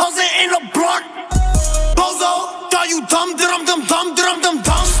up your cousin in a blunt. Bozo, thought you dumb, stupid.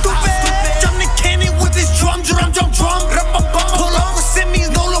 Jump the cannon with this drum. Pull up with Simmy's,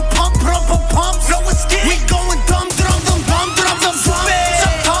 no little pump. No escape. We going dumb, stupid.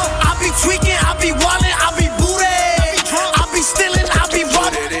 I be tweaking, I be wildin', I be booty. I be stealing, I be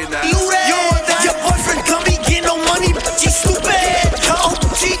robbing, looting. Your boyfriend come be getting no money, but you stupid.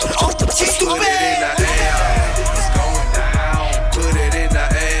 OG, stupid.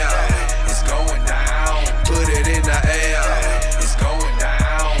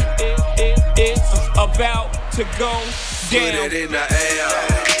 About to go down. Put it in the air.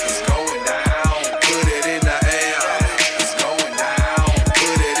 It's going down. Put it in the air. It's going down.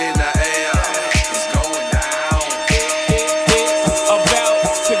 Put it in the air. It's going down. It's about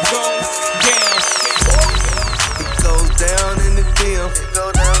to go down. It goes down in the DM. It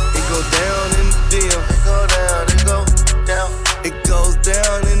go down. It go down in the DM. It go down. It go down. It goes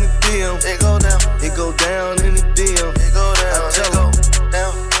down in the DM. It go down. It go down in the DM. It go down. I tell them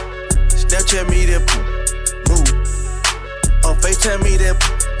down. Snapchat me that move. On FaceTime me that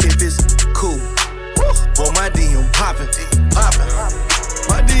if it's cool. Boy, my DM poppin'.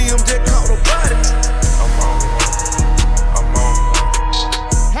 My DM just caught a body. I'm on.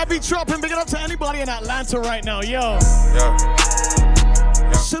 Happy dropping, big it up to anybody in Atlanta right now, yo. Yeah.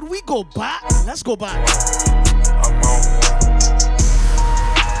 Should we go back? Let's go back. I'm on.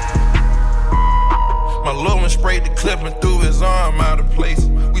 My little one sprayed the clip and threw his arm out of place.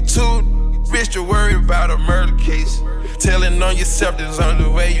 We too rich to worry about a murder case. Telling on yourself there's only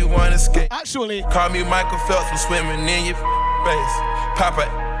way you wanna escape. Actually, call me Michael Phelps from swimming in your face. Papa,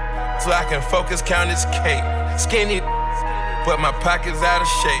 so I can focus, count this cake. Skinny, but my pocket's out of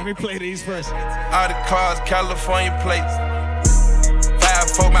shape. Let me play these first. All the cars, California plates.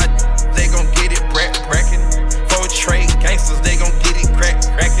 5-4, my they gon' get it brackin'. 4 trade gangsters, they gon' get it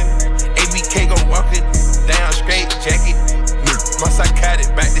crackin'. ABK gon' walk it down straight jacket. My psychotic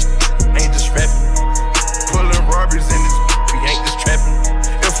back this ain't just rapping. Pulling robberies in this, we ain't just trapping.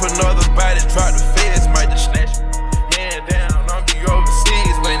 If another body drop, the feds might just snatch it. Man down, I'll be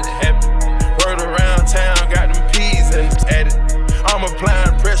overseas when it happen. Word around town, got them peas and at it. I'm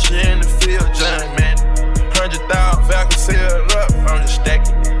applying pressure in the field, John, man. 100,000 vacuum sealed up, I'm just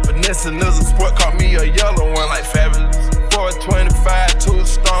stacking. Vanessa Lizard Sport caught me a yellow one like Fabulous. 425, 2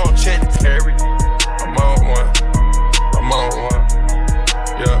 stone, check Terry. I'm on one.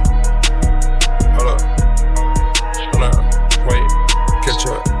 Yeah. Hold up. Wait. Catch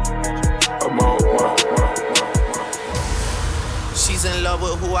up. I'm on one. She's in love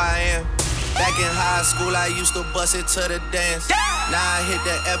with who I am. Back in high school, I used to bust it to the dance. Now I hit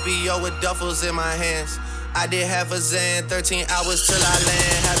the FBO with duffels in my hands. I did half a Zan, 13 hours till I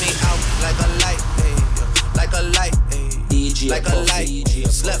land. Had me out like a light, ayy. Like a light, ayy. Like a light.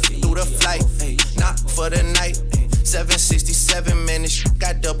 Slept through the flight, ayy. Not for the night. 767, man, this shit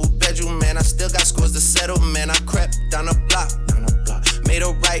got double bedroom, man. I still got scores to settle, man. I crept down the block, made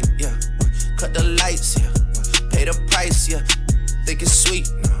a right, yeah. Cut the lights, yeah. Pay the price, yeah. Think it's sweet,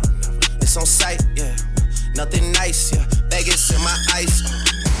 no. It's on sight, yeah. Nothing nice, yeah. Vegas in my ice,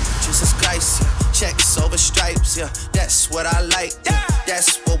 Jesus Christ, yeah. Checks over stripes, yeah. That's what I like, yeah.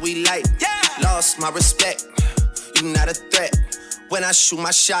 That's what we like, yeah. Lost my respect, you not a threat. When I shoot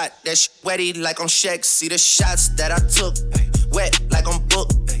my shot, that shit wetty like on Shaq. See the shots that I took, ay, wet like on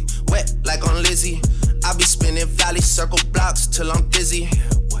Book, ay, wet like on Lizzie. I be spinning valley circle blocks till I'm dizzy.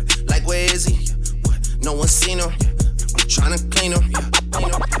 Like where is he? No one seen him. I'm tryna clean him.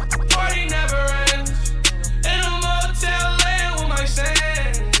 Party never ends. In a motel laying with my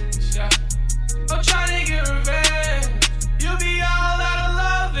sands. I'm tryna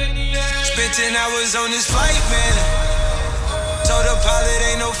on this flight, man. Told the pilot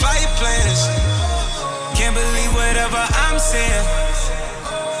ain't no flight plans. Can't believe whatever I'm saying.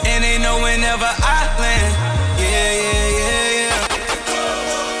 And they know whenever I land. Yeah, yeah, yeah, yeah.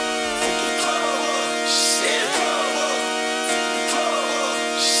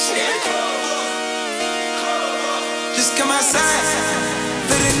 Just come outside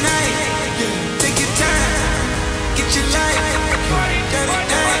for the night. Take your time, get your life. Dirty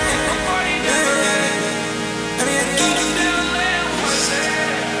night. I mean, I geek.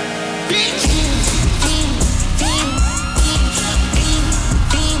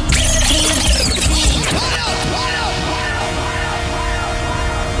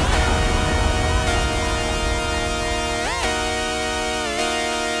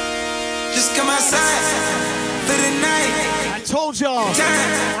 Just come outside for the night. I told y'all.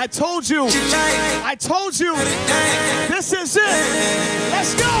 I told you. I told you. This is it.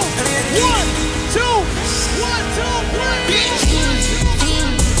 Let's go. 1, 2, 1, 2, 3.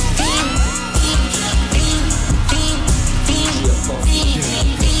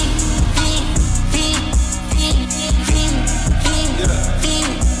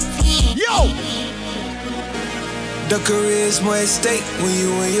 Yo. The career's more at stake when you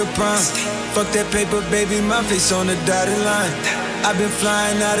in your prime. Fuck that paper, baby, my face on the dotted line. I've been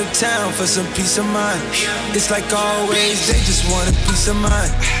flying out of town for some peace of mind. It's like always, they just want a peace of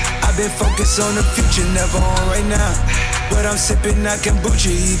mind. I've been focused on the future, never on right now. But I'm sipping that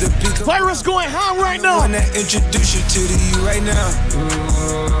kombucha, either pick up. Virus going high right now. Wanna introduce you to the you right now.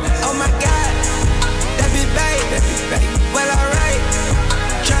 Oh my God, that be babe. Well, alright,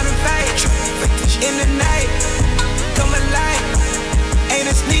 tryna fight in the night. Come alive,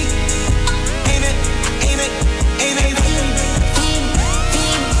 ain't it sneak? Ain't it?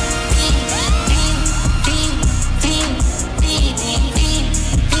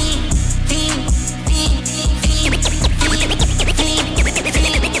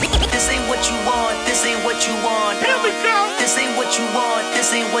 This ain't what you want. This ain't what you want. Here we go. This ain't what you want.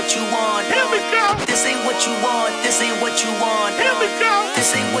 This ain't what you want. Here we go. This ain't what you want. This ain't what you want. Here we go.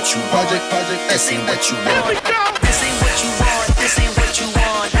 This ain't what you want. This ain't what you want. Here we go. This ain't what you want. This ain't what you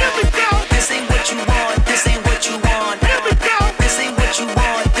want. Here we go. This ain't what you want. This ain't what you want. Here we go. This ain't what you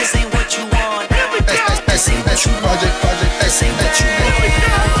want. This ain't what you want. Here we go. This ain't what you want. This ain't what you want. Here we go.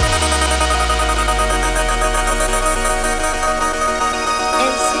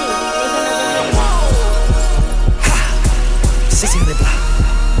 Sissy in the block.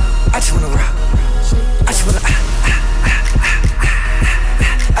 I just wanna rock. I just wanna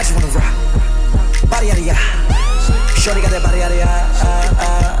I just wanna rock. Body yada yada. Shorty got that body yada yada.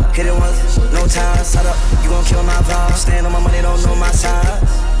 Hit it once, no time. Shut up, you gon' kill my vibe. Stand on my money, don't know my size.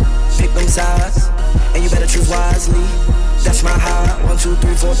 Pick them sides, and you better choose wisely. That's my high. 1, 2,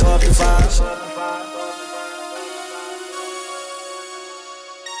 3, 4, throw up your 5.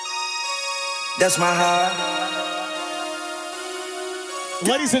 That's my high.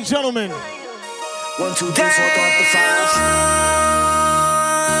 Ladies and gentlemen. 1, 2, 3, 4, throw up the 5.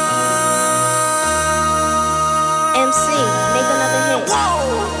 MC, make another hit.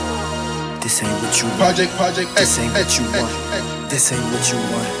 This ain't what you want. Project. This ain't what you want. This ain't what you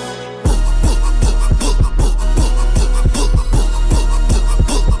want.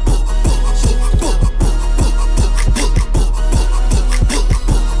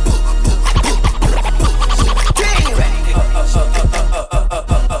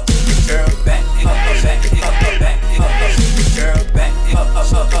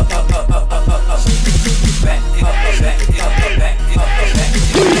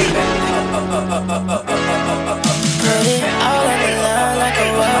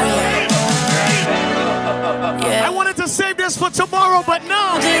 For tomorrow, but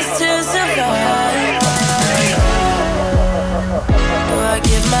now just to survive. Do I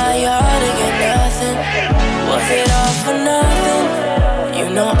give my all to get nothing? Was it all for nothing? You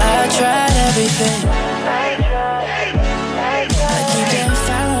know I tried everything. I keep that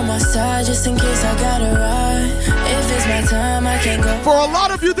fire on my side just in case I gotta ride. If it's my time, I can't go. For a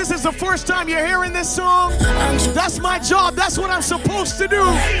lot of you, this is the first time you're hearing this song. That's my job. That's what I'm supposed to do.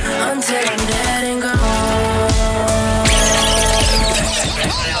 Until I'm dead and gone.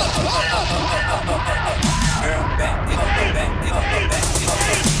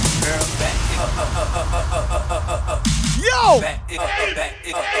 Yo!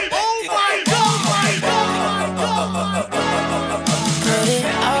 Oh my God! Put it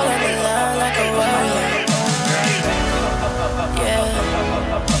all on the line like a warrior. Yeah.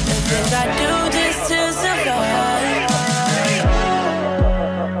 The things I do just to survive.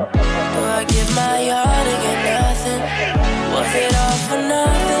 Do I give my all to get nothing? Was it all for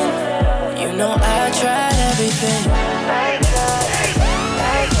nothing? You know I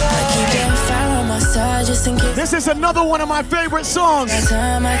This is another one of my favorite songs.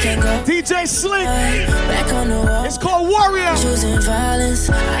 DJ Slink. It's called Warrior.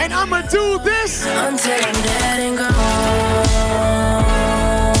 And I'ma do this until I'm dead and gone.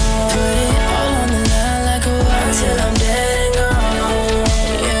 Put it all on the line like a warrior. Until I'm dead and gone.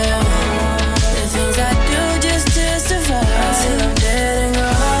 Yeah. The things I do just to survive. Until I'm dead and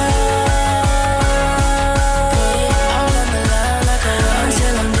gone. Put it all on the line like a warrior.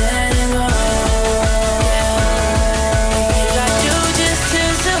 Until I'm dead and gone. Yeah. The things I do just to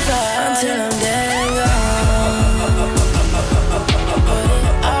survive. Until I'm dead and gone.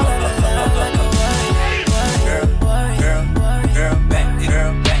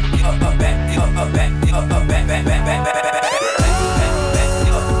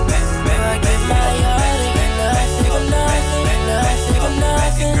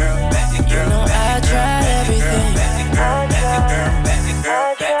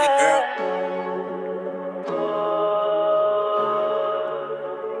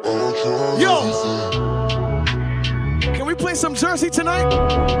 Some Jersey tonight.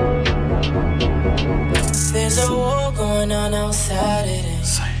 There's a war going on outside it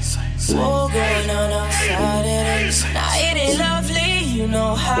is. War going on outside it is. Now it ain't lovely, you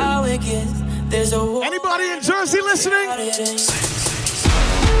know how it gets. There's a war. Anybody in Jersey listening?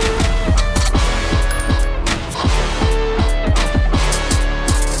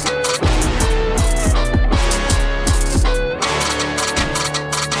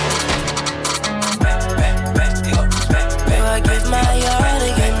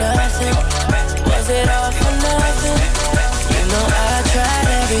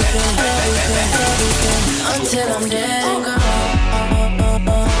 Until I'm dead and gone.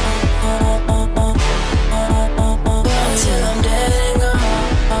 Until I'm dead and gone. Until I'm dead and gone.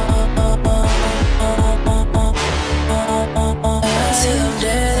 Until I'm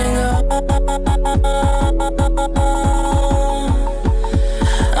dead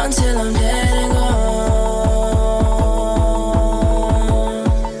and gone. Until I'm dead and gone.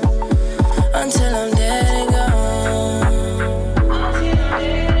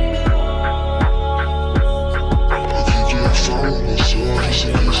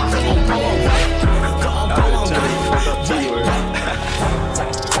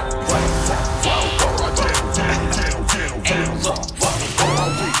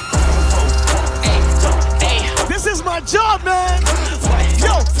 This is my job, man. Yo.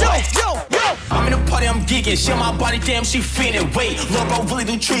 I'm in the party, I'm geeking. Shit, my body, damn, she feeling. Wait, look, bro, really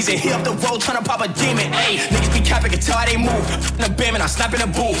do treason. Hit up the road, tryna pop a demon. Ayy, niggas be capping, can tell how they move. In the bam and I snap in the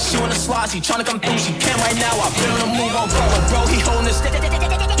booth. She on the slides, he tryna come through. She can right now, I been on the move. On bro, he holding the stick.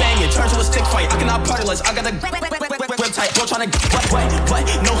 Bang it, turns to a stick fight. I cannot party less, I got the grip tight. Bro, tryna what?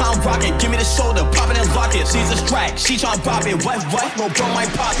 Know how I'm rocking. Give me the shoulder, pop it and lock it. She's a strike, she tryna pop it. What? Bro,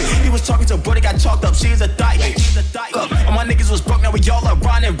 might pop it. He was talking to a bro, they got chalked up. She's a dyke. Look, all my niggas was broke, now we all up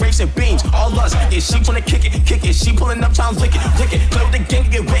riding, racing beams. All us, yeah, she wanna kick it. She pulling up, trying to lick it. Play with the game,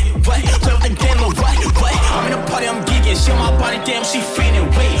 get wet. Play with the game, look what? I'm in the party, I'm geeking. Shit, my body, damn, she feeling.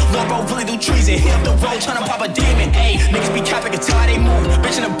 Wait, look, bro, really do treason. Hit up the road, tryna pop a demon. Ayy, niggas be capping, can tell how they move.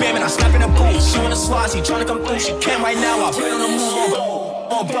 Bitch in the bam and I snap in the booth. She on the slides, he tryna come through. She can right now, I been on the move.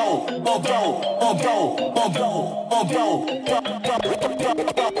 On bro.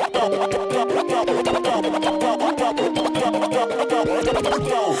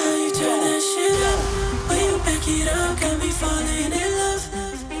 How you turn that shit up? When you back it up, got me falling in love.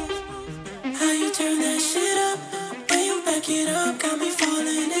 How you turn that shit up? When you back it up, got me falling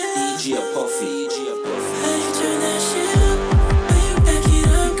in love. How you turn that shit up? When you back it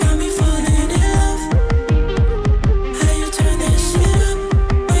up, got me falling in love. How you turn that shit up?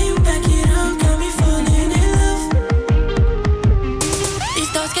 When you back it up, got me falling in love. These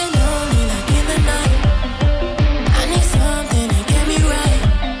thoughts get lonely like in the night. I need something to get me right.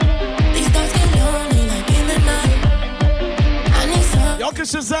 These thoughts get lonely like in the night. I need something. Y'all can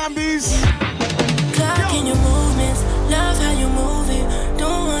Shazam these. Clocking your movements, love how you move it.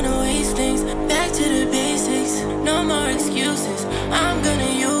 Don't wanna waste things, back to the basics. No more excuses, I'm gonna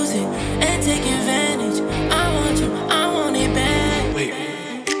use it and take advantage. I want you, I want it back. Wait.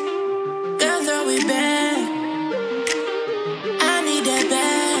 Girl, throw it back. I need that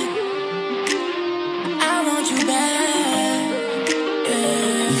back. I want you back.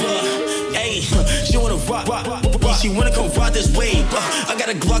 Yeah. Ayy, she wanna rock. She wanna come ride this wave. I got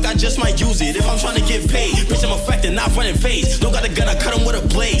a Glock, I just might use it if I'm trying to get paid. Bitch, I'm affected, not running phase. Don't got a gun, I cut him with a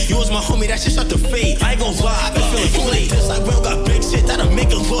blade. You was my homie, that shit start to fade. I ain't gon' lie, I been feeling fully. This like real got big shit that'll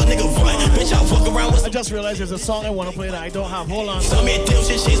make a little nigga run. Bitch, I walk around with. I just realized there's a song I wanna play that I don't have. Hold on. Tell me a deal,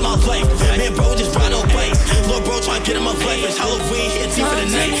 shit changed my life. Man, bro, just ride on bikes. Little bro trying to get in my life. It's Halloween, here deep for the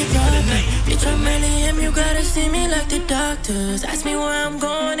night. from Milliam, you gotta see me like the doctors. Ask me where I'm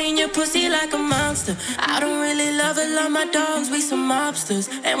going in your pussy like a monster. I don't really love it, love my dogs, we some mobsters.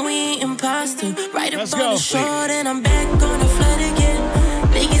 And we eatin' pasta. Right up on the shore, and I'm back on the flood again.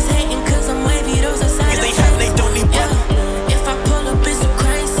 Niggas hating cause I'm wavy, those are side effects. They don't need yeah. If I pull up, it's a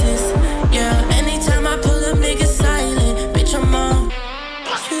crisis. Yeah, anytime I pull up, niggas silent. Bitch, I'm on.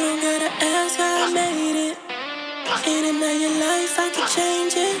 You don't gotta ask how I made it. In a million life, I could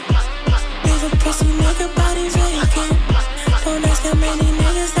change it. Leave a pussy nigga body vacant. Don't ask how many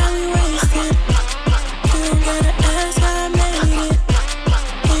niggas that we wasted. You don't gotta ask how I made it.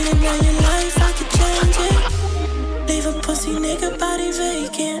 In a million life, I could change it. Leave a pussy nigga body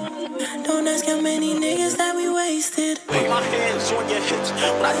vacant. Don't ask how many niggas that we wasted. Put my hands on your hips.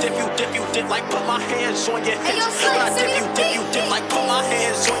 When I dip, you dip, like put my hands on your hips. When I dip, you dip, like put my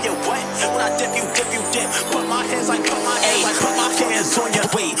hands on your what? When I dip, you dip, put my hands like put my hands like put my hands on your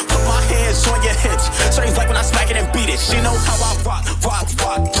wait. Put my hands on your hips. So they like when I smack it and beat it. She know how I rock.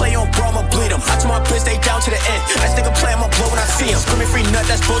 Play on bro, I'ma bleed them. I told my bitch they down to the end. That nigga play, I'ma blow when I see him. Screaming free nut,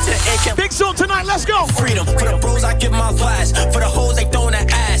 that's blow to the end. Big song tonight, let's go. Freedom. For the bros, I give my last. For the hoes, they throwing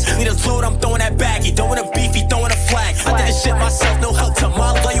that ass. Need a load, I'm throwing that bag. He throwing a beef, he throwing a flag. I did this shit myself, no help to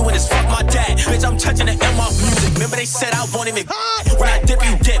my love you when it's fuck my dad. Bitch, I'm touching the M off music. Remember they said I won't even. When I dip,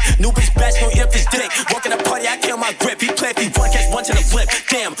 you dip. New bitch best, no eat up his dick. Walking the party, I kill my grip. He play if he one, catch one to the flip.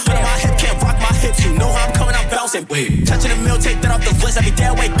 Damn, under my hip, can't rock my hips. You know how I'm coming, I'm bouncing. Wait, touching the mill, take that off the list. Every day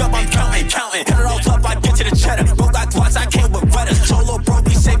I wake up, I'm counting. Count it all up, I get to the cheddar. Bro got glocks, I came with Redders. Solo bro,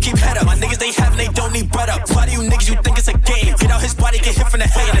 be safe, keep head up. My niggas they have, they don't need bread up. Why do you niggas, you think it's a game? Get out his body, get hit from the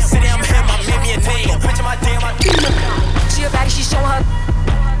head. In the city, I'm him, I made me a name. Bitch, in my damn, She a baddie, she show her.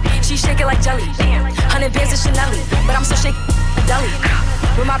 She shake it like jelly. 100 bands of Chanel, but I'm still shaking a deli.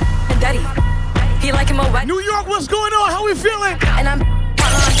 With my and daddy. He like him a wet. New York, what's going on? How we feeling? And I'm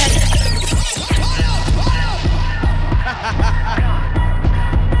petty.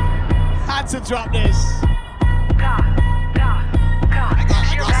 Had to drop this. I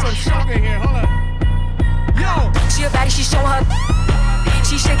got some sugar here. Hold on. Yo. She a baddie, she show her.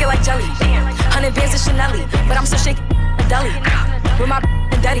 She shake it like jelly. 100 bands of Chanel, but I'm still shaking a deli. With my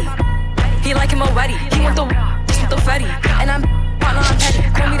and daddy. He like him already. He want the fetty. And I'm petty.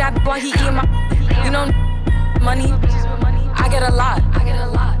 Call me that boy, he eating my. You know, money. I get a lot.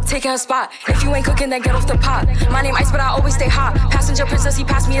 Taking her spot. If you ain't cooking, then get off the pot. My name Ice, but I always stay hot. Passenger princess, he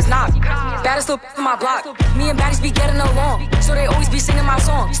passed me his knock. Baddest little in my block. Me and baddies be getting along, so they always be singing my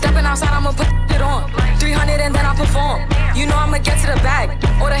song. Stepping outside, I'ma put it on. 300 and then I perform. You know I'ma get to the bag.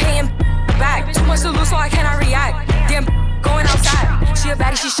 Or the hating back. Too much to lose, so I cannot react. Damn, going outside. She a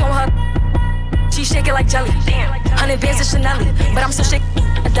baddie, she showing her. She shake it like jelly. 100 bands of Chanel, but I'm still shaking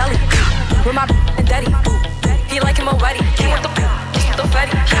a deli. With my and daddy. He like him already. He want the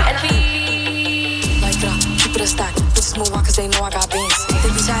fetty. And like drop, keep it a stack. Bitches move on cause they know I got bands. They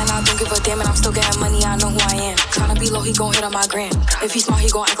be chatting, I don't give a damn, and I'm still getting money, I know who I am. Tryna be low, he gon' hit on my gram. If he smart, he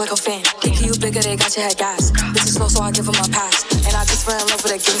gon' act like a fan. Thinking you bigger, they got your head gas. Bitches slow, so I give him a pass. And I just fell in love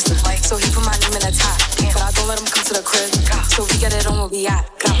with a gangster, so he put my name in a tag. But I don't let him come to the crib, so we get it on where we at.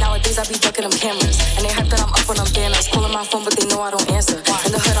 Nowadays I be ducking them cameras, and they hype that I'm up on them banners. Calling my phone, but they know I don't answer.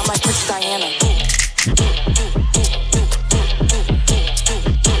 In the hood, I'm like Princess Diana.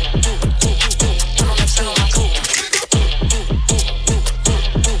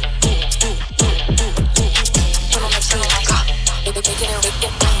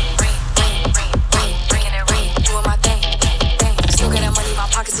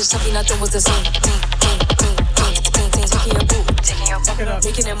 Nothing was the same.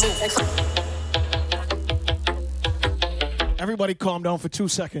 Taking your move. Everybody calm down for 2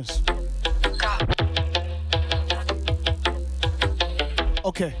 seconds.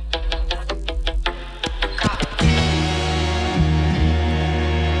 Okay.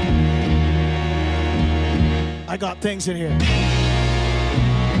 I got things in here.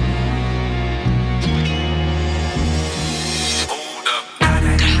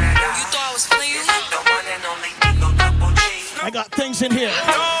 I got things in here.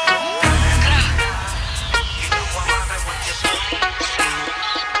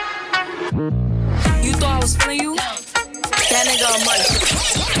 You thought I was feeling you? That nigga on money.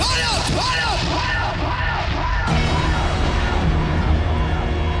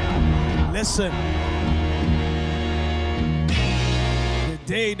 Listen. The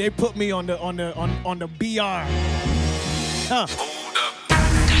day they put me on the BR. Huh.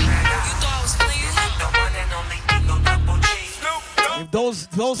 If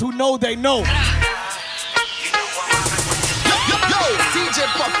those who know, they know. Yo, DJ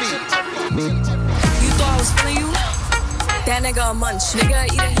Puffy. You thought I was feeling you? That nigga a munch. Nigga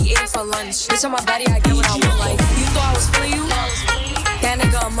eat it, he ate it for lunch. Bitch on my body, I get what I want. Like, you thought I was feeling you? That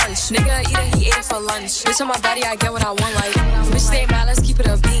nigga a munch. Nigga eat it, he ate it for lunch. Bitch on my body, I get what I want. Like, bitch stay mad, let's keep it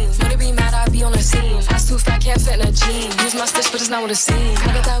a beam. Wanna be mad, I be on the scene. Ass too fat, can't fit in a jean. Use my stitch, but it's not what it seems.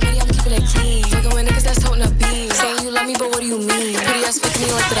 I got that ready, I'm keeping it clean. Fucking with niggas that's toting a beam. Saying you love me, but what do you mean? Pretty ass fucking me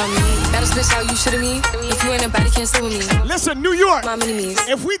like that I mean. Baddest bitch, how you shitting me? If you ain't a baddie, can't stay with me. Listen, New York. My mini-me's.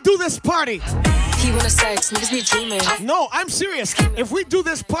 If we do this party. He wanna sex, niggas be dreaming. No, I'm serious. If we do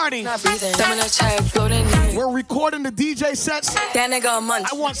this party, not breathing. Thumb in a check, floating. We're recording the DJ sets. That nigga a munch.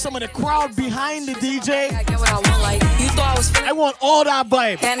 I want some of the crowd behind the DJ. I get what I want, like you thought I was feeling. I want all that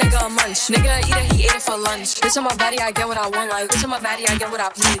vibe. That nigga a munch. Nigga eat it, he ate it for lunch. Bitch on my body, I get what I want, like bitch on my body, I get what I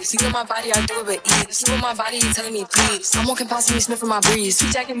please. You on my body, I do it with ease. You on my body, you telling me please. I'm walking past me, sniffing my breeze. He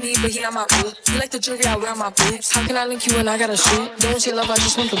jacking me, but he not my boo. You like the jewelry I wear on my boobs. How can I link you when I gotta shoot? Don't want your love, I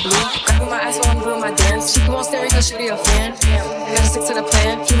just want the blue. Grabbing my ass while I'm doing my dance. She won't stare cause she be a fan. I gotta stick to the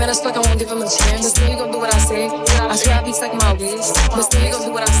plan. He made us stuck, I won't give him a chance. But still he gon' do what I say. I swear I be stuck in my ways. But still he gon'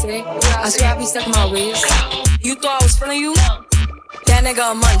 do what I say. I swear I be stuck in my ways. You thought I was feeling you? That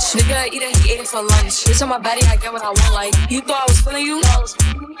nigga a munch. Nigga eat it, he ate it for lunch. Bitch on my body, I get what I want. Like you thought I was feeling you?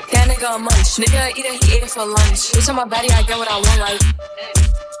 That nigga a munch. Nigga eat it, he ate it for lunch. Bitch on my body, I get what I want. Like.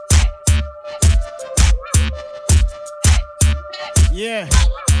 Yeah.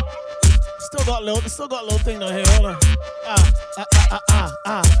 Still got little thing down here. Hold on.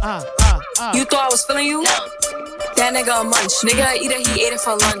 You thought I was feeling you? That nigga a munch. Nigga eat it, he ate it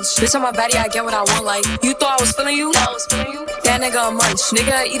for lunch. Bitch on my body, I get what I want. Like you thought I was feeling you? That nigga a munch.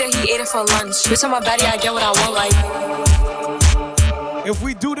 Nigga eat it, he ate it for lunch. Bitch on my body, I get what I want. Like. If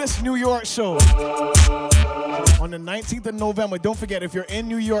we do this New York show on the 19th of November, don't forget, if you're in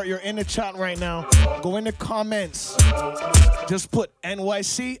New York, you're in the chat right now, go in the comments. Just put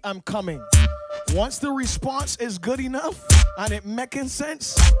NYC, I'm coming. Once the response is good enough and it making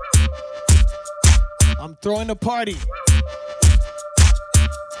sense, I'm throwing a party.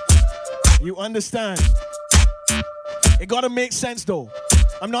 You understand? It gotta make sense though.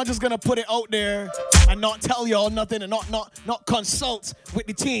 I'm not just gonna put it out there and not tell y'all nothing and not consult with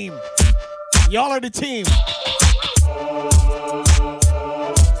the team. Y'all are the team.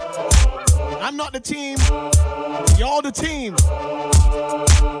 I'm not the team. Y'all the team.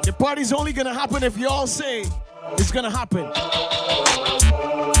 The party's only gonna happen if y'all say it's gonna happen.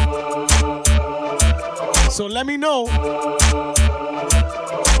 So let me know.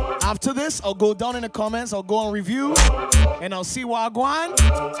 After this, I'll go down in the comments, I'll go on review, and I'll see what I go on.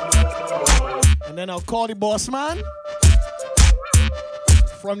 And then I'll call the boss man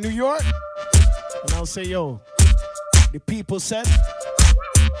from New York, and I'll say, yo, the people said.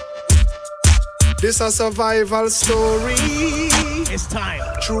 This a survival story. It's time.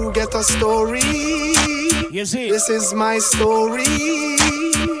 True get a story. You see. This is my story.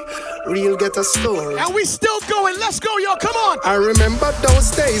 Real get a story. And we still going. Let's go, y'all. Come on. I remember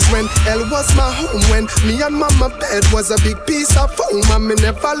those days when hell was my home. When me and mama bed was a big piece of foam. And me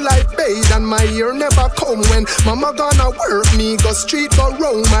never like bathe and my ear never come. When mama gonna work, me go street go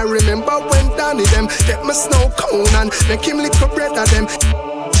roam. I remember when Danny them get my snow cone and make him little bread of them.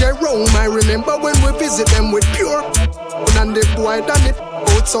 Jerome, I remember when we visit them with pure and the boy done it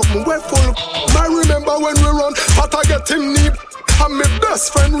out something we full. I remember when we run, but I get him knee. And my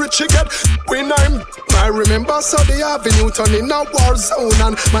best friend Richie get when I remember Sunday Avenue turning a war zone.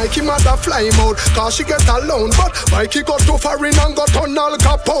 And Mikey mother fly him out cause she get alone. But Mikey got too foreign and got on Al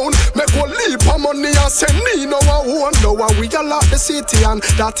Capone. Make one leap of money and send me no one. Know we all out the city and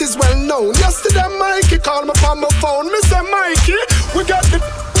that is well known. Yesterday Mikey called me from my phone. Me say Mikey, we got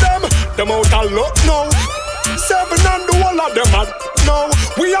them out of luck now. 7 and the whole of them are now.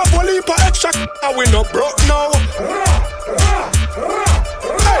 We have a leap of extra and we not broke now.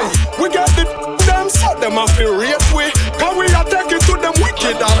 Hey, we got them so them have to rate we. Cause we are taking to them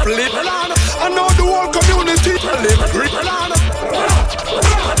wicked and flip. I know the whole community live free.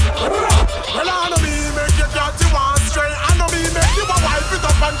 Well, I know me make you got you one straight. I know me make you a wife it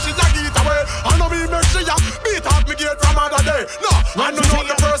up and she a get away. I know me make she a beat up me gate from another day. No, I know not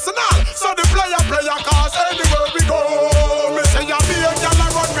the personal. So the player cause anywhere we go. Me say ya be a girl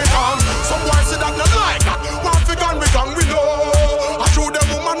and run me down. Some boys say that no like that. Want fi gun we know. I show them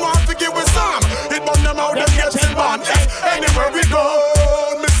woman want fi give we some. It burn them out them getting banned. Yes, anywhere we go.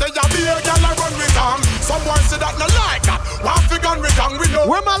 Me say ya be a girl and run me down. Some boys say that no like that. Want fi gun we know.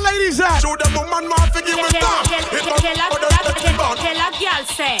 Where my ladies at? Show them woman want fi give we some. It burn them out them getting banned. Tell a girl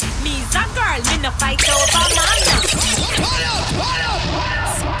say me's a girl, me no fight over man. Hold up.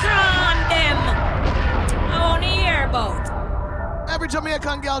 Scram them. I wanna hear about. Every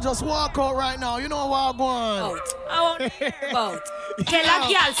Jamaican girl just walk out right now. You know what I want. I won't hear about. Tell a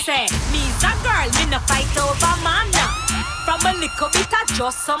girl say, me's a girl, me no fight over man. From a little bit of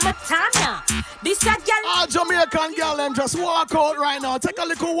just some Tana. This a girl. All Jamaican girl, them just walk out right now. Take a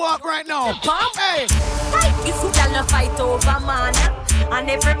little walk right now. Pump. Hey. This girl no fight over man. And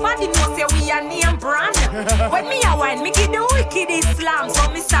everybody knows say we are name brand. When me a wine, me give the wicked Islam.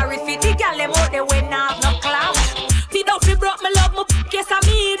 So me sorry for the girl them out there when I have no clown. Feed out fi broke me love me yes I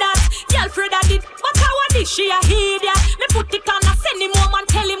me that. Girl Fred I did, but how I did she a hear that. Me put it on a send him home and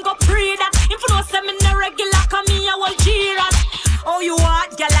tell him go pray that. If you know say me no regular, come me a will cheer at. Oh you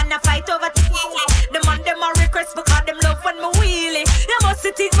what, girl and a fight over the man them a request because them love when me wheelie. You must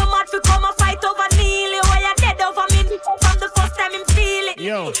see think me mad fi come a fight over Neely. Why you dead over me from the first time him feel it.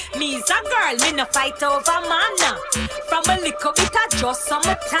 Yo. Me's a girl, me no fight over man. From a little bit of just some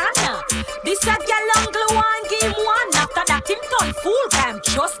Tana. This a girl angle one game one. After that him turn full time,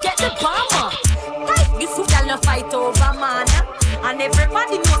 just get the bomber. Hey, this girl no fight over man. And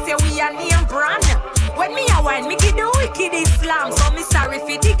everybody knows say we are name brand. When me a wine, me give the wicked Islam. So me sorry for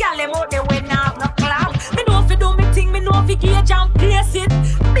the girl them out there when I have no clown. Me know if you do me thing, me know if you gauge and place it.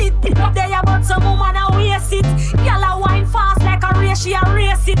 Beat it up there about some woman a waste it. Girl a wine fast like a race, she a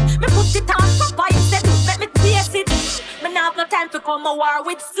race it. Me put it on proper, you said let me taste it. Me now have no time to come a war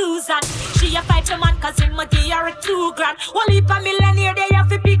with Susan. She a fight the man cause him a give her a 2 grand. One heap a millionaire they have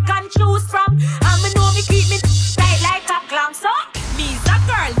to pick and choose from. And me know me keep me tight like a clam. So, me's a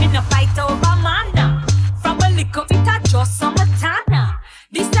girl, me no fight over man. From a little bit of just some Tana.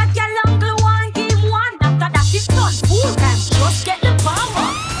 This a girl angle one game one. After that it's done full time, just get the power.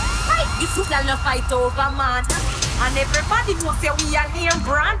 Hey, this girl no fight over man. And everybody knows say we are name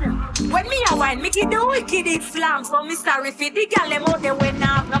brand. When me a wine, me give the wicked Islam. So me sorry for the girl them out there when I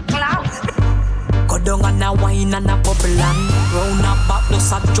have no clown. Go down and a wine and a bubble and round a back,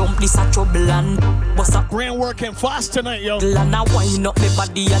 just a jump, this a trouble and bust a brain working fast tonight, yo. And a wine up me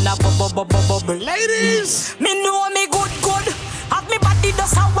body and a bubble. Ladies, me know me good. Have me body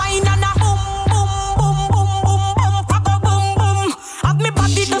just a wine and a boom. Have me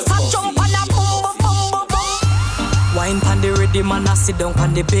body just a jump and a boom. Wine pan the ready man a sit down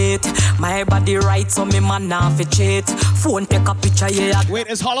pan the bait. My body right so me man nah fi cheat. Phone take a picture yeah. Wait,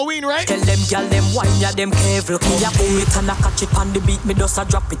 it's Halloween, right? Tell them gyal them wine ya them careful. Me a boom it and a catch it pan the beat. Me just a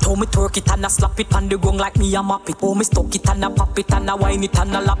drop it. How me twerk it and a slap it pan the gong like me a map it. How me stuck it and a pop it and a wine it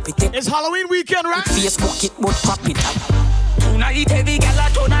and a lap it. It's Halloween weekend, right? Facebook it but crap it. Tonight heavy gyal a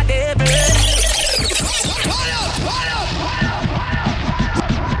turn a devil.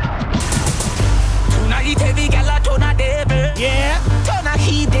 Tonight heavy gyal a turn a devil. Yeah. Turn a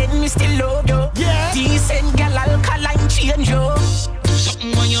heathen, me still love you. Yeah. Decent gyal alkaline change you. Do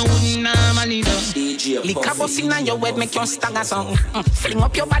something when you wouldn't normally do. DJ lick a bus inna your head, make you stagger song. Fling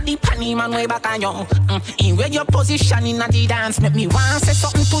up your body, panty man way back on you. In where your position inna the dance, make me want say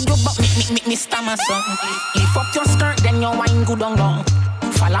something to you, but me stammer song. Lift up your skirt, then your wine good on long.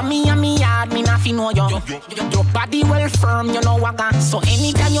 Follow me and me yard, me nothing know you. Your body well firm, you know wagga. So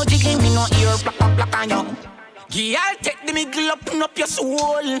anytime you jiggle, me no ear black on you. Girl, take the middle up your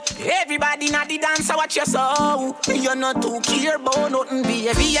soul. Everybody na the dance, watch your soul. You're not too care about nothing,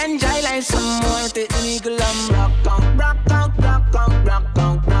 baby. Enjoy life some more. Take the middle and rock out, rock out, rock out, rock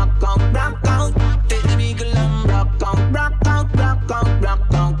out, rock out, rock out. Take the middle and rock out, rock out, rock out,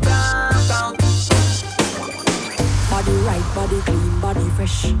 rock out, rock out. Body right, body clean, body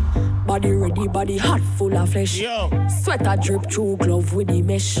fresh. Body ready, body hot, full of flesh. Yo. Sweater drip through glove with the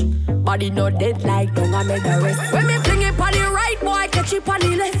mesh. Body not dead like don't I make the rest. When me fling it on the right, boy, catch it on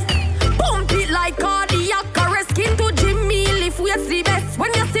the left. Pump it like cardiac arrest. Skin to Jimmy, lift waist the best.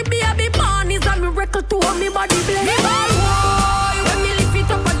 When you see baby born, is a miracle to me body bless. Me ball boy, when me lift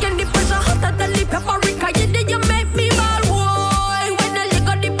it up again, the pressure hotter than the paprika. You did you make me ball boy. When the lick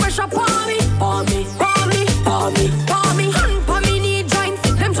of the pressure pour me, pour me, pour me, pour me, pour me. Hand for me knee joints,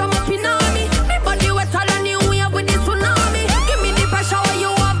 them from up in on me. Me body wetter than you wave with the tsunami. Give me the pressure when you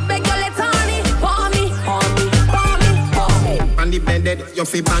have beg your let on it. Pour me, pour me, pour me, pour me. On the bed, you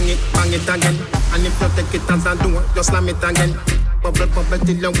feel bang it again. And if you take it as a door, you slam it again. Bubble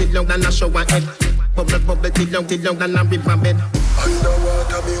till long than a shower head. Bubble till long than a river bed.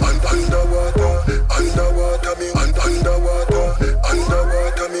 Underwater me, underwater me, underwater me, underwater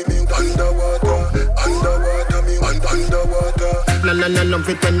me, underwater. No, love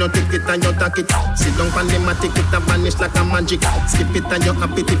it when you take it and you take it. Sit down on the matic, it a vanish like a magic. Skip it and you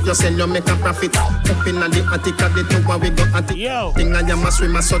happy if you sell, you make a profit. Up in the attic, at the tower we go at it. Yo. Thing I am a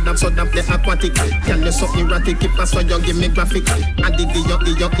swimmer, so damn the aquatic. Can you so erratic, if I saw you give me graphic. I dig you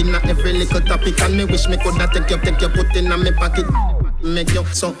in every little topic. And me wish me coulda take you, put in a me pocket. Make you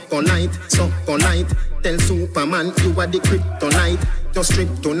so polite. Tell Superman you are the kryptonite. Just strip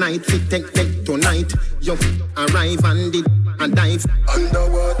tonight, fit take tonight. You arrive and did and dive.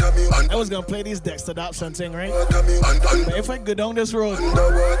 Underwater me. I was gonna play these Dexter Dobson thing, right? But if I go down this road,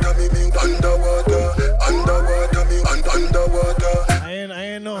 underwater me. Underwater me. I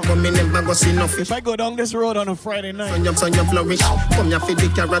ain't know. But me never go see nothing. If I go down this road on a Friday night, son you flourish. Come here for the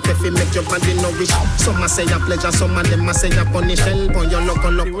carrot if you make your body nourish. Some say a pleasure, some of them say a punish. Help on your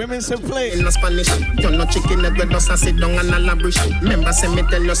local. The women say play in Spanish. You're not chicken that we just sit down and elaborate. Remember say me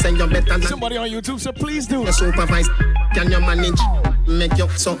tell you say you better than somebody on YouTube, so please do. You supervise, can you manage? Make you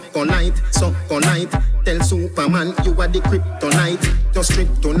so polite. Tell Superman you are the kryptonite. Just strip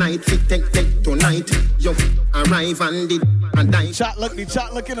tonight, fit take tonight. You arrive and did and die. Chat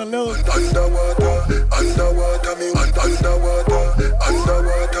looking a little. Underwater me. Underwater me.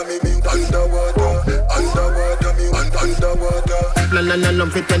 No,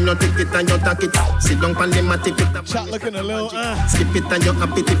 love it when you take it and you take it. Sit down pan the matic with a chat looking a little. Skip it and you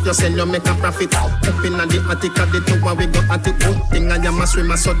happy if you sell you make a profit. Up in the attic at the tower we go at it. Good thing I am a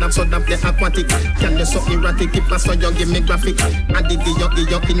swimmer, so that the aquatic. Can you so erratic if I saw you give me graphic. I did you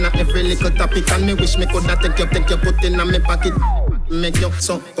in every little topic. And me wish me could have take you put in my pocket. Make you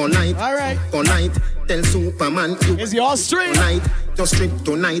so polite. Alright. Polite. Tell Superman you is y'all straight tonight. Just strip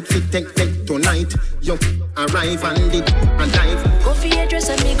tonight, fit take tonight. You arrive and did and dive. Go for your dress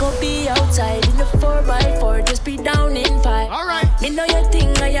and me go be outside in the 4x4, just be down in 5. Alright. Me know your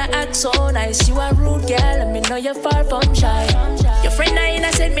thing and your act so nice. You a rude girl and me know you're far from shy. Your friend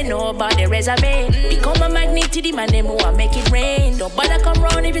I said me know about the resume. Become a magnet to the man them who a make it rain. Don't bother come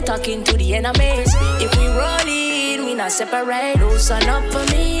round if you talking to the enemies. If we roll in, we not separate. Loosen up for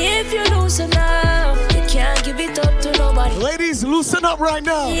me if you loosen up. You can't give it up to nobody. Ladies, loosen up right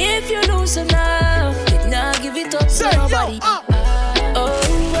now. If you loosen up, you not give it up to nobody. Oh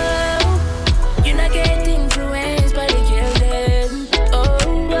well, you're not getting influenced by the girl then. Oh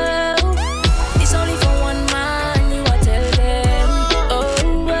well, it's only for one man, you are tell them.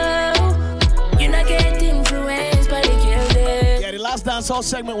 Oh well, you're not getting influenced by the girl then. Yeah, the last dancehall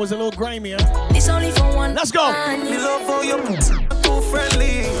segment was a little grimy, huh? It's only for one. Let's go. Man. Me love how you too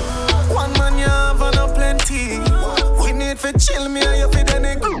friendly. One man you have and a plenty. We need for chill me and you fit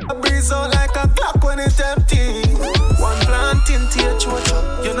any a breeze out like a clock when it's empty. One planting to your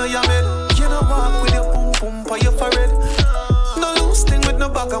chocha. You know you're made. You know walk with your pum pum for your forehead. No loose thing with no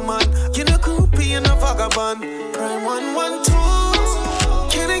bag of man. You know groupie, you know vagabond. Prime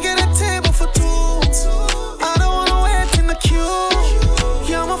 112. Can I get a table for two? I don't wanna wait in the queue.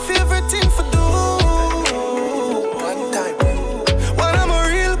 You're my favorite thing for do. One time. When I'm a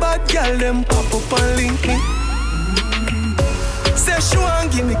real bad girl, them pop up and link me. Say she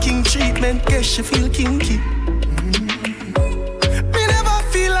want give me king treatment, guess she feel kinky. Me never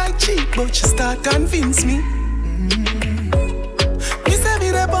feel like cheap, but she start convince me. Me say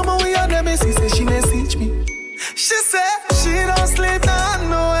me there but my way on the messy, say she message me. She say she don't sleep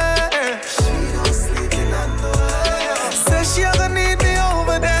nowhere. Say she ever need me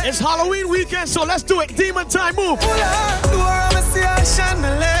over there. It's Halloween weekend, so let's do it. Demon time, move. Do her, me see her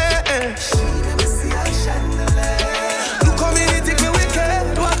chandelier. Look how me take me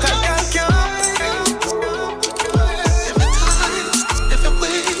wicked, what a girl can. If you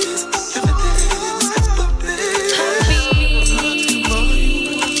ways,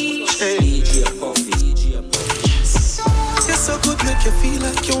 if you're so good, make you feel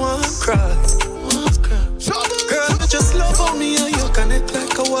like you want to cry. Girl, just love on me and you connect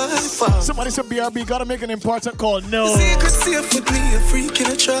like a Wi-Fi. Somebody said BRB, gotta make an important call. No. Secret safe with me, a freak in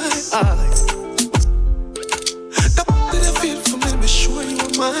a try. The that I feel for me, be sure you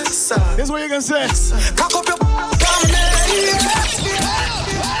on my side. This is what you're gonna say. Cock up your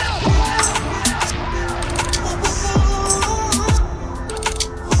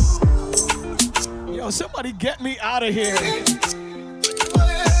Yo, somebody get me out of here.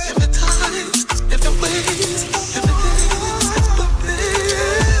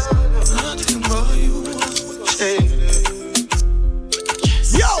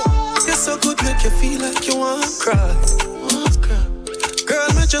 So good, make you feel like you want to cry. Girl,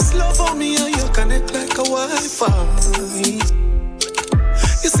 me just love on me and you connect like a Wi-Fi.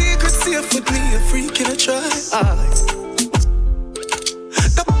 Your secret safe with me, a freak in a try.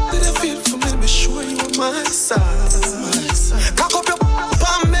 The that I feel for me, be sure you on my side. Cock up your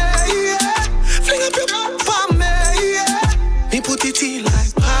palm, yeah. Fling up your palm, yeah. Me put it in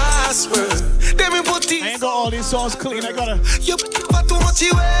like password. Then me put it. I ain't got all these songs clean. I gotta. You put too much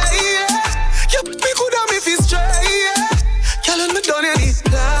away, yeah. You pick good on me if it's straight, yeah. Girl, when me done, you need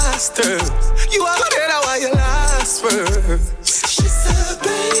plaster. You are good at why you last word. She said,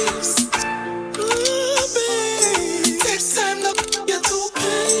 babes,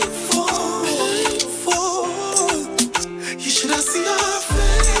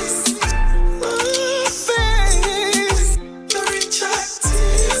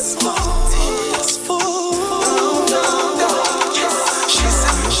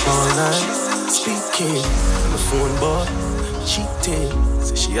 speaking. I'm a phone boy, cheating.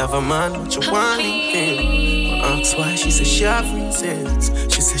 Say she have a man, but you want him. I ask why, she says she have reasons.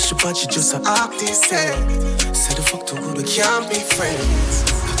 She says she bad, she just an artist. Say the fuck too good, we can't be friends.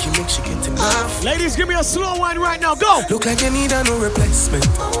 You make she get enough. Ladies, give me a slow one right now, go! Look like you need a no replacement.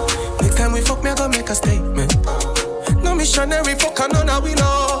 Next time we fuck, me I gotta make a statement. No missionary fuck, I know that we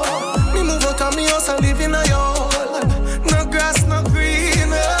know. Me move out of me house and live in a yard. No grass, no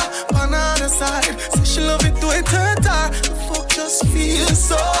green, on the other side. Say she love it to it hurt her. The fuck just feels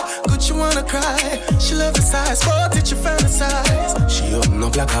so good, she wanna cry. She love the size, but it she fantasize. She open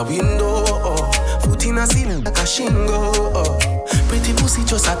up like a window, foot in a ceiling like a shingle. Pretty pussy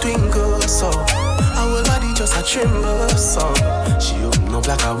just a twinkle, so our whole body just a tremble, so she open up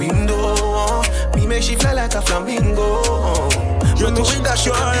like a window. Me make she fly like a flamingo. You know we that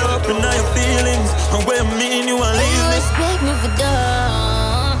you are up in your feelings, and when me and you are leaving. Respect me for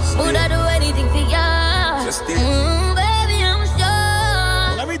dumb. Would I do anything for ya? Baby, I'm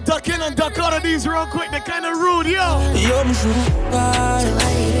sure. Let me duck in and duck out of these real quick. They're kind of rude, yo. Yo, me shoulda lied.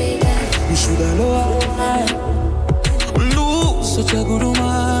 Me shoulda lied. Such a good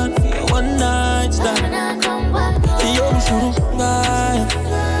woman for your one night stand. Yo, me shoulda lied.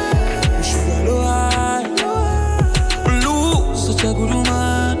 Me shoulda lied. Such a good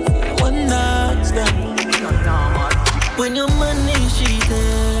woman for your one night stand. When your man is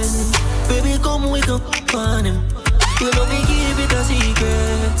cheating, baby, come wake up on him. We love to keep it a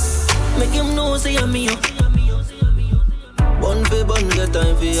secret. Make him know say I'm me. One for bun, get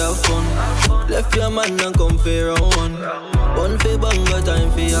time for your fun. Left your man and come for round one. One for bun, get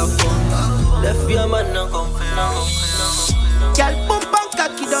time for your fun. Left your man and come for round one. Girl, pump and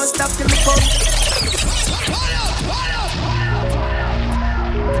cocky, don't stop till me come.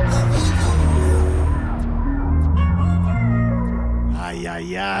 Ay,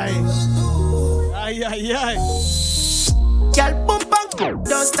 ay, ay. Ay, ay, ay. Girl, pump and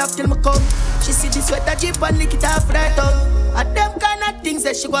don't stop till me come. She see the sweater jeep and lick it off right up. And them kind of things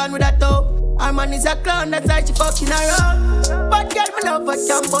that she go on with that top. Her man is a clown, that's why she fucking around. But girl, me love her,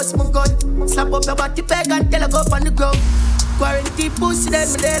 can't bust my gun. Slap up your body peg and tell her go up on the ground. Quarantine pussy, then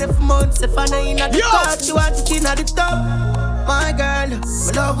me there for months. If I know in the car, she want it in at the top. My girl, me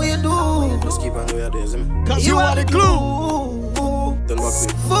love what you do. Just keep on doing your days, man. Cause you are the glue. Don't walk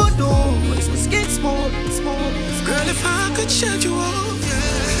with voodoo, skin smooth, smooth. Girl, if I could shed you off,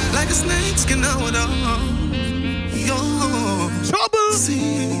 yeah, like a snake skin out of yo, trouble,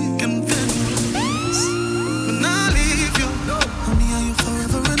 sick and venomous. When I leave you, honey, are you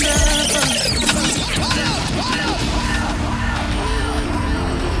forever and ever?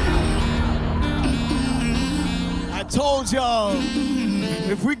 I told y'all,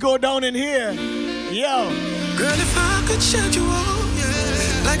 if we go down in here, yo. Girl, if I could shed you off,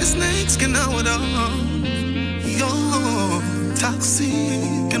 yeah, like a snake skin out of yo,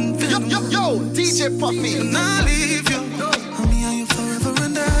 toxic and venomous. Yo, DJ Puffy. When I leave you, honey, are you forever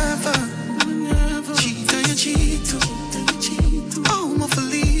and ever? Cheat and you cheat too. Oh, I'm off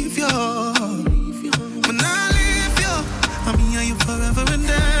leave you. When I leave you, honey, are you forever and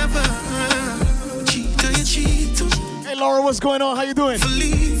ever? Cheat and you cheat too. Hey Laura, what's going on? How you doing?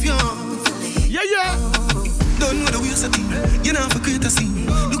 Leave you. Yeah. Don't know the wheels of team. You know, for great a scene.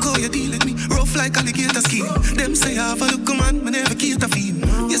 Look how you deal with me. Rough like alligator skin. Them say I have a look, man. Me never get a feel.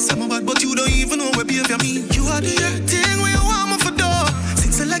 Yes, I'm a bad, but you don't even know what behavior mean. You are the thing when you want me for door.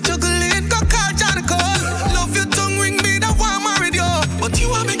 Since I like juggling, got call Johnny call. Love your tongue ring me, that want married you. But you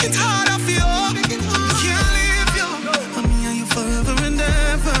are make it harder for you. Can't leave you. I mean, are you forever and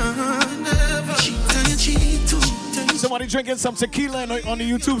ever? Cheat and you cheat too. Somebody drinking some tequila on the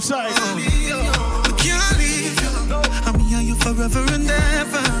YouTube side. Can't leave you. I mean, are you forever and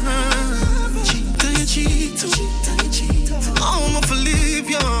ever? Cheat and you cheat too. I'm off leave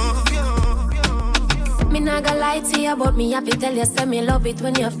you. Me not gonna lie to you, but me happy tell you, say me love it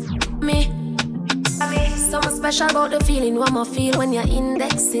when you me. Something special about the feeling what I feel when you're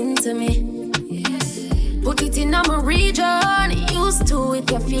indexing to me. Put it in my region, used to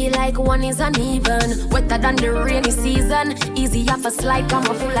it, you feel like one is uneven. Wetter than the rainy season, easy off a slide, come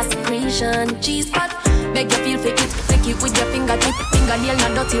full of secretion. Cheese pot, make you feel fake it, take it with your fingertip. Fingernail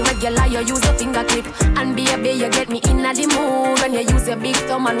not dirty, regular, you use a finger clip. And baby, you get me in the mood when you use your big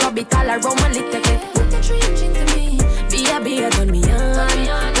thumb and rub it all around my little bit. Put the drink into me, baby, turn me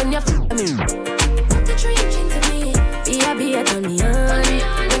on. When you f*** me, put the drink into me, baby, turn me on.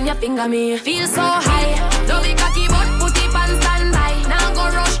 When you finger me, feel so high. Love it cocky, but put it on standby. Now go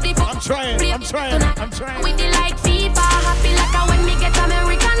rush the fuck. I'm trying. With the like FIFA, happy like a when me get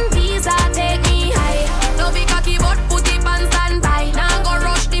American visa, take me high. Love it cocky, but put it on standby. Now go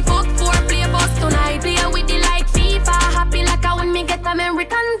rush the fuck for play bus.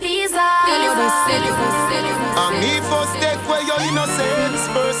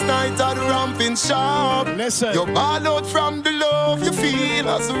 sharp. Listen. You ball out from the love you feel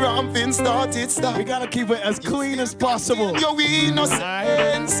as the ramping started stop. We gotta keep it as clean as possible. Your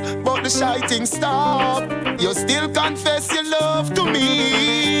innocence, but the shiting stop. You still confess your love to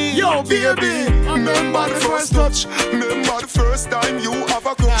me. Yo, baby, remember the first touch. Remember the first time you have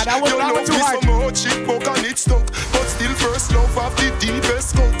a crush. Nah, you love me so much, it broke and it stuck. But still first love of the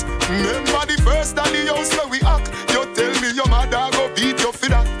deepest cut. Remember the first time the house where we act. You tell me your mother go beat you for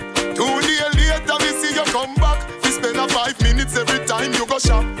that. 2 days later we see you come back. We spend 5 minutes every time you go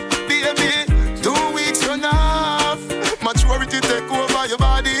shop. Baby, 2 weeks run off. Maturity take over your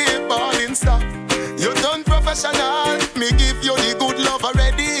body, balling stop. You done professional. Me give you the good love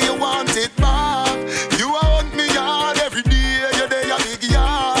already. You want it back. You want me yard every day. You're there, big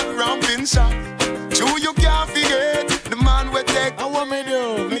yard, ramping shop. True, you can't forget the man we take. I want me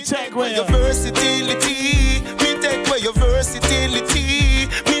do. Me take away your versatility. Me take away your versatility.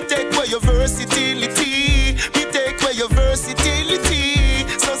 Me take away your versatility. Me take away your versatility.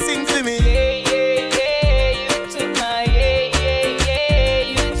 So sing for me.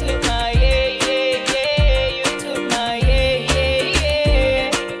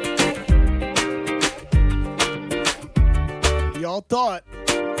 Y'all thought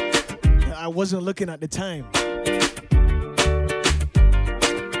I wasn't looking at the time.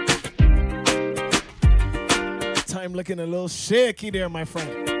 Time looking a little shaky there, my friend.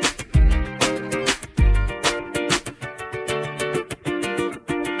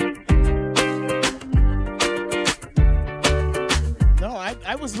 No,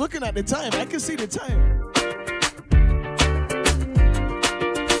 I was looking at the time. I can see the time.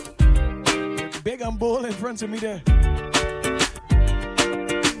 Big and bold in front of me there.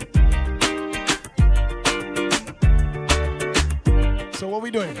 So what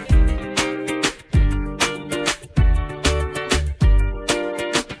we doing?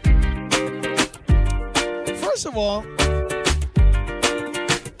 First of all,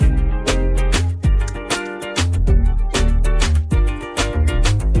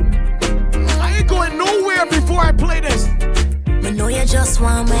 I ain't going nowhere before I play this. Me know you just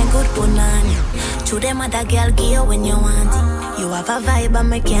want my good punani. To them other girl give you when you want it. You have a vibe and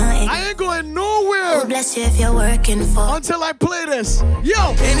me can't. I ain't going nowhere. Oh, bless you if you're working for. Until I play this.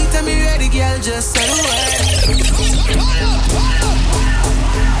 Yo. Anytime you ready, girl, just say the word.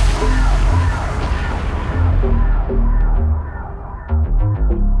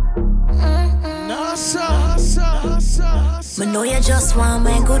 Me know you just want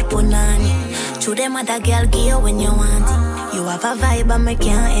my good punani. To them other girl give you when you want it. You have a vibe and me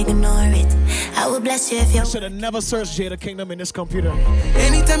can't ignore it. I will bless you if you. I should have never searched Jada Kingdom in this computer.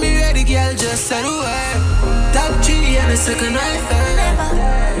 Anytime you ready, girl, just say the word. Top 3 and a second right there. Never.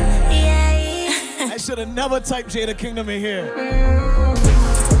 Yeah. I should have never typed Jada Kingdom in here.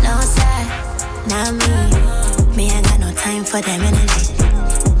 No sir, not me. Me ain't got no time for them energy.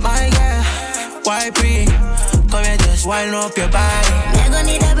 My girl, why pre? Come here, just wind up your body. Me gon'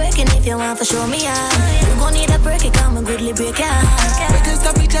 need a break, and if you want to show me out, you gon' need a break, it come a goodly break out. We can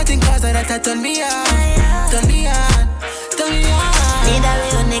stop me chatting, cause that turn me on. Turn me on, turn me on. Need a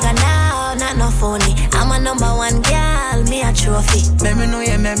real nigga now, not no phony. I'm a #1 girl, me a trophy. Let me know,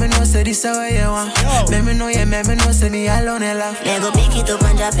 say this how you want. Let me know, say me alone and laugh. Never pick it up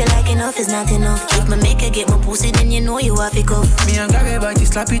and drop it like enough is not enough. If me make it get my pussy, then you know you have to cuff. Me and grab your body,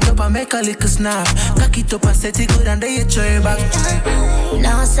 slap it up and make a little snap. Cock it up and set it good and then you throw it back.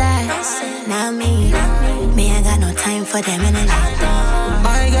 No sir, not me. Me ain't got no time for them energy.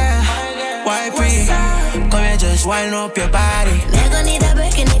 My girl, why pre? Come here, just wind up your body. Me gon' need a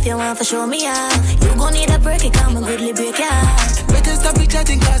break, and if you want to show me out, you gon' need a break, it come a goodly break out. We can stop me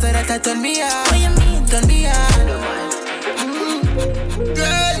chatting, cause that turn me on. What you mean? Turn me on.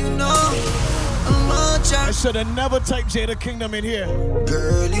 Girl, you know I'm much I should have never typed Jada Kingdom in here.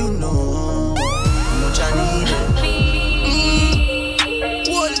 Girl, you know how much I need it.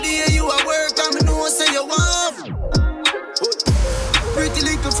 One day you at work and me know say you want. Pretty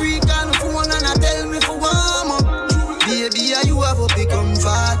little freak on the phone and I tell me for warm up. Baby, you have a become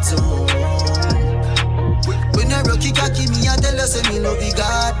fat zone. When you rock it, cocky me, I tell you say me love you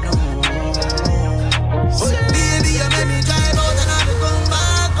God no. Baby, you make me drive out and I come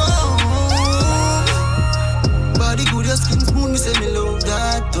back home. Body good, your skin smooth, me say me love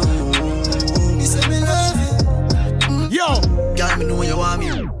that too. Me say me love it. Yo, girl, me know you want me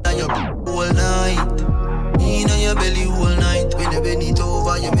and you all night. In your belly all night. When you bend it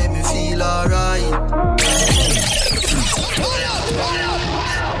over, you make me feel alright.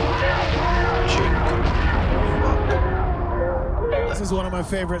 This is one of my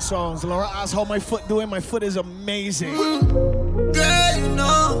favorite songs. Laura asked how my foot doing. My foot is amazing. Girl, you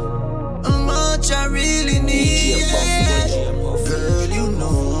know how much much I really need. Girl, you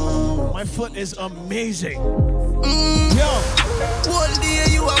know. My foot is amazing. Yo. All day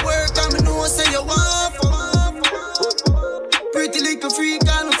you at work, and me know say you want for. Pretty little freak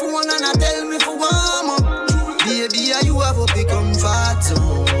on the phone and I tell me for warm up. Baby, you have a big comfort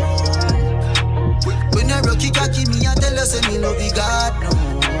zone. When I rock it, cocky me, I tell you say me love you God no.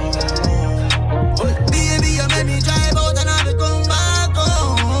 Baby, you make me drive out and I come back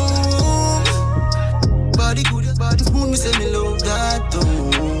home. Body good, body spoon, me say me love that too.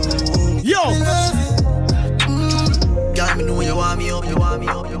 Yo! Me love it. Girl, me know you want me up, you want me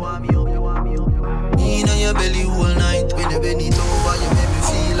up, you want me up, you want me up. In your belly all night, when you bend it over, you make me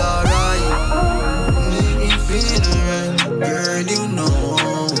feel alright. Make me feel alright. Girl, you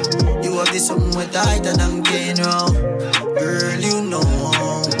know you have this somewhere tighter than cane round. Girl, you know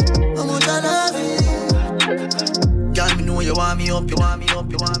how much I love it. Girl, me know you want me up, you want me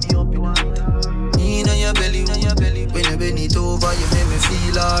up, you want me up, you want me up. In your belly, when you bend it over, you make me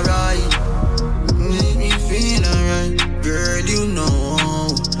feel alright. Make me feel alright. Girl, you know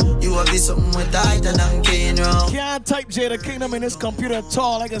you have this somewhere tighter than cane round. Can't type Jada Kingdom in this computer at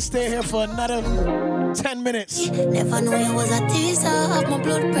all. I can stay here for another 10 minutes. Never knew you was a teaser. Have my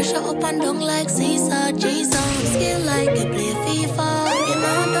blood pressure up and down like Caesar. Jesus, skill like you play FIFA. You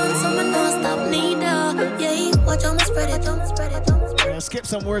know done so me no stop neither. Yeah, watch how me spread it, don't spread it, don't spread it. Yeah, skip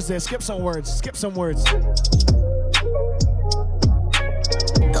some words there. Skip some words. Skip some words.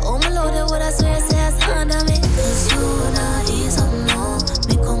 The only loaded what I swear says under me. Cause you not easy, no.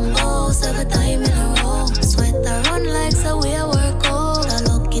 Me come boss every time in a row. Sweat I run like so we a work out. A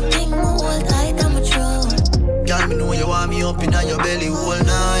lucky thing, my hold tight and my throat. Girl, me know you want me up in your belly all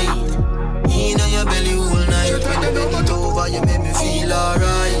night. In your belly all night. When you bend it over, you make me feel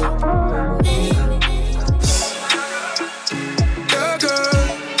alright. Yeah, girl.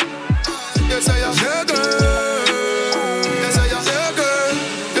 Yes, I am. Yeah, girl. Yes, I am. Yeah, girl.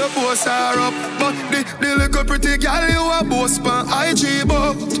 Your posts are up, but the little pretty girl you a boss pan IG,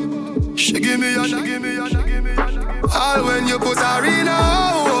 but she give me a, she give me a, she give me a. All when you put her in a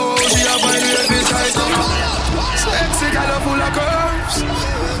hole, she a find me every time. Sexy girl full of curves.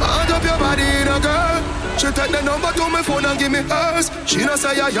 Hand up your body in a girl. She take the number to my phone and give me hers. She no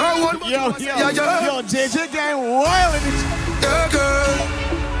say you're one, but yo, JJ getting wild in this. Yeah, girl.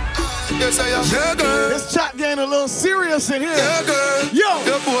 Yes, I am. Yeah, girl. This chat getting a little serious in here. Yeah, girl. Yo.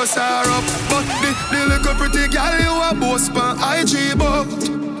 Your posts are up, but the little pretty girl you a boss pan IG, but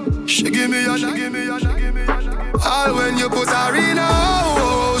she give me a, she give me a, she give me a. All when you put her in a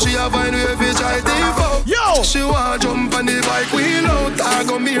hole, she a find way fi try to fuck. Yo. She want jump on the bike wheel out. I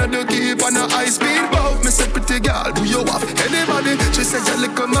go me to keep on a high speed boat. Me say pretty girl, do you have anybody? She said your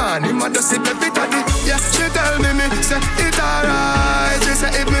little man, him a just say baby daddy. Yeah, she tell me say it alright. She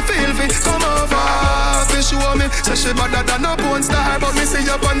say if me feel fit, come over. She show me, say she better than a porn star, but me see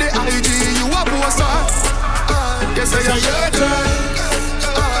you on the IG, you a poster. Yes I am your girl.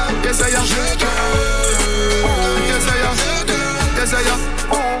 Yes I am your girl. Yes I am. Yes I am.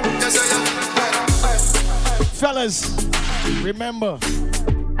 Yes I am. Fellas, remember,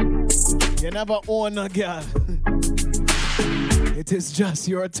 you never own a girl. It is just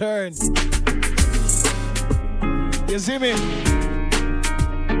your turn. You see me?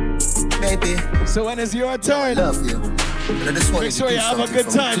 Baby. So when it's your turn, I love you. Make sure you have a good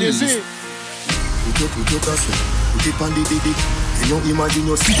time, you see? Put it on the didi. You don't imagine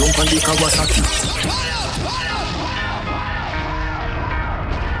you sit down on the Kawasaki.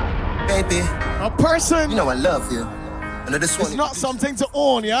 Baby. A person, you know I love you. It's not something to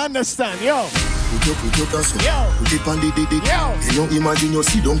own, you understand, yo? Put it on the didi. You don't imagine you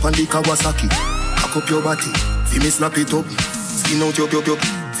sit down on the Kawasaki. Cock up your body, see me snap it up. Skin out your,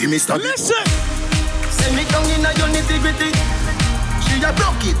 see me stop it. Listen! Send me down in a your nitty-gritty. She a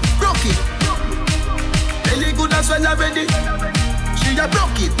broke it. Really good as well already. She a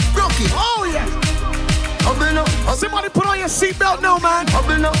broke it. Oh yeah! Hubble now. Somebody put on your seatbelt now, man.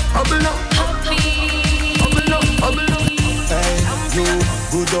 Hubble now. Hey, you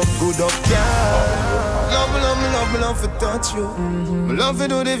good up, yeah. Love to touch you. Love to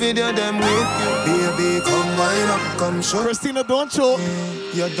do the video them with you. Baby, come wind up, come show. Christina, don't choke.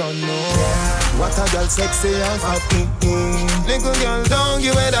 You don't know what a girl sexy and fat. Little girl, don't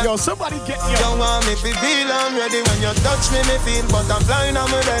give it that. Yo, somebody get you. Don't want me to feel I'm ready. When you touch me feel butterfly on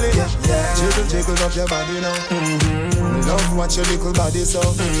my belly. Jiggle up your body now. Love watch your little body so.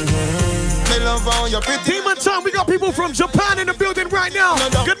 Me love how you're pretty. Demon Time, we got people from Japan in the building right now.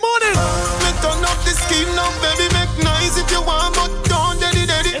 Good morning. Me turn up the skin now, baby, make noise if you want, but don't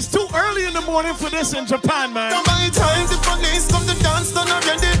daddy. It's too early in the morning for this in Japan, man. Now by time the police come to dance, done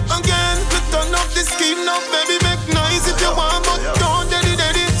already. Again, we turn up the scheme now, baby, make noise if you want, but don't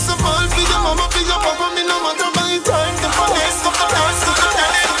daddy. So all for your mama, for your papa, me no matter by time the police come to dance, done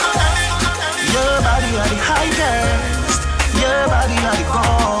already. Your body are the highest, your body are the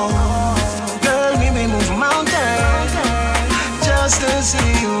gold. Girl, me move mountains just to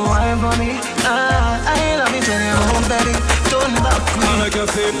see you wine for me. I love it when you move, daddy. Turn back me,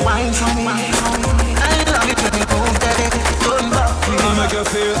 wine for me. I love it when you move, daddy. Turn back me. I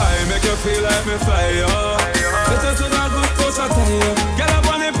make you feel like me fly, yo. It is a good coach, I tell you. Get up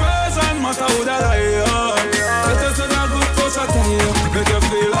on the person, matter who that lie, yo. It is a good coach, I tell you. Make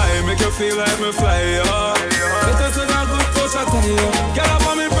you feel like me fly, yo. It is a good coach, I tell you. Get up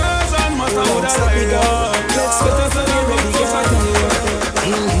on the person, matter who that lie, yo. It is a good coach, I tell you.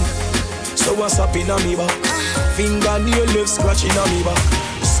 So what's up in a me back? Fingernail left scratching a me back.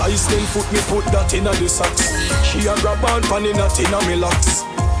 Size 10 foot, me put that in a the socks. She a grab on pan in a tin a me locks.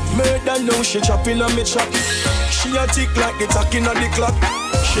 Murder now, she chopping on me chop. She a tick like the tack in a the clock.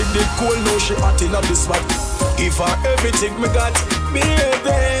 She did cool, now she hot in a the spot. Give her everything me got,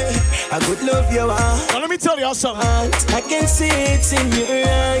 baby. I could love you, now let me tell y'all something. I can see it in your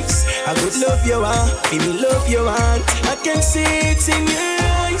eyes. I could love you, feel me love you, I can see it in your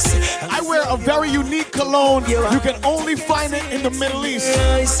eyes. I wear a very unique cologne. You can only find it in the Middle East.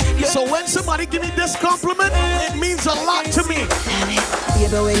 So when somebody give me this compliment, it means a lot to me.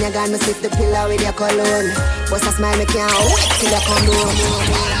 Baby, when you're gone, me sit the pillow with your cologne. What's a smile, me can't wait till you come home.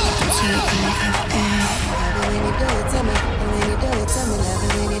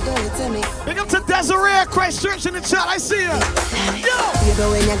 Big up to Desiree, Christchurch in the chat, I see ya. Yo! Baby,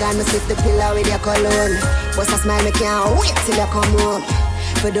 when you're gone, me sit the pillow with your cologne. What's a smile, me can't wait till you come home.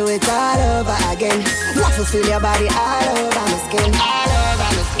 For do it all over again. Want to feel your body all over my skin. All over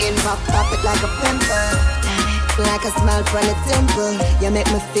my skin. Pop it like a pimple. Like a smile from a temple. You make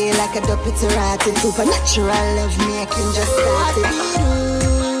me feel like a dopey supernatural love making just started.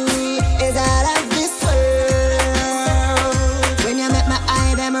 Is all of this world. When you make my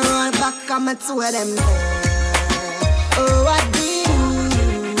eye, them roll back on my two of them. Oh, what do you?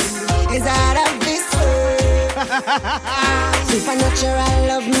 Is all of this world. Supernatural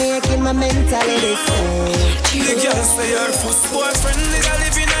love making my mentality The girl say her first boyfriend is a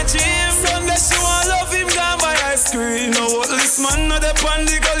live in a gym. Sunday she want love him, gone buy ice cream. No what this man not the on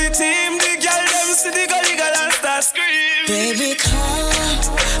the gully team. The girl them see the gully girl and start scream. Baby, come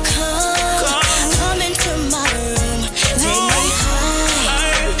into my room. Take me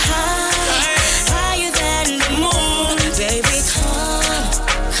higher than the moon. Baby, come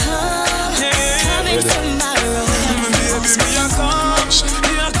into my room.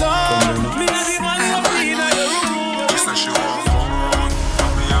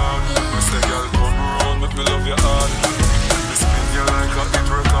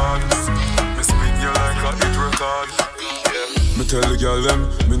 Me tell the girl them,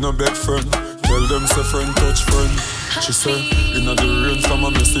 me no beg friend. Tell them say friend touch friend. She say, inna the rain from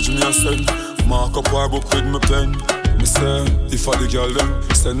a message me a send. Mark up our book with me pen. Me say, if I the girl them,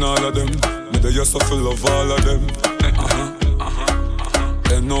 send all of them. Me dey just to love all of them.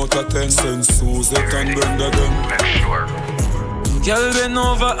 10 out of 10, send Suzette and Brenda them. Make sure. Girl bend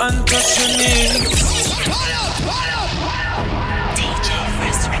over and touch your knees.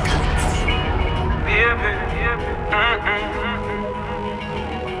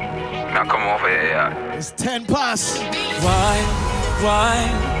 Now come over here. It's 10 past. Why?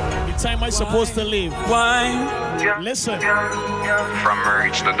 The time I'm supposed to leave. Why? Listen. From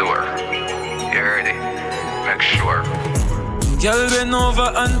reach the door. You heard it? Make sure. Girl bend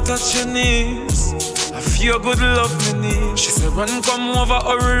over and touch your knees. I feel good love me need. She said run come over,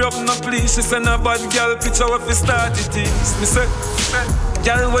 hurry up no please. She said a bad girl picture what we start it is. Me say,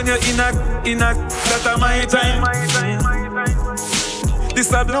 girl when you're in a that a my time.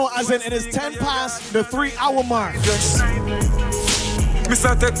 No, as in it is 10 past the 3-hour mark. Yes.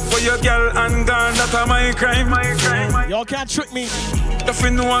 Mr. Tech for your girl and gone, that a my crime. Y'all can't trick me. If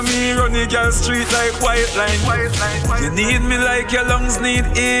you know me, run the girl street like white line. You need me like your lungs need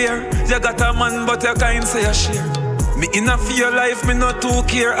air. You got a man but you can't say a share. Me in a fear life, me not too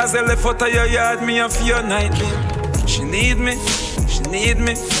care. As I left out of your yard, me a fear nightmare. She need me.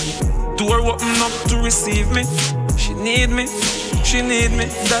 Door open up to receive me. She need me.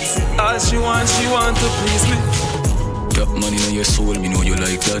 That's all she wants to please me. That money in your soul, me know you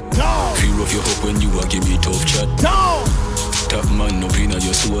like that. Feel rough your hope when you a give me tough chat. That man up in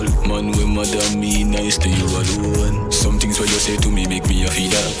your soul. Man when mother me nice to you alone. Some things what you say to me make me a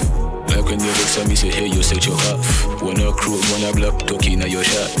feel that. like when you vex me say hey you set you off. Wanna crew, wanna block, talking at your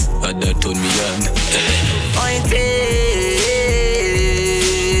shot. And that turn me on. Pointed.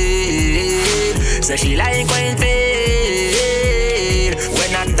 So she like pointed.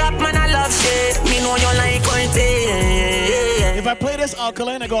 When I top man I love shit. Me know you like pointed. If I play this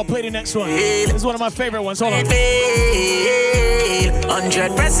alkaline, I go play the next one. This is one of my favorite ones. Hold on.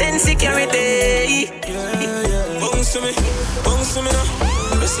 100% security. Bounce to me now.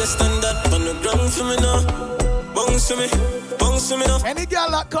 Let's just stand up on the ground for me now. Bounce to me now. Any girl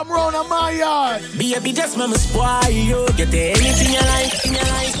that come round on my yard. Baby, just mama spoil you. Get anything you like.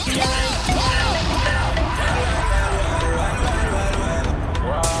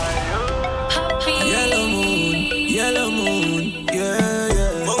 Yellow moon,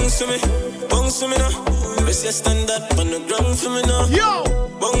 yeah. Bounce to me now. Let's just stand up on the ground for me now. Yo!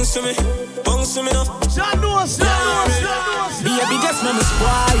 Bounce to me now. John knows. Baby, just mama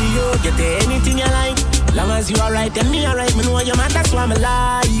spoil you. Get anything you like. Long as you alright, then me alright. Me know you man, that's why me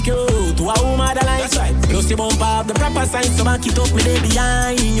like you. To a woman that likes right. Plus you bump up the proper size, so back it up me day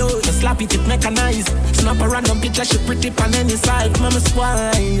behind you. Just slap it mechanized. Snap a random picture, she pretty on any side. Mama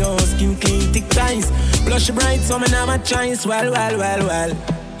spoil you, skin clean, thick ties. Blush bright, so me never choice. Well.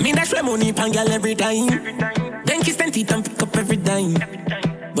 Me dash my money pan girl every time. Then kiss and teeth and pick up every dime.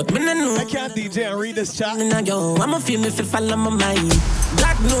 But me no know. I can't DJ and read this chat. I'ma feel me if it fall on my mind.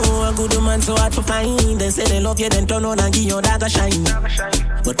 God know a good woman so hard to find. They say they love you, then turn on and give you that a shine.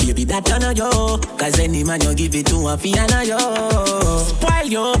 But baby, that turn on you. Cause any man you give it to a fiana yo. Spoil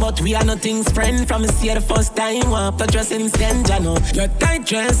you, but we are nothing's friend. From see the first time, want to dress instant, you know. Your tight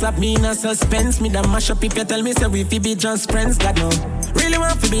dress up me in a suspense. Me that mash up if you tell me say we fi be just friends, God no. Really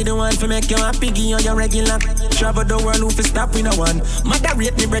want to be the one to make you happy, give you your regular. Travel the world, who fi stop with no one. Mother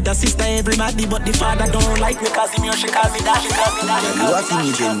rate me, brother, sister, everybody, but the father don't like me, cause him, she call me that. You are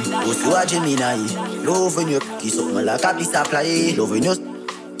feeling Jenny, you are Gemini. Love when you kiss up my like a piece apply. Love when you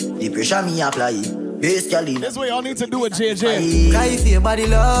the pressure me apply. Basically, this way y'all need to do it, JJ. Cry for your body,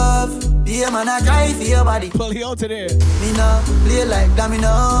 love. Yeah, man, I cry for your body. Pull you out today. Me no play like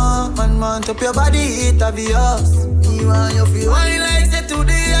domino. Man, man, top your body, it obvious. Me want you feel why like say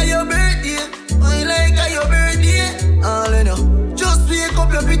today are your birthday. Why like are your birthday? All you know, just wake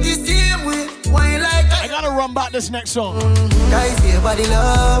up your pretty same way. Why like I gotta run back this next song. Cry for your body,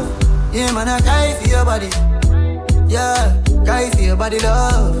 love. Yeah, man, I cry for your body. Yeah, cry for your body,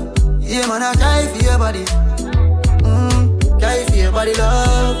 love. Yeah, man, I cry for your body. Cry for your body,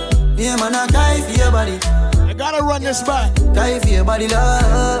 love. Yeah, man, I cry for your body. I gotta run this back. Cry for your body,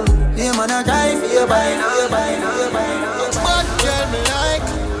 love. Yeah, man, I cry for your body. Bad girl me like.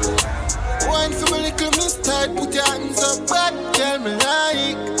 Wine for me little miss tight. Put your hands up. Bad girl me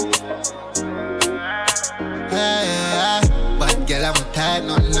like. Hey. Bad girl I'm tight,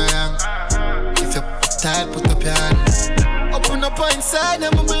 nothing wrong. If you're tight, put up your hand. Open up inside,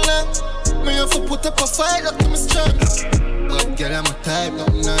 I'm a belong. Me have to put up a fight, up to me strong. Bad girl I'm tight,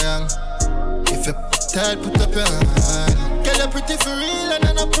 nothing wrong. If you're tight, put up your hand. Girl you're pretty for real and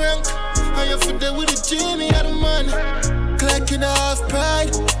I'm a prank. And you're for there with the Jimmy and the man. Clock in half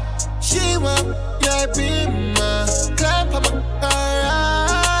pride. She want your beamer. Climb up my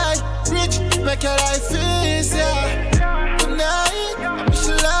alright. Rich, make your life easier. Tonight, I'm just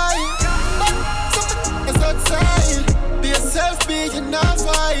lying. But something is outside. Be yourself, be you not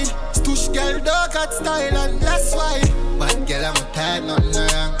fine. Stush girl, dog at style and that's why. Bad girl, I'm tight, nothing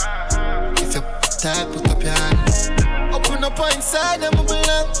wrong. If you're tight, put up your hand. Open up inside, I'm a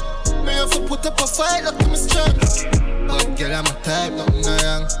belong. Me have to put up a fight, up to me strong. Bad girl, I'm a type, nothing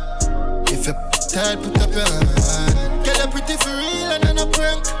wrong. If you're tight, put up your hand. Girl, you're pretty for real and I'm a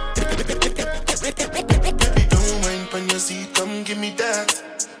prank. Baby, don't mind when you see, come give me that.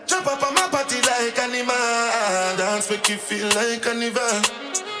 Jump up on my body like animal. Dance make you feel like carnival.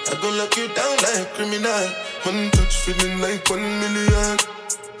 I go lock you down like criminal. One touch feeling like 1 million.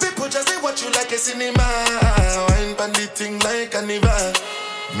 People just say what you like a cinema. Wine pan the thing like carnival.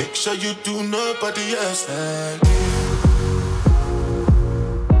 Make sure you do nobody else like me.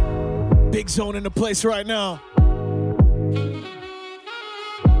 Big zone in the place right now.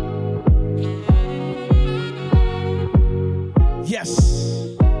 Yes.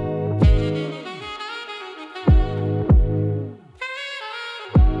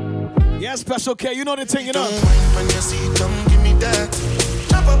 Yeah, Special K, you know the thing, you know. When you see, come give me that.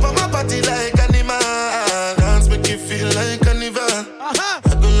 Jump up on my body like animal. Dance make you feel like carnival. I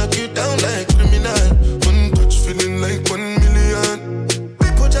go lock you down like criminal. One touch feeling like 1 million.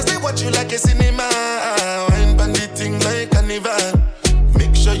 People just say what you like a cinema. Wine pan the thing like carnival.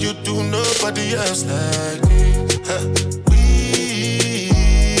 Make sure you do nobody else like me.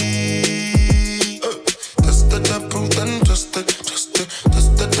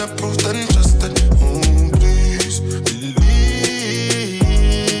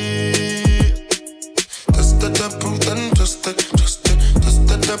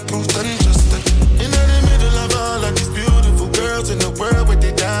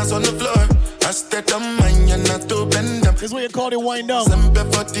 get on mine, you're not to bend them. This is what you call it wind down. Sempe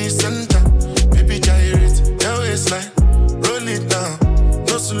for the center. Baby, gyrate your waistline. Roll it down,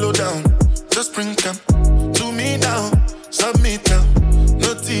 no slow down. Just bring them to me now. Submit now,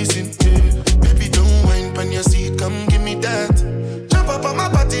 no teasing. Yeah. Baby, don't whine pan your seat, come give me that. Jump up on my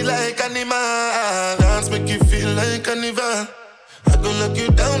body like animal. Dance make you feel like carnival. I go lock you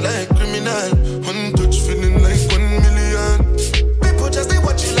down like criminal. One touch feeling like 1 million. People just they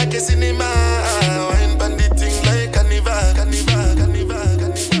watch you like a cinema. Wine bandit thing like carnival, carnival, carnival,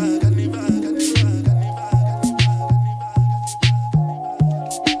 carnival, carnival, carnival,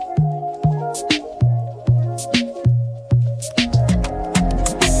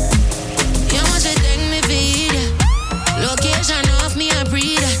 You want to take me video? Location off me a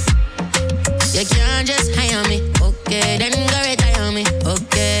breather. You can't just hire me, okay? Then go retire me,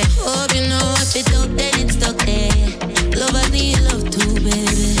 okay? Hope you know if it's up, then it's stuck there. Love us need love too,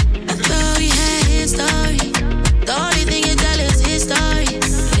 baby. I thought we had history. The only thing you tell is his story.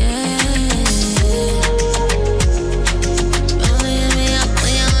 Yeah. Only hit me up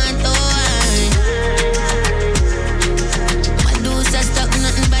when you want to wine. My dudes are stuck,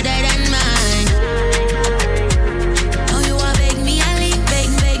 nothing better than mine. Oh, you want beg me, Ali, beg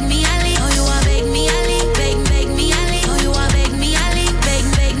me, Ali. Oh, you want beg me, Ali, beg me, Ali. Oh, you want beg me, Ali, beg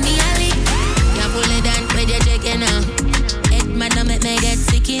me, Ali. Can't pull it down with your chicken now. Head madam, it may get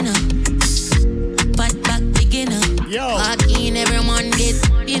sick enough. Fat back big enough. Yo. Walking, everyone get,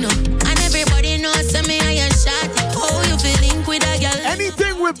 you know. And everybody knows me, I am shot. Oh, you feeling with a girl?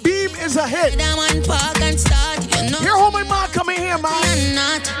 Anything with beam is a hit. That one park and start, you know. Hear how my mom coming here, man. You're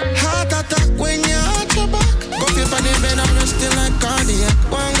not. Heart attack when you're at your back. Coffee for the bed, I'm still like cardiac.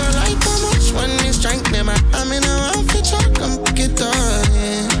 One girl like how much when you strike me back. I'm in a outfit truck, come pick it up,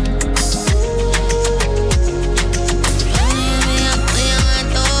 yeah.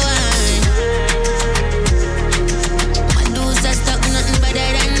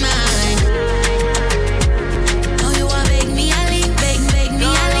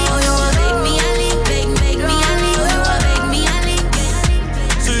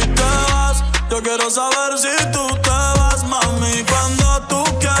 Yo quiero saber si tú te vas, mami, cuando tú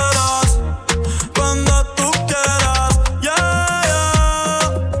quieras, cuando tú quieras, yeah, yeah.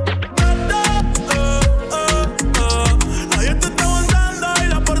 Nadie te está aguantando y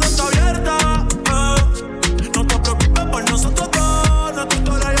la puerta está abierta. No te preocupes por nosotros dos, nuestra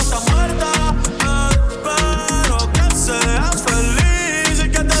historia ya está muerta. Pero que seas feliz y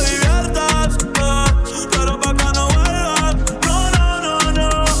que te diviertas. Pero pa' que no vuelvas, no.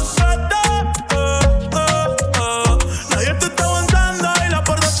 Nadie te está aguantando y la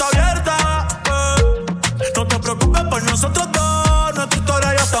puerta está abierta. No te preocupes por nosotros dos, nuestra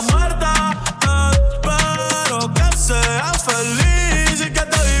historia ya está muerta. Pero que seas feliz y que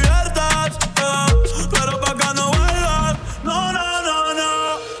te diviertas. Pero pa' que no vuelvas, no.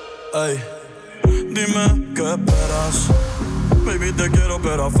 Ey, dime qué esperas. Baby, te quiero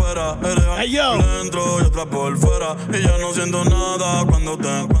pero afuera. Eres por dentro y otra por fuera. Y yo no siento nada cuando te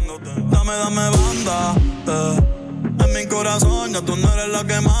dame banda. En mi corazón ya tú no eres la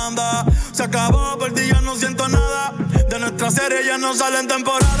que manda. Se acabó, por ti ya no siento nada. De nuestra serie ya no sale en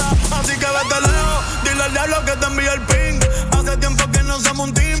temporada. Así que vete lejos, dile al diablo que te envíe el ping. Hace tiempo que no somos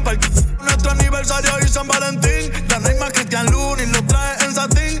un team. Para nuestro aniversario y San Valentín. Ya no hay más Cristian Luna y lo trae en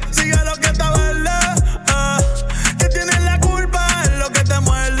satín. Sigue lo que está verde. Que tienes la culpa, es lo que te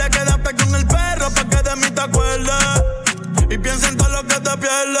muerde. Quédate con el perro pa' que de mí te acuerdes. Y piensa en todo lo que te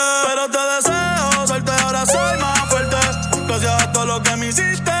pierdes. Pero te deseo suerte, ahora soy más fuerte. Gracias a todo lo que me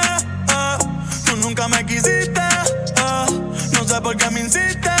hiciste. Tú nunca me quisiste. No sé por qué me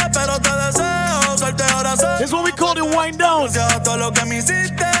insistes, pero te deseo suerte, ahora soy. This is what we call the wind down. Gracias a todo lo que me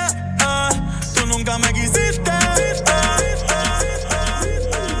hiciste. Tú nunca me quisiste.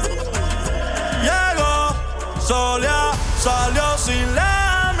 Llegó, solía, salió sin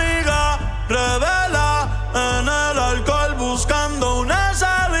la amiga. Revela en el alcohol buscando una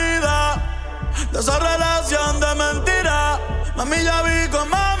salida de esa relación de mentira. Mami, ya vi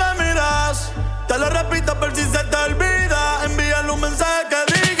cómo me miras. Te lo repito por si se te olvida. Envíale un mensaje que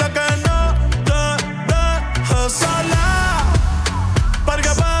diga que no te dejes sola, porque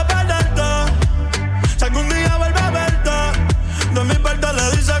puedo perderte si algún día vuelve a verte.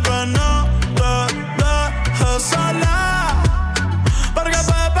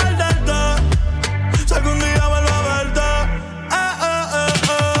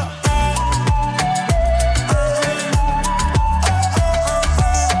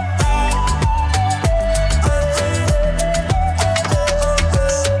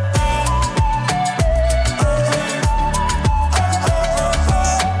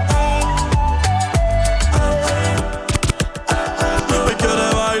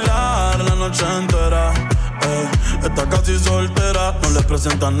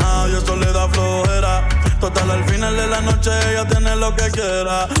 aguanta nadie, eso le da flojera. Total, al final de la noche ella tiene lo que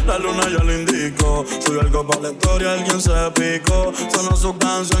quiera. La luna ya le indicó, subió algo para la historia, alguien se picó. Sonó su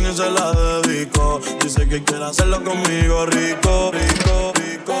canción y se la dedicó. Dice que quiere hacerlo conmigo, rico, rico, rico,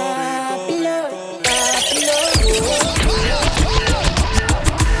 rico.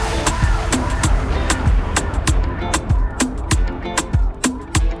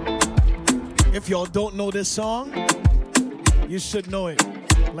 If y'all don't know this song, you should know it.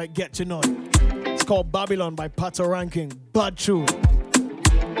 Like, get to know it. It's called Babylon by Pato Ranking. Bad tune.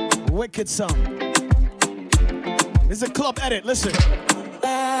 Wicked song. It's a club edit, listen.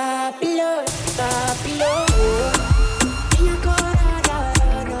 Babylon, Babylon.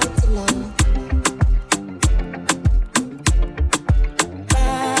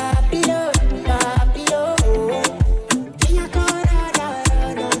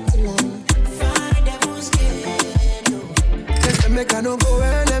 Make I no go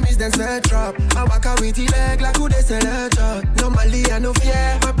enemies then set trap. I walk out with the leg like who they sell a job. Normally I no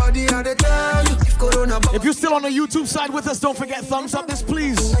fear, my body I dey tell you. If Corona. If you're still on the YouTube side with us, don't forget thumbs up this,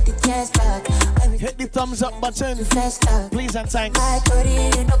 please. Hit the thumbs up button, please and thanks.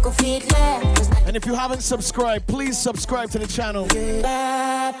 And if you haven't subscribed, please subscribe to the channel.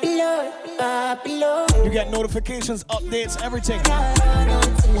 You get notifications, updates, everything.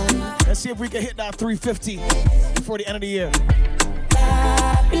 Let's see if we can hit that 350 before the end of the year.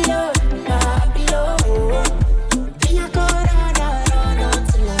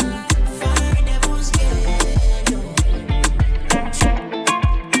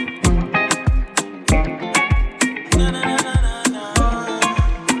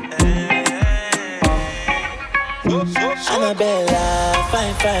 Annabella,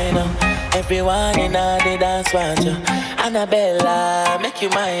 fine, fine, everyone in the dance want you. Annabella, make you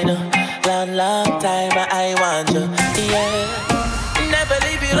mine, long, long time I want you, yeah. Never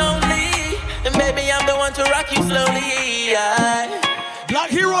leave you lonely, and baby I'm the one to rock you slowly, yeah. Black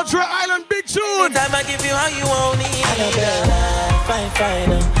Hero, Dre Island, big tune. Time I give you how you want it. Annabella, fine,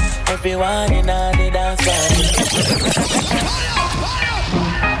 fine, everyone in the dance want you.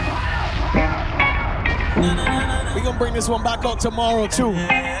 We gonna bring this one back out tomorrow too.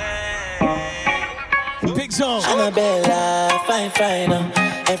 Big song. Annabella, fine, fine,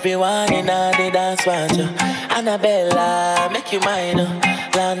 everyone in the dance want you. Annabella, make you mine,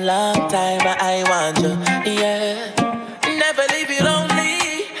 long, long time I want you, yeah. Never leave you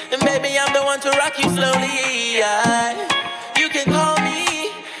lonely, and baby I'm the one to rock you slowly, yeah. You can call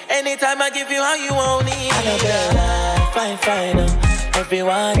me anytime I give you how you want it. Annabella, fine, fine,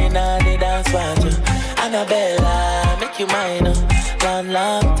 everyone in the dance want you. Annabella, make you mine, long,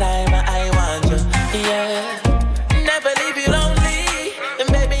 long time I want you, yeah. Never leave you lonely, and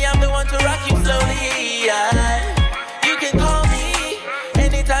baby I'm the one to rock you slowly, yeah. You can call me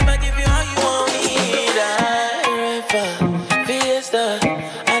anytime I give you how you want me, River, Fiesta,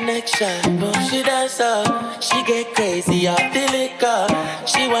 Annexa, but she dance up, she get crazy off the liquor,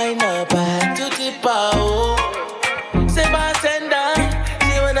 she wind up, I had to tip out. Say bartender,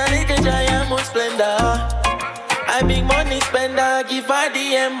 she want a little giant more splendor. I big money spender, give her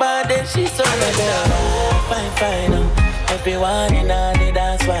the ember, then she surrender. Fine, fine, everyone in the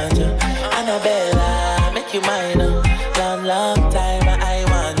dance want you. Annabella, make you mine, long, long time I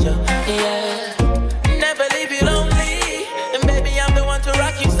want you, yeah. Never leave you lonely, and baby I'm the one to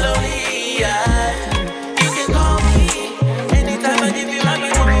rock you slowly, yeah. You can call me anytime I give you how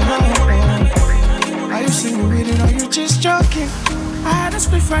you want. Are you single with it or you just joking? I had a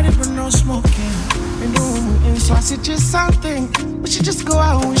split Friday but no smoking. In the room in so I said just something. We should just go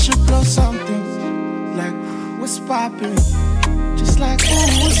out and we should blow something. Like, what's poppin'? Just like, ooh,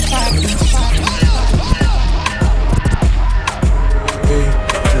 what's poppin'?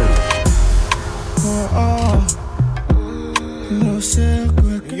 No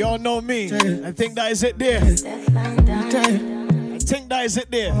secret. Y'all know me. I think that is it there. I think that is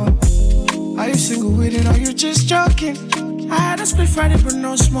it there. Are you single with it or you just joking? I had a split Friday but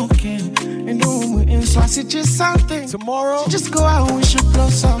no smoking. In the room we're in, so I said just something. Tomorrow, just go out and we should blow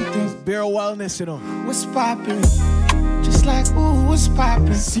something. Beer wellness, you know. What's poppin'? Just like, ooh, what's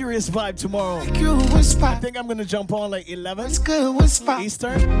poppin'? Serious vibe tomorrow. Like you, what's poppin'? I think I'm gonna jump on like 11. It's good, what's poppin'?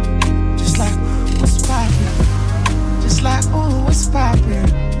 Eastern. Just like, what's poppin'? Just like, ooh, what's poppin'?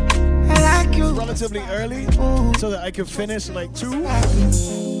 I like you. It's relatively early, so that I can finish like 2.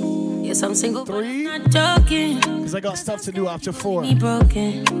 Yes, I'm single, 3. not joking. Cause I got stuff to do after 4. Me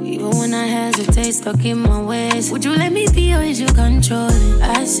broken, even when I hesitate, stuck in my ways. Would you let me be or is you controlling?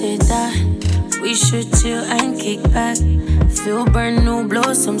 I said that we should chill and kick back. Feel brand new,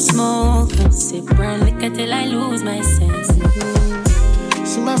 blow some smoke and sip brand liquor till I lose my sense.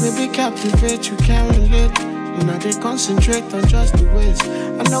 See my baby captivate, you can't relate. You know they concentrate on just the ways.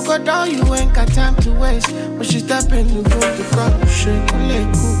 I know God all you ain't got time to waste. When she step in the room, the crowd shake a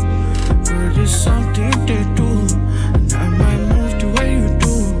leg cool. But it's something they do, and I might move the way you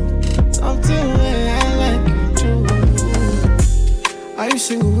do. Something way I like you too. Are you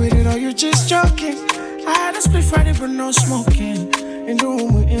single with it or you just joking? I had a split Friday but no smoking. In the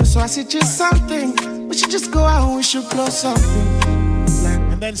room we're in, so I see just something. We should just go out and we should blow something.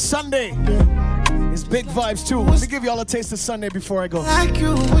 And then Sunday is big vibes too. Let me give y'all a taste of Sunday before I go. Like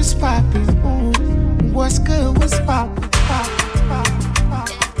you, what's poppin'? Ooh, what's good? What's poppin'?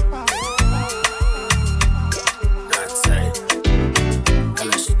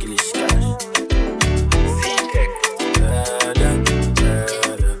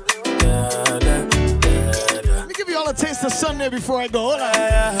 Let me give y'all a taste of Sunday before I go. Hold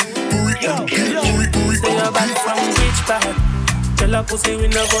on. Stay your back from which part? Tell her pussy we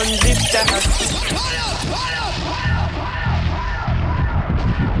no gun zip that.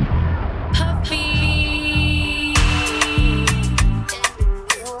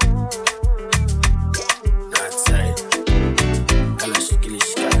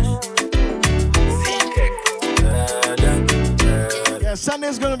 Yeah,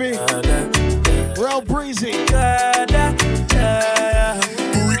 Sunday's gonna be real breezy. Stay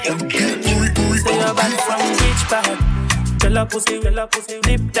your back from which part? Tell her pussy,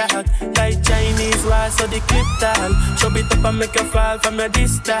 dip tag. Like Chinese rice, so the clip tag. Show it up and make you fall from your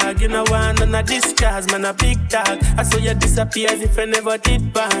disc tag. You know one on a discharge, man a big tag. I saw you disappear as if I never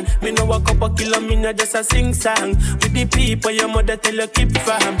did ban. Me know a couple kilo, me know just a sing song. With the people your mother tell you keep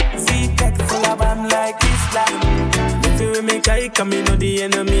fam. Z-Tech full of bam like Islam. If you make I come, me know the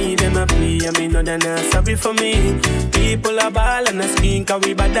enemy. Them a play, and me know they're not sorry for me. People are ball and a skin, cause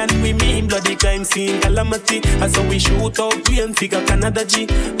we bad than we mean. Bloody crime scene, calamity. I saw we shoot out. We and figure Canada G.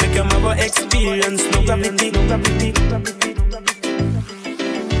 Make them have a experience, no gravity. Tell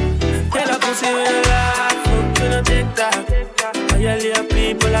a pussy we no laugh, we no take that. All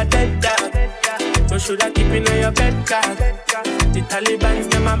people are dead dog. So should I keep in your bed card? The Taliban's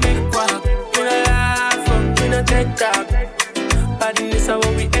them a make walk. We no laugh, we no take that. Badness is how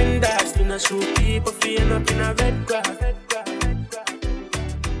we end us. We no shoot people, feeling up in a red grass.